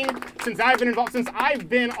not seen since I've been involved, since I've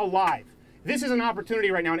been alive. This is an opportunity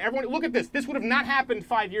right now, and everyone, look at this. This would have not happened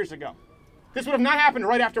 5 years ago. This would have not happened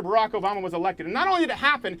right after Barack Obama was elected. And not only did it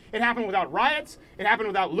happened without riots, it happened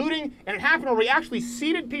without looting, and it happened where we actually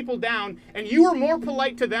seated people down, and you were more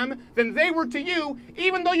polite to them than they were to you,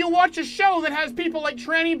 even though you watch a show that has people like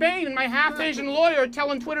Tranny Bain and my half-Asian lawyer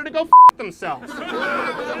telling Twitter to go f themselves.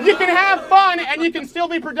 You can have fun, and you can still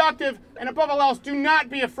be productive, and above all else, do not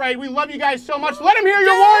be afraid. We love you guys so much. Let them hear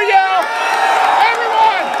your war yell!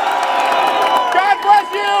 Everyone! God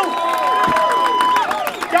bless you!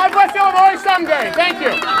 God bless Illinois someday. Thank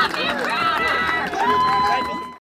you.